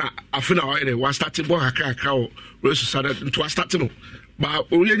 And I feel now was starting boy, a cow, versus Saturday to a starting. But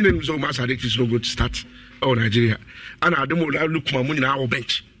only so much is no good to start on Nigeria. And I don't look my money in our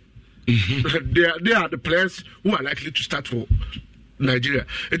bench. They are the players who are likely to start for Nigeria.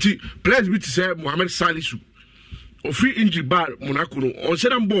 Players with say Mohamed Salisu or free injury bar Monaco on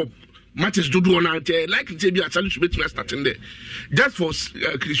Sedan Bob matches do on likely to be a Salisu bet starting there. Just for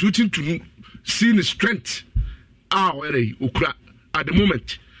shooting to see the strength at the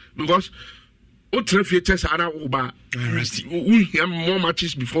moment. Because Otra theaters are now over. We have more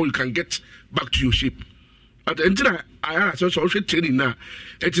matches before you can get back to your shape. At the end, I so training now.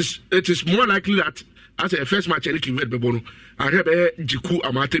 It is more likely that as a first match, Eric Bebono, I have a Jiku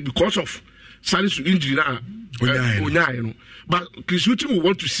Amate because of Salisu injury now. But Chris Wooten will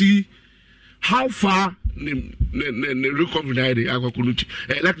want to see how far the recovery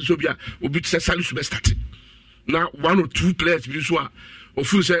like to be a bit Salisu best started. Now 1 or 2 players or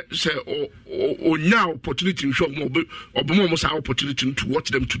feel say or now opportunity to show more or almost our opportunity to watch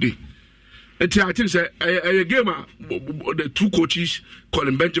them today. And I think a game the 2 coaches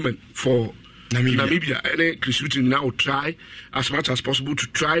Colin Benjamin for Namibia and Chris Wooten now try as much as possible to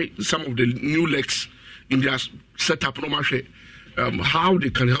try some of the new legs in their setup no matter how they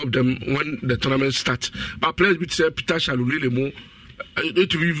can help them when the tournament starts. But players with Peter Shalulile more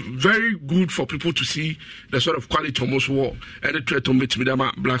it will be very good for people to see the sort of quality almost war and the threat to meet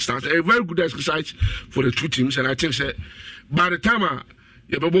Midama Black Stars. A very good exercise for the 2 teams, and I think by the time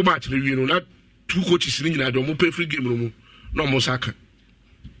you have a match, not 2 coaches in England don't pay free game no more soccer.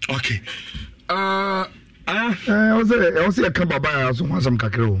 Okay. I was a Kababa, some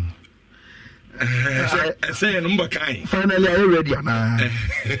Kakro. Finally, are you ready? I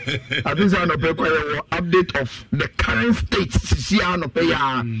think I know update of the current state. Sisiano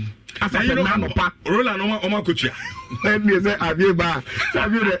Paya. As I know, Rola no Omakucha. Let me say, I've never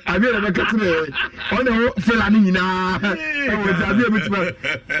got on the Felanina.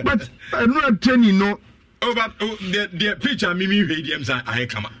 But I'm not training, no. Oh, but the picture, Mimi Radiums, I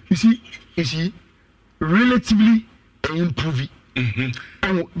come up. You see, relatively improving.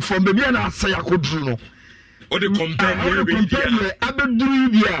 And from the beginning, I say I could do no. Or the compare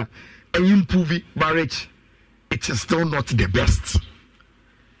Abedrudia and improve it, marriage. It is still not the best.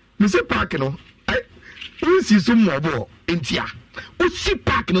 Mr. Park, I see some more in Tia. What's see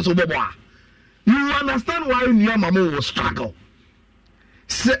Park no so boa? You understand why your mama will struggle.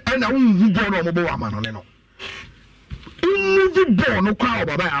 Say, and I won't born on mobile man on no. Moving born no crowd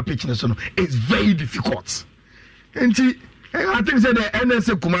about our pitching is very difficult. And I think that the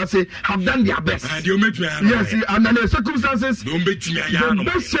NSA Kumasi have done their best. Yes, and under the circumstances, the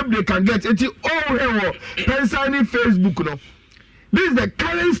best shape they can get. It's all hell. Pensigning Facebook, no. This is the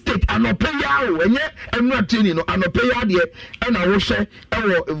current state. I'm not paying out. And yet, I'm not training. I'm not paying out yet. And I will share. So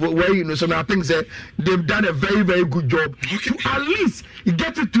I think that they've done a very, very good job to at least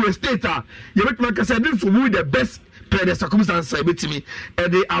get it to a state. You make like I said, this will be the best. The circumstances with me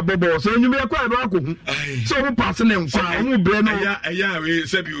and they are bobo. So you may acquire so we pass them. Yeah, we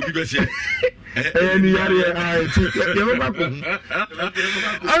said you will be best.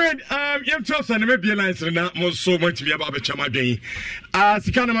 All right, young Chelsea, maybe a nice and not most so much to be about the Chama Day.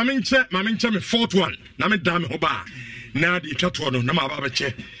 Sikana Mamincha, 4th one. Name Dam Hoba. Now the Chatuano, Nama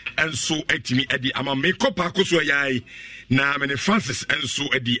Babache, and so Etimi Eddie. I'm a makeup Pacoso Yai. Now I'm Francis, and so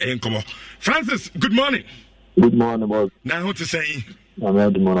Eddie Encomo. Francis, good morning. Good morning, boss. Now, what to say? I'm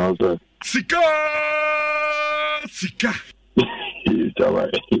at the morning also. Sika! It's all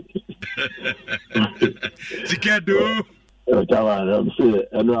right. Sika, do? I'm saying,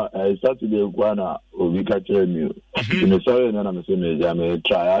 I started the Guana or we catcher you. Sorry, and I'm saying, I may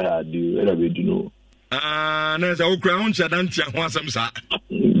try. I had you, and I will know. There's a ground, Shadantia, once I'm sad.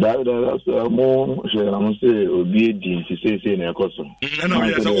 That's more, I'm saying, obedient to say, in a custom. And I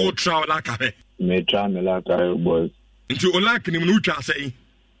have an old trout like I may try me like I was. Into Olakin, Mucha say.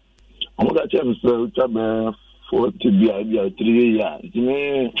 I'm going to tell you, 40 be 3 years.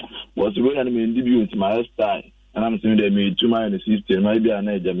 Me was when I made debut with my style, and I'm saying they made 2 minus 50, maybe an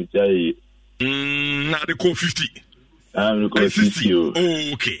edge. I'm telling you. Now they call 50. I'm recording 50. Oh,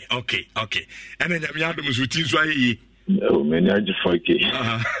 okay. And then you have them routines why. Oh, many are just 4K.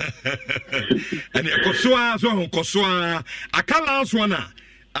 And Kosua, I can't last one.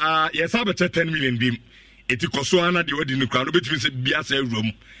 Yes, I have 10 million beam. It's Kosuana, the ordinary crowd, between the Biasa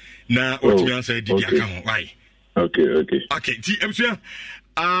room. Now, what you say, did you come? Why? Okay. TMC,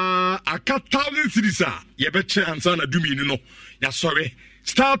 I cut 1,000 cities. You betcha and son, do me, no. Yeah, sorry.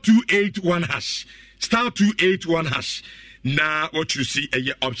 Star 281 hash. Star 281 hash. Now, what you see,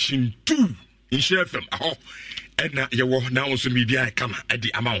 option 2 in share from. And you will now also media come at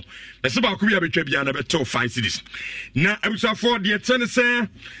the amount. That's about Korea between another 5 cities. Now, I was for the Tennessee.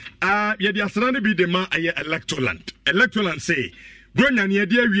 The Asana be the ma electoland. Electoland say, Brenda near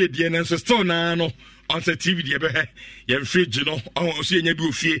dear we dear and so still now on the TV, the you fridge, you know, I see any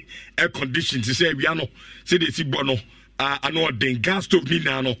do fear air conditions to say we are no, say they see bono, I know the gas stove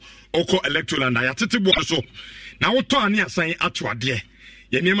Ninano, Oko electoland. I attended one so. Now, what Tony saying at what dear.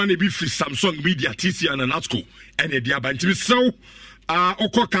 Your name may be free Samsung Media, TC and Atco, and a diabantim so.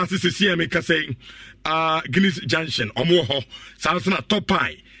 Oko Cassis is here, make us saying, Guinness Junction, or more, Samson top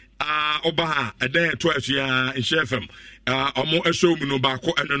pie. Oba a day twice in Sheffield. Omo show me no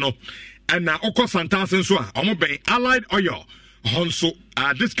bako and no. And now Oko Santasen so Omo Bay Allied Oil. Also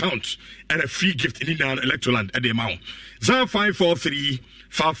discount and a free gift in the Electroland at the amount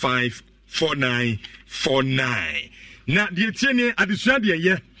 0543554949. Now the Etienne additional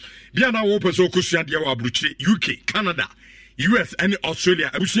year Biana open so cushion the UK, Canada, US and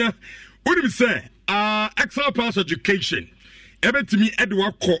Australia. Abusia, what do we say? Excellent pass education. Ebe to me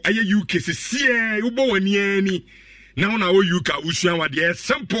Edward Ko aye UK se ubo wani now UK usua wa de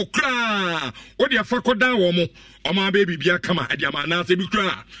simple kra wo de afakoda wo mo oma baby bia kama e de ama na se bi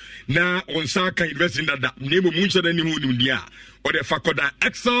kra na on saka university da name mu nche da ni hu nim dia wo de afakoda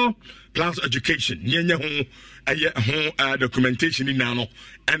excel plus education nyenye ho aye ho documentation ni na no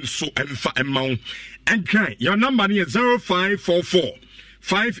and so emfa emma and kan your number is 0544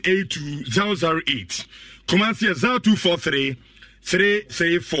 582 Kumasi 0243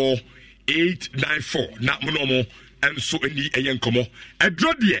 334 894 na monomo and so any a komo a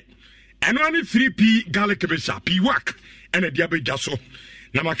drodie and only 3p garlic besha p wak and a diabe jaso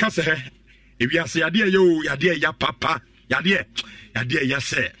na makase he if you say ade yo ade ya papa ade ya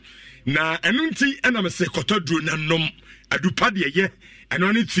se na enunti and am se kotodru na nom adupa de ye and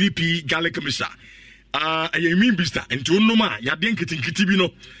only 3p garlic besha a mean bista into noma yade nkitinkiti bi no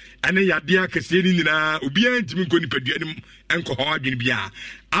ene yade akese ni nyina obi antimi nkoni paduanim enko ho adwene bia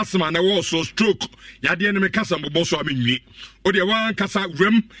asma na wo so stroke yade ne mekasa mbobɔ so amenwie o de wan kasa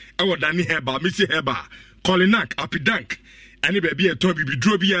rem e wodane heba misi heba Colinac apidank ene ba bia ton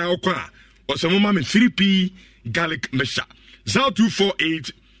bibiduro bia okwa osemo ma me 3p garlic mesha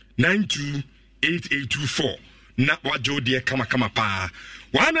 0248 928824 na wajo de kama pa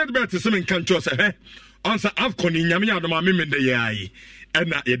 100 bet se men kan cho se he onsa Afcon nyame yadoma memende yayi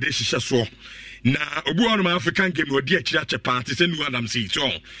ena yede hihye so na obu on ma African game odi akira che party se nu Adam si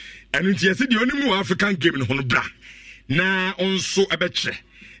so enu tie se de onimu African game no hono bra na onso ebekire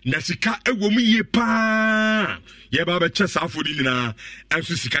na sika ewom ye pa ye ba beche safodi nyina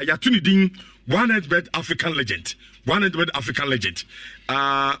enso sika ya tuni din 100bet African legend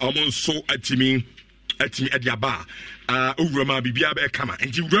omonso atimi adiaba owurama bibia be kama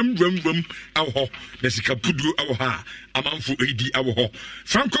enti ram awo na sika pudu awo ha amanfo edi awo ho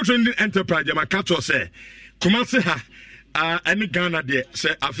Franco Trading Enterprise ya makato se Kumasi ha any Ghana de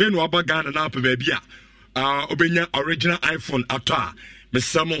se afi no aba Ghana na pa bia obenya original iPhone ata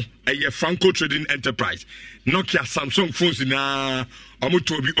mesamo eye Franco Trading Enterprise Nokia Samsung phones na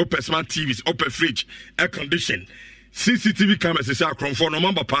omotobi Opel smart TVs Opel fridge air condition CCTV cameras is a crumb for no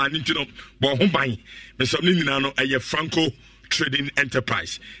number pa nintino bo ho ban me some ni na no eye Franco Trading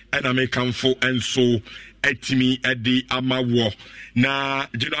Enterprise and I make come for and so etimi edi amawo na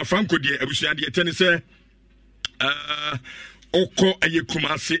General Franco de abusia de tene se oko eye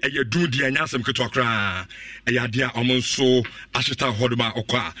Kumasi eye dudi anyasem keto akra eye ade a omonso ashita hodoma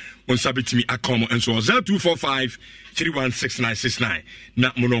okwa onsabetimi akomo and so 0245 316969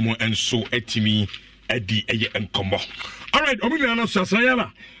 na monomo and so etimi Eddie Enkombo. All right, Omina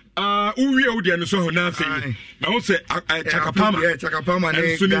Sasayala. Uwe Odi and so na say. Now say Chakapama, and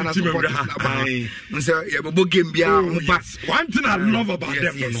Ghana so yeah, game bia. One thing I love about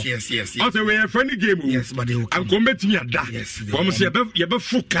them. Yes. Also, we have funny game. Yes, but they I'm coming me at that. Yes, we say you be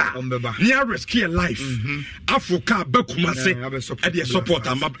fuka. Near rescue life. Africa Bekumase. And the support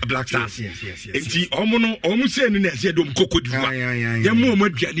am Black Stars. Yes. Enti omono omuse ni na se dom kokodiwa. Ye mo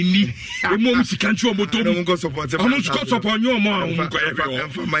aduane ni. Ye mo musikanchu omoto. Omo support nyo mo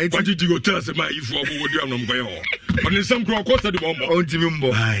everyone. What did you go tell us about if you were on Goyo? But in some quarter, the bomb on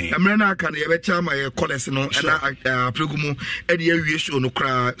Timbo. Amrana can ever charm my college no and Pregumo, Eddie Aviation no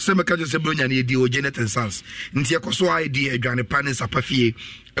cry, Semaka Sabunia, Dio, Janet and Sons. In Tiacoso idea, Johnny Panis, Apafie,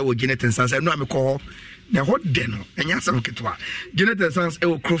 or Janet and Sons. I know I'm a call. Now what then? And yes, I'm Ketwa. Janet and Sons,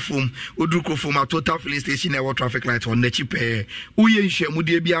 Ewo Crofum, Udrucofum, a total filling station, our traffic light on Nechipe. Uye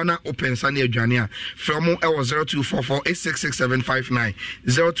Shemudiana, open Sunday Jania. From 0244-866759.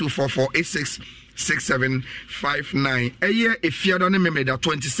 0244-866759. A year if you don't remember that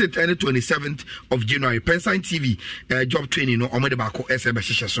 26th and 27th of January, Pensine TV job training no Omedebako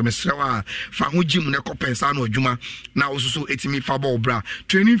SBSH. So Mr. Fahu Jim Neko Pensano Juma now also 80 Fabo Bra.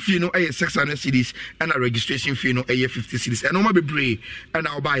 Training fee no a 600 CDs and a registration fee no a 50 CDs. And Oma be brave and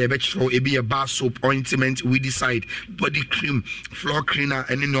I'll buy a batch so it be a bar soap ointment we decide body cream, floor cleaner,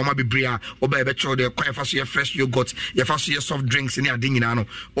 and then Oma be brave or buy a batch so the quite fast your fresh yogurt, your fast your soft drinks in your dinginano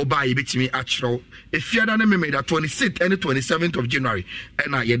or buy a bit me actual. If you don't remember that 26th and the 27th of January,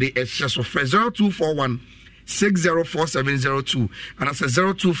 and I get it's just for 0241 604702 and I said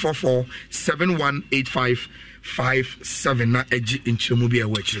 0244 7185 091-222-1057 na eji nchemu bi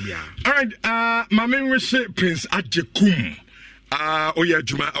ewo akire bia. All right, Mame wish Prince Ajekum. Oya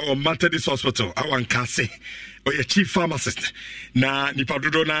Juma or Methodist Hospital, our Nkase. Oya chief pharmacist. Na nipa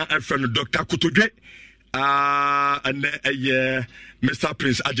dodo na friend Dr. Kutudwe. And Mr.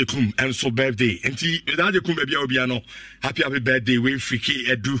 Prince Ajekum and so birthday. And Ajekum baby obiano. Happy birthday. We freaky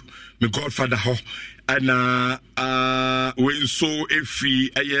edu my godfather ho. And when so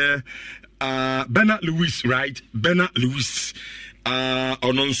every Bernard Lewis, right? Bernard Lewis.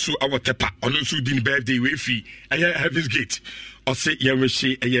 Ononsu our tepa. Ononsu din birthday we free. Heaven's Gate. Or say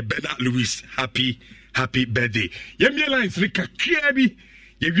Yamishi Bernard Lewis. Happy birthday. Yemi lines Nika Kiabi.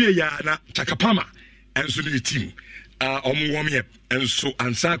 Yebi na Chakapama. And so the team warming up and so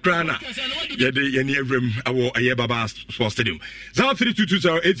and Sakrana Yeni room our Baba Sports Stadium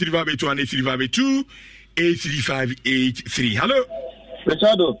 0322083582 83583. Hello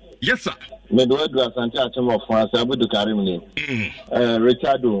Richardo. Yes sir. Medwedra Santa Chamo for Sabudu Karimni.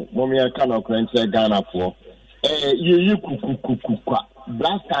 Richardo Momia Kano Krense Ghana for you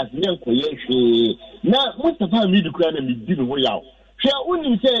blasters Yanko Yeshi. Now Mustafa Midukran and didn't way out. Shall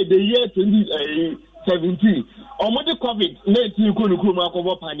only say the year 2017 Omode COVID-19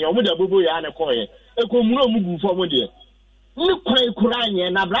 Kunukuma Pani, Omoda Bubu Yana Koye, a Kumuno Mugu for Modia. Look, Kurani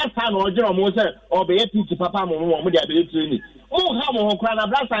and a Blastan or John Moser or Beati to Papa Momoda Beatini. Oh, how more Krana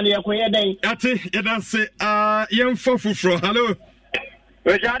Blastan Yakoya Day? That's it, that's it. Young Fofu from hello.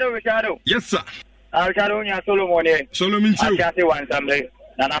 Richardo. Yes, sir. Richardo, Solomon, I can't say one someday.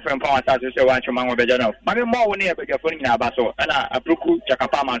 And after power started to watch among the general. Mammy more near the phone in Abaso, and a Bruku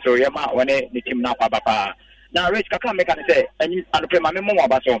Chakapama, so Yama, when the team now Papa. Now, Rich Kaka make and say, and you play Mammy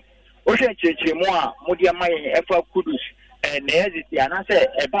Moabaso. Ocean Chimoa, Mudia May, F. Kudus, and Neziti, and I say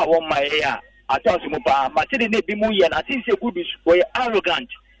about 1 my ear. I told him about Matilda Bimuy, and I think Kudus were arrogant.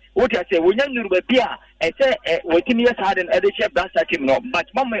 What I say, we never be beer, and say, waiting years hard and other chef that's at him, but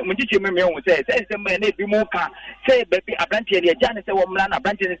Mamma, when you remember, says the man, Bimuka, say, baby, a branch, and Janet, a woman, a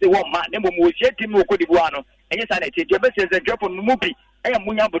branch, and a woman, never will shake him, Codibuano, and yes, I take your best as a drop on movie. I am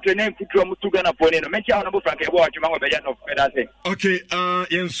Munya, but your name to Gana Pony, and mention on about Frank, watch among the Jan of Pedase. Okay,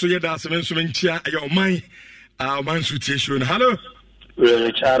 Yen Suyada, Semensumentia, your mind, man's situation. Hello,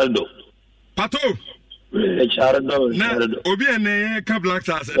 Richardo. Pato. Richardo. Obi and Ka Black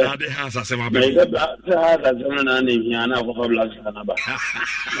Stars and the house as a man. Black Stars as a man in Yana for Black Stars.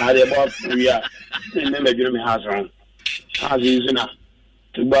 Now they bought we are remember Jeremy house around. As is enough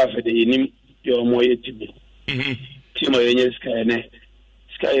to buy for the name your more TV. Timo Yenes Sky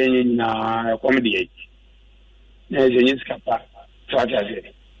Sky in comedy. There's a Scapa.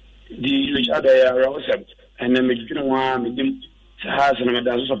 The Richard Rosem and then make you one with him. Has and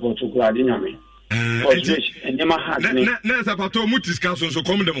Madame support to Gladinami. And Yama has Nasa Pato Mutis Castle, so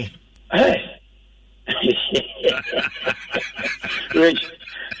come them. Hey, Rich,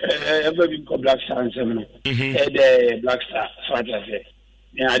 everybody got Black Star and Seminole. Black Star, so I say.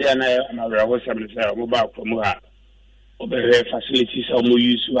 Yeah, I didn't know I was able to mobile from Mua. Over facilities or more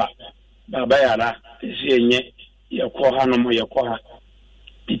use to Babayala, saying, your Koha no more your Koha.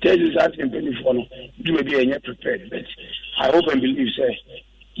 He tells you that in Pennyphone, do maybe a prepared, but I hope and believe, say.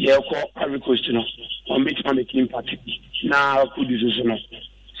 Yeah, call every question on which one making party. Now, Kudus,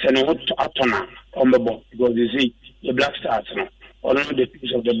 send a hot atona on the board because they see the Black Stars, or not the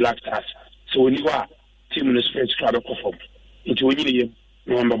piece of the Black Stars. So when you are team in the space club of perform into William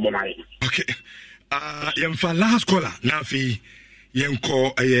November Bonai. Okay. Yam for last caller, Nafi Yam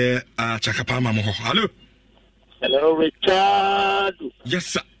call a Chakapama. Hello. Hello, Richard. Yes,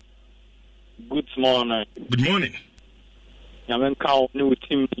 sir. Good morning. Good morning. Yamen count new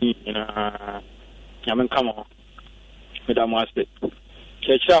team in Yamen come on. Madam Master.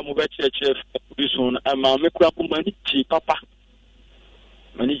 Checha Mubet this one, and my Mikuapu Papa.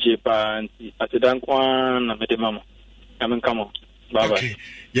 Maniji and at the Dankwan, and Madame. Yamen come on. Baba.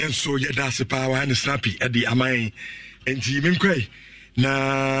 Yes, so yeah, that's the power and snappy at the Amai and Team Cray.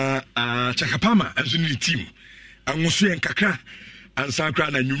 Na Chakapama and the team. And Musu and Kaka. And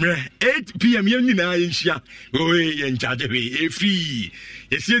Sankran and Numera 8 p.m. Yamina in Shia, Oe and Jajabe, a free.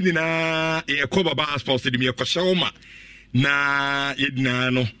 It's in a Koba Bas posted me a Kosoma. Na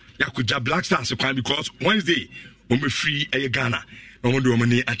Yednano, Yakuja Black Stars because Wednesday when we free a Ghana, no one do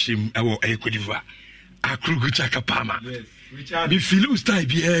money at him, our Equadiva. A Krugu Chakapama. Yes, Richard. If you lose time,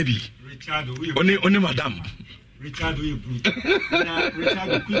 be heavy. Richard, only Madame. Richard,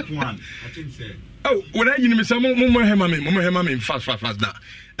 Richard, quick one, I think so. Oh, when I you some more hemame, fast now.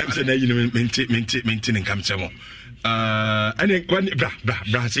 I'm saying you maintaining come some. And then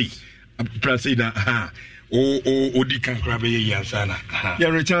Brazil, odi kan kra be ye ansana yeah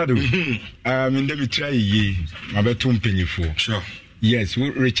Richardo me dem try ye mabeto mpanyifo sure yes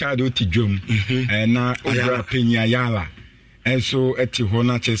Richardo ti dwom na obra penya yala enso eti ho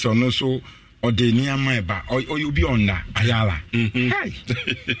na chese no so ode ni amaiba you be on that ayala hey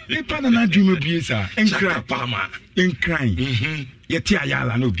e pa na dwom bie sa enkra pama enkran yeti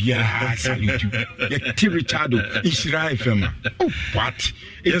ayala no bia salute yeti Richardo Ishira FM oh what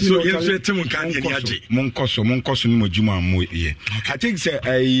yes etim kan ye ni age monkoso ni mojuma amu ye I think say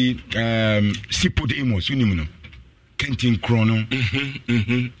Sipodemos unimuno Kentin Chrono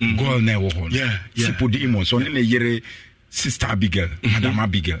goal na wo ho Sipodemos on le yere Sister Abigail, Madam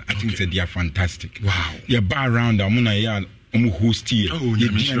Abigail, I think they are fantastic. Wow. Yeah, bar around amuna ya host here. Ye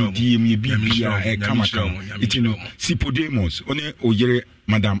it you know Sipodemos one oyere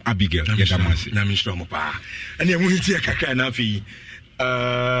Madam Abigail ya damase. Na mi shromo pa. Ene mu hiti kakra na afi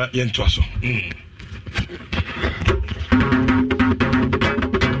yento aso.